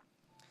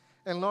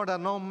 And Lord, that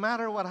no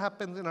matter what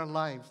happens in our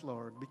lives,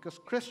 Lord, because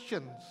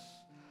Christians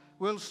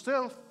will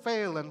still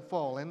fail and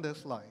fall in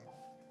this life,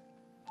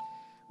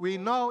 we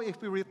know if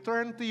we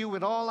return to you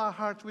with all our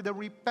hearts, with a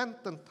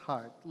repentant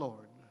heart,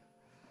 Lord,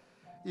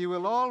 you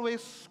will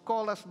always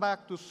call us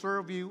back to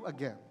serve you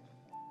again.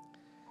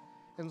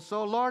 And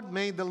so, Lord,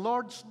 may the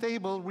Lord's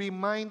table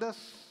remind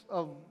us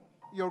of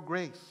your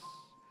grace.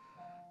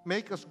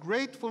 Make us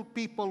grateful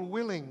people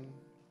willing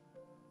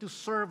to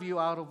serve you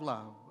out of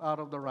love, out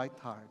of the right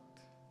heart.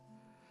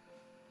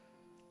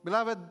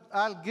 Beloved,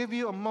 I'll give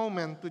you a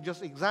moment to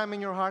just examine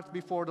your hearts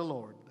before the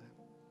Lord.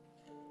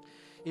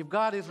 If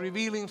God is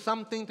revealing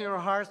something to your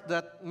hearts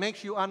that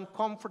makes you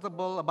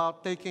uncomfortable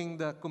about taking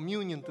the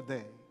communion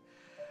today,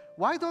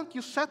 why don't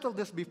you settle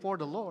this before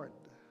the Lord?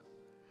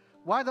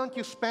 Why don't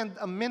you spend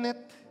a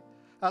minute?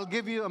 I'll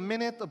give you a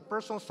minute of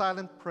personal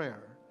silent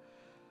prayer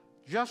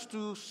just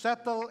to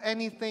settle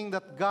anything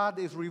that God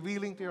is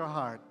revealing to your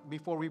heart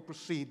before we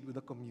proceed with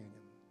the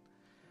communion.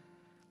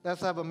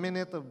 Let's have a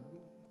minute of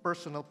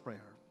personal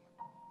prayer.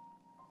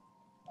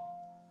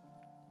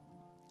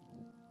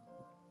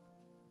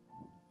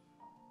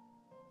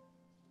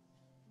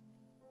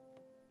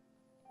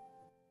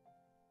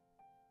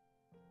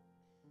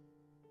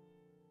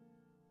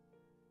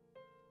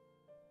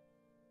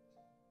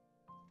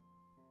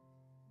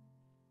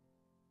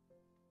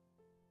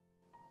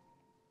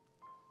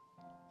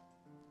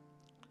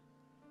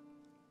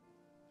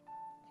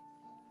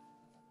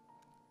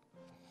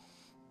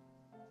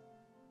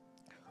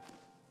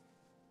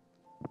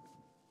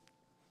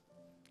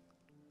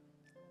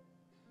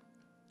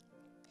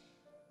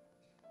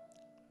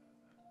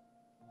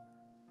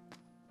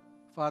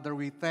 Father,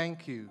 we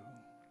thank you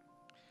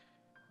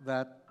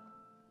that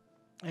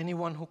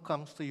anyone who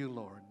comes to you,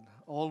 Lord,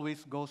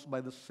 always goes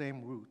by the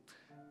same route,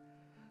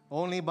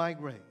 only by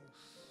grace.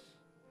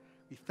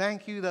 We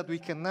thank you that we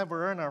can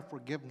never earn our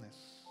forgiveness.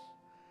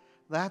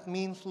 That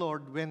means,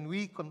 Lord, when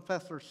we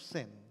confess our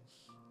sins,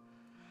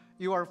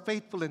 you are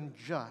faithful and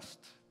just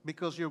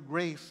because your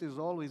grace is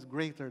always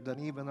greater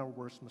than even our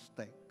worst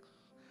mistakes.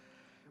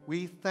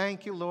 We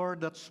thank you,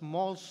 Lord, that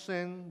small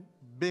sin,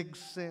 big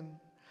sin,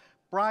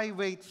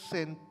 private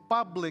sin,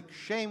 public,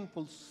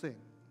 shameful sin,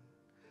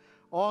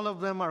 all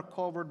of them are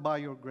covered by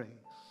your grace.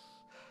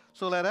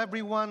 So let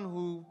everyone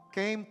who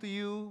came to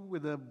you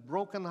with a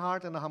broken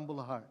heart and a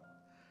humble heart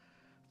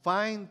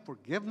find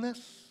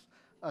forgiveness,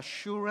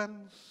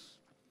 assurance,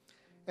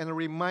 and a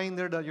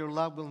reminder that your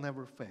love will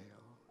never fail.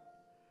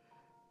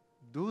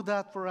 Do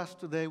that for us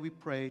today, we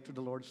pray, to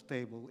the Lord's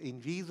table. In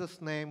Jesus'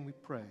 name we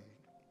pray.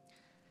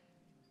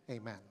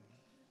 Amen.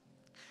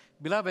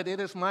 Beloved, it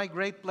is my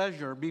great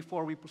pleasure,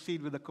 before we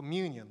proceed with the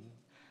communion,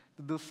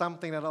 to do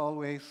something that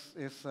always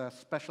is a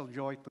special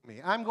joy to me.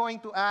 I'm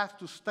going to ask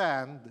to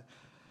stand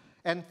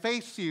and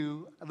face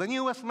you, the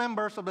newest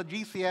members of the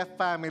GCF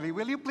family.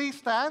 Will you please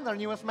stand, our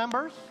newest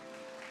members?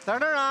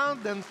 Turn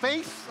around and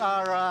face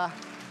our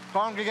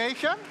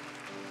congregation.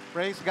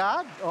 Praise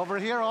God. Over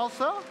here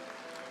also.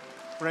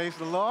 Praise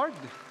the Lord.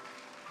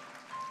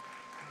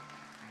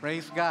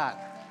 Praise God.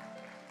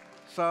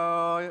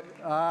 So,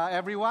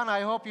 everyone,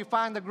 I hope you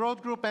find the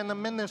growth group and the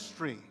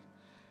ministry.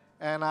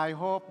 And I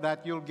hope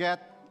that you'll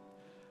get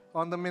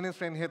on the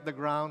ministry and hit the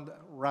ground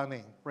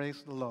running.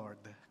 Praise the Lord.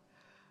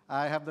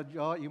 I have the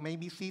joy, you may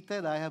be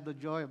seated. I have the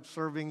joy of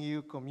serving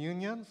you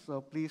communion. So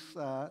please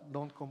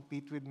don't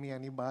compete with me,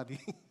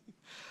 anybody,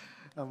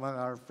 among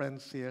our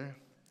friends here.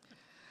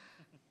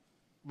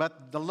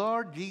 But the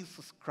Lord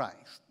Jesus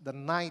Christ, the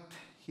night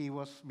he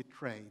was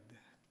betrayed,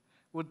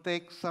 would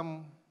take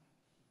some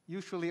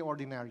usually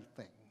ordinary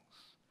things,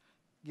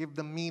 give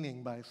them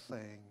meaning by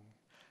saying,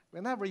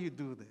 whenever you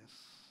do this,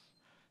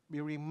 be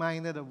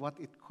reminded of what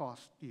it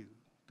cost you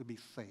to be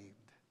saved.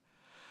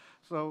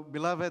 So,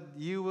 beloved,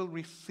 you will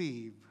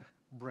receive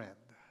bread.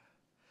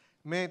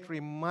 May it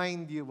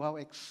remind you of how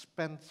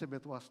expensive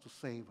it was to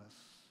save us.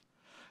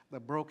 The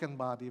broken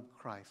body of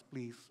Christ.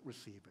 Please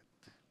receive it.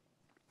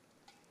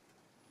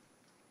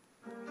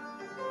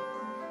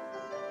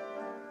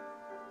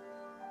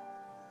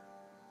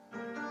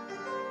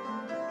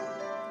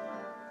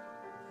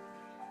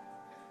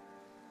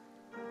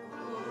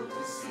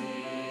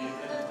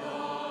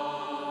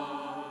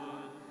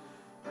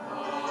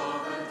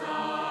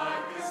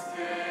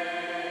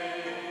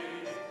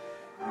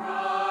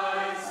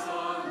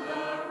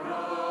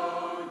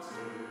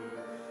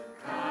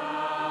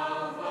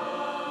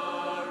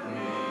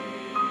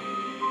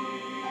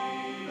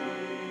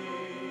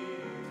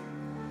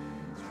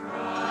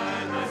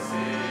 Try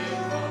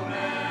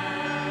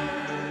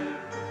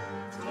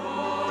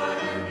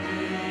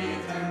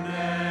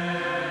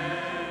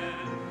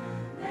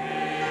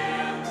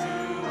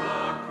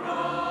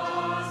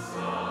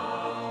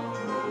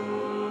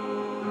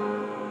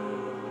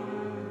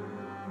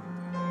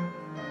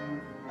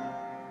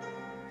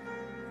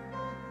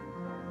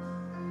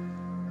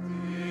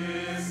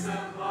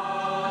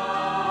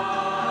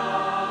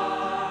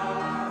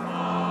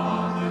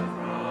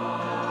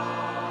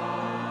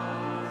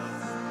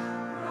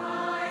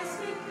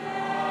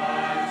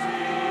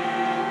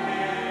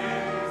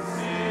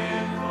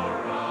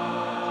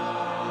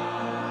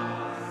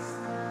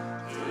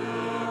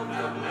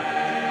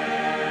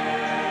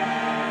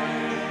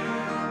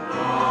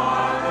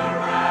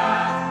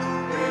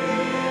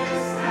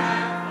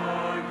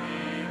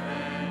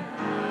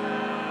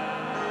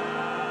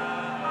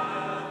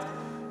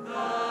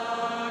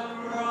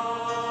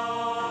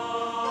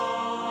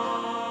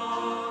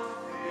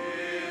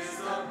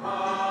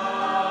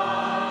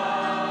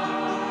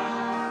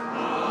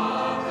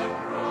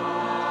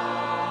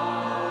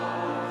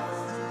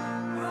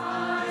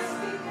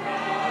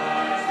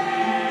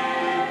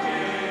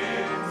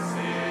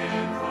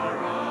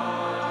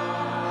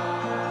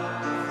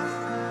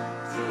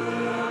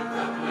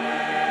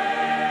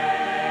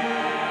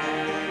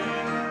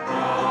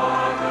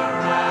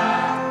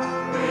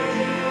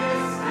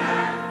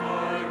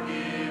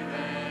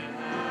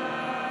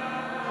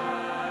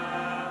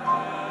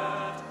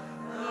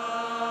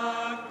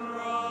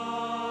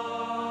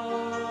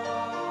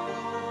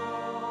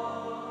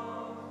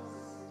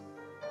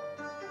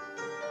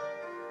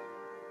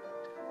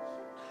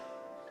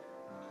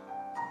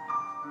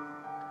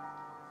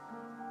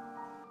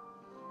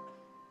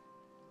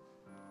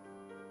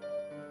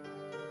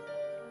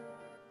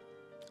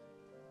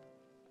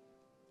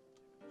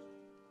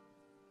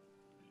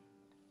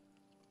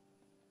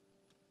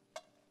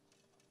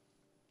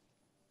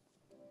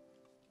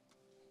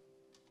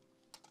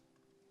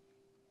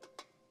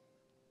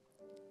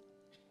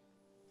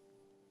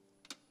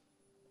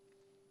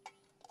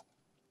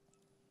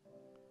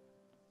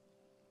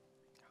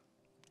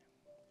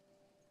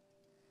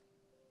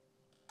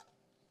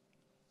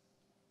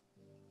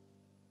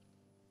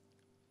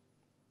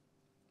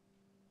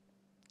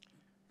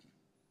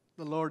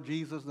the Lord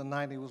Jesus, the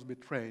night he was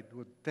betrayed,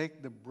 would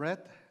take the bread,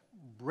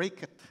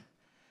 break it,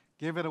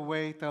 give it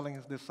away, telling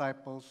his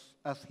disciples,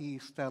 as he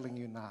is telling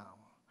you now,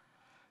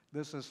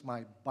 this is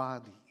my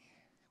body,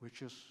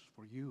 which is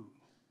for you.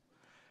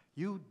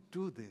 You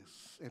do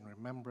this in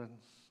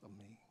remembrance of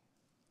me.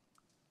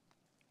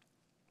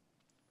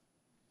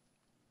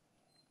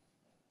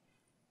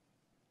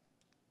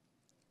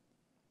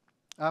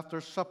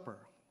 After supper,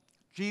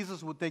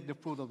 Jesus would take the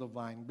fruit of the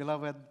vine.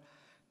 Beloved,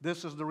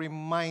 this is the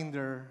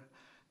reminder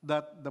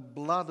that the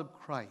blood of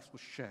Christ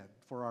was shed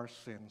for our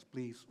sins.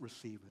 Please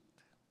receive it.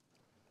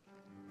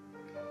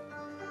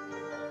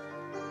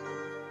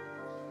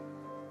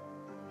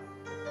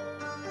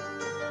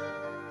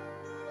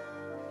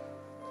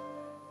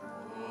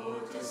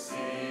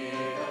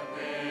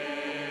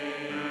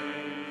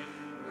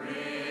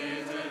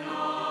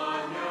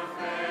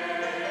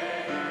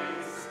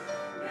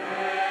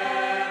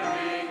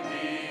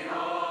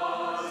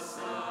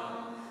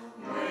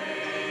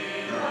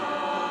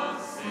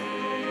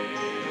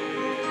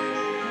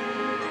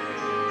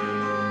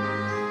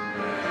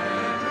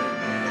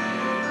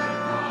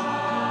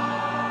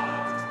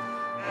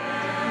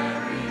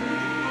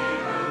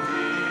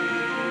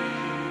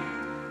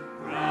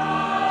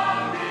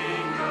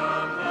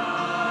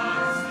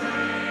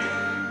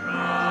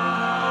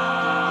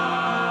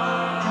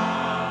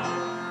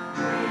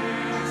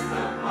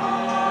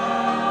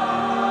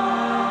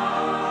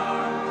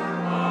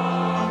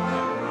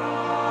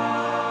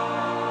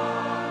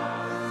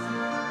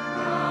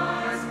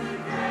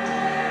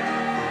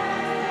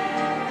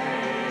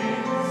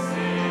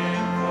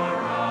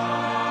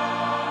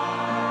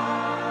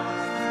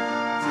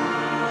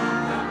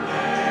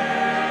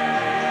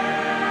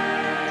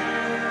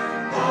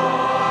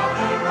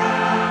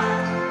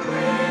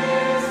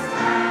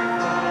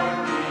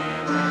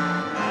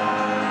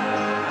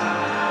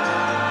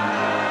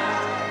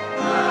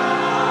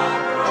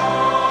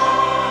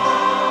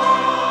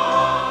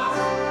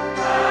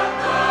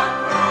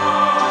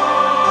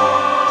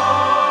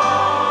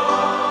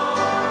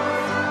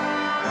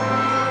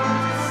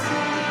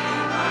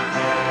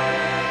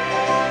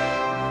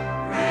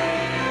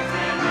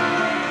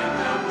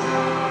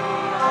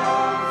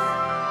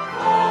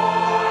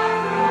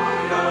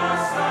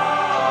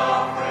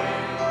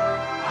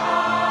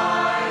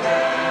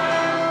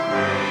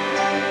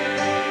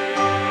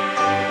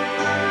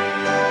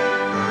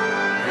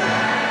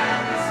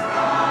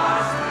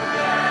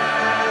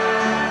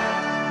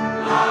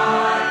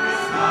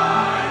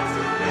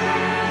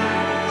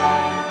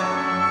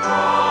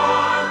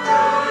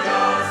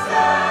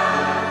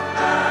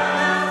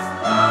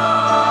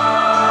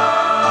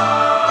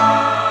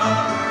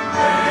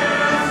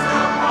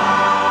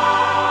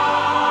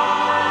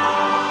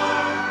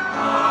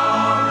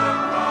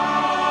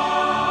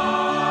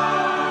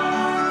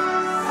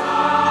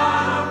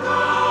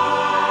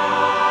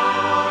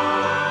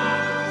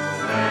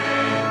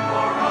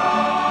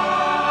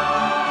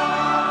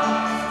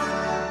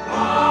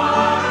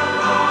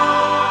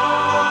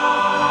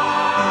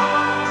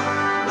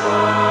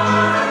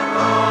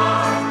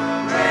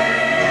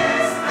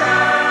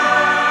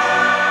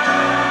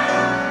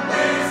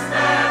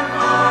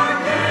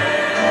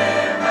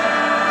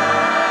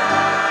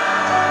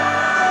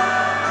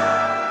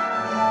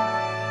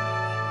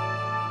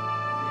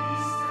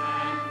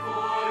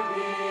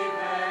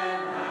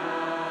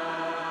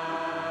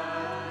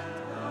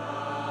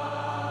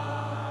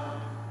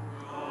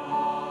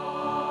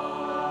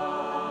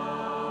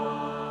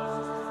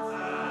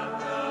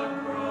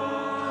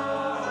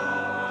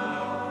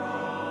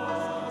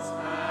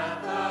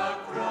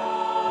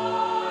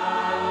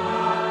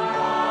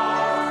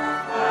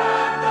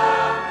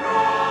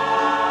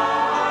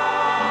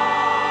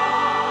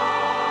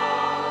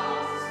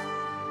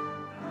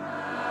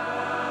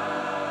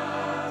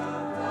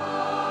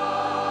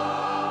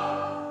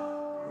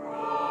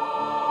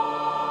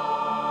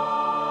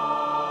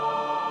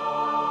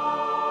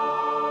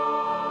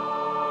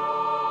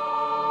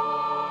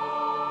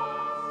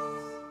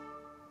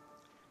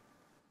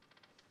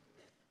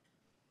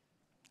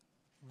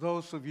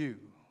 Those of you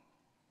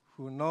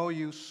who know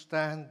you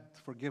stand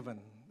forgiven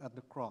at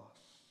the cross,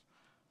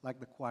 like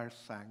the choir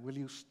sang, will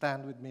you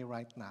stand with me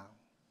right now?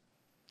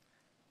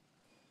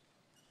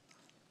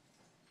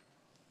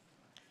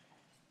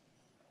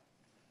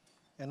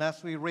 And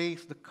as we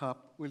raise the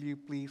cup, will you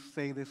please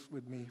say this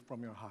with me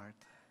from your heart?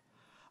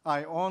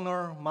 I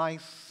honor my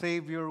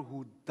Savior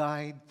who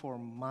died for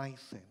my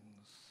sins.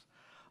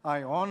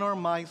 I honor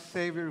my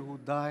Savior who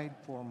died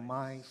for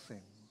my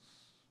sins.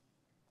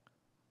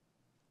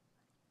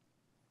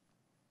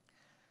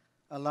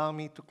 Allow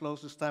me to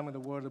close this time with a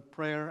word of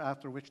prayer,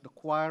 after which the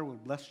choir will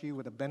bless you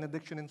with a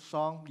benediction in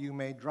song. You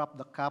may drop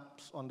the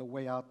cups on the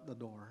way out the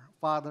door.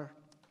 Father,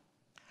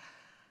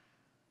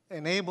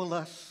 enable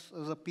us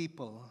as a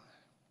people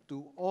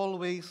to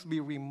always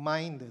be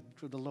reminded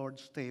through the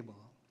Lord's table,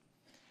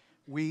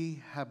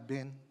 we have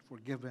been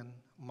forgiven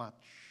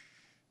much.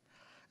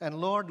 And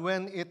Lord,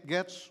 when it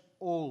gets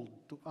old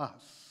to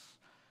us,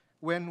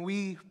 when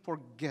we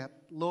forget,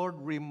 Lord,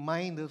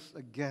 remind us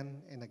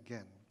again and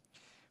again.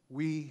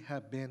 we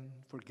have been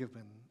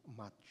forgiven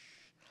much.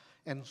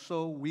 And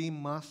so we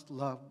must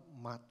love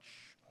much.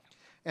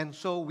 And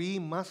so we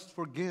must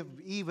forgive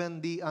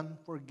even the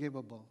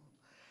unforgivable,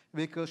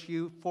 because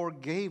you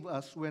forgave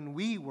us when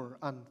we were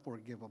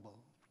unforgivable.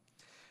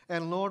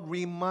 And Lord,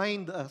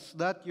 remind us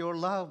that your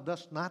love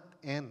does not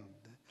end.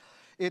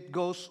 It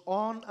goes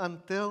on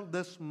until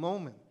this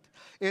moment.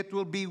 It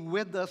will be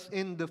with us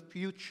in the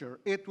future.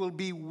 It will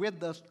be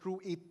with us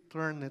through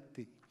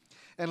eternity.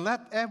 And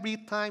let every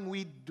time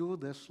we do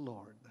this,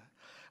 Lord,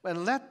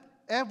 and let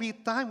every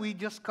time we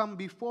just come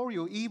before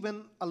you,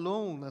 even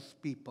alone as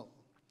people,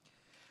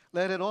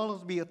 let it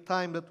always be a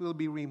time that we'll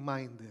be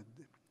reminded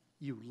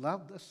you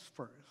loved us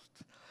first.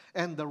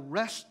 And the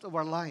rest of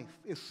our life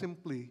is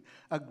simply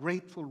a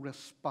grateful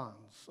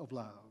response of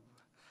love.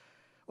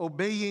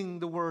 Obeying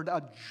the word,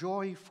 a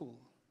joyful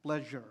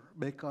pleasure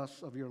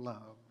because of your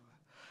love.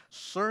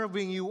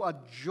 Serving you, a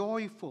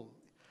joyful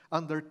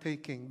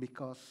undertaking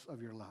because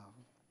of your love.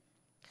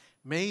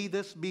 May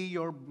this be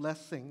your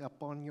blessing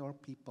upon your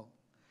people.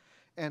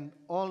 And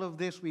all of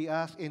this we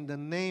ask in the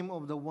name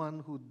of the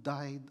one who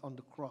died on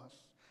the cross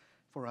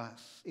for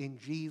us. In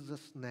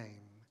Jesus'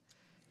 name,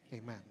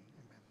 amen.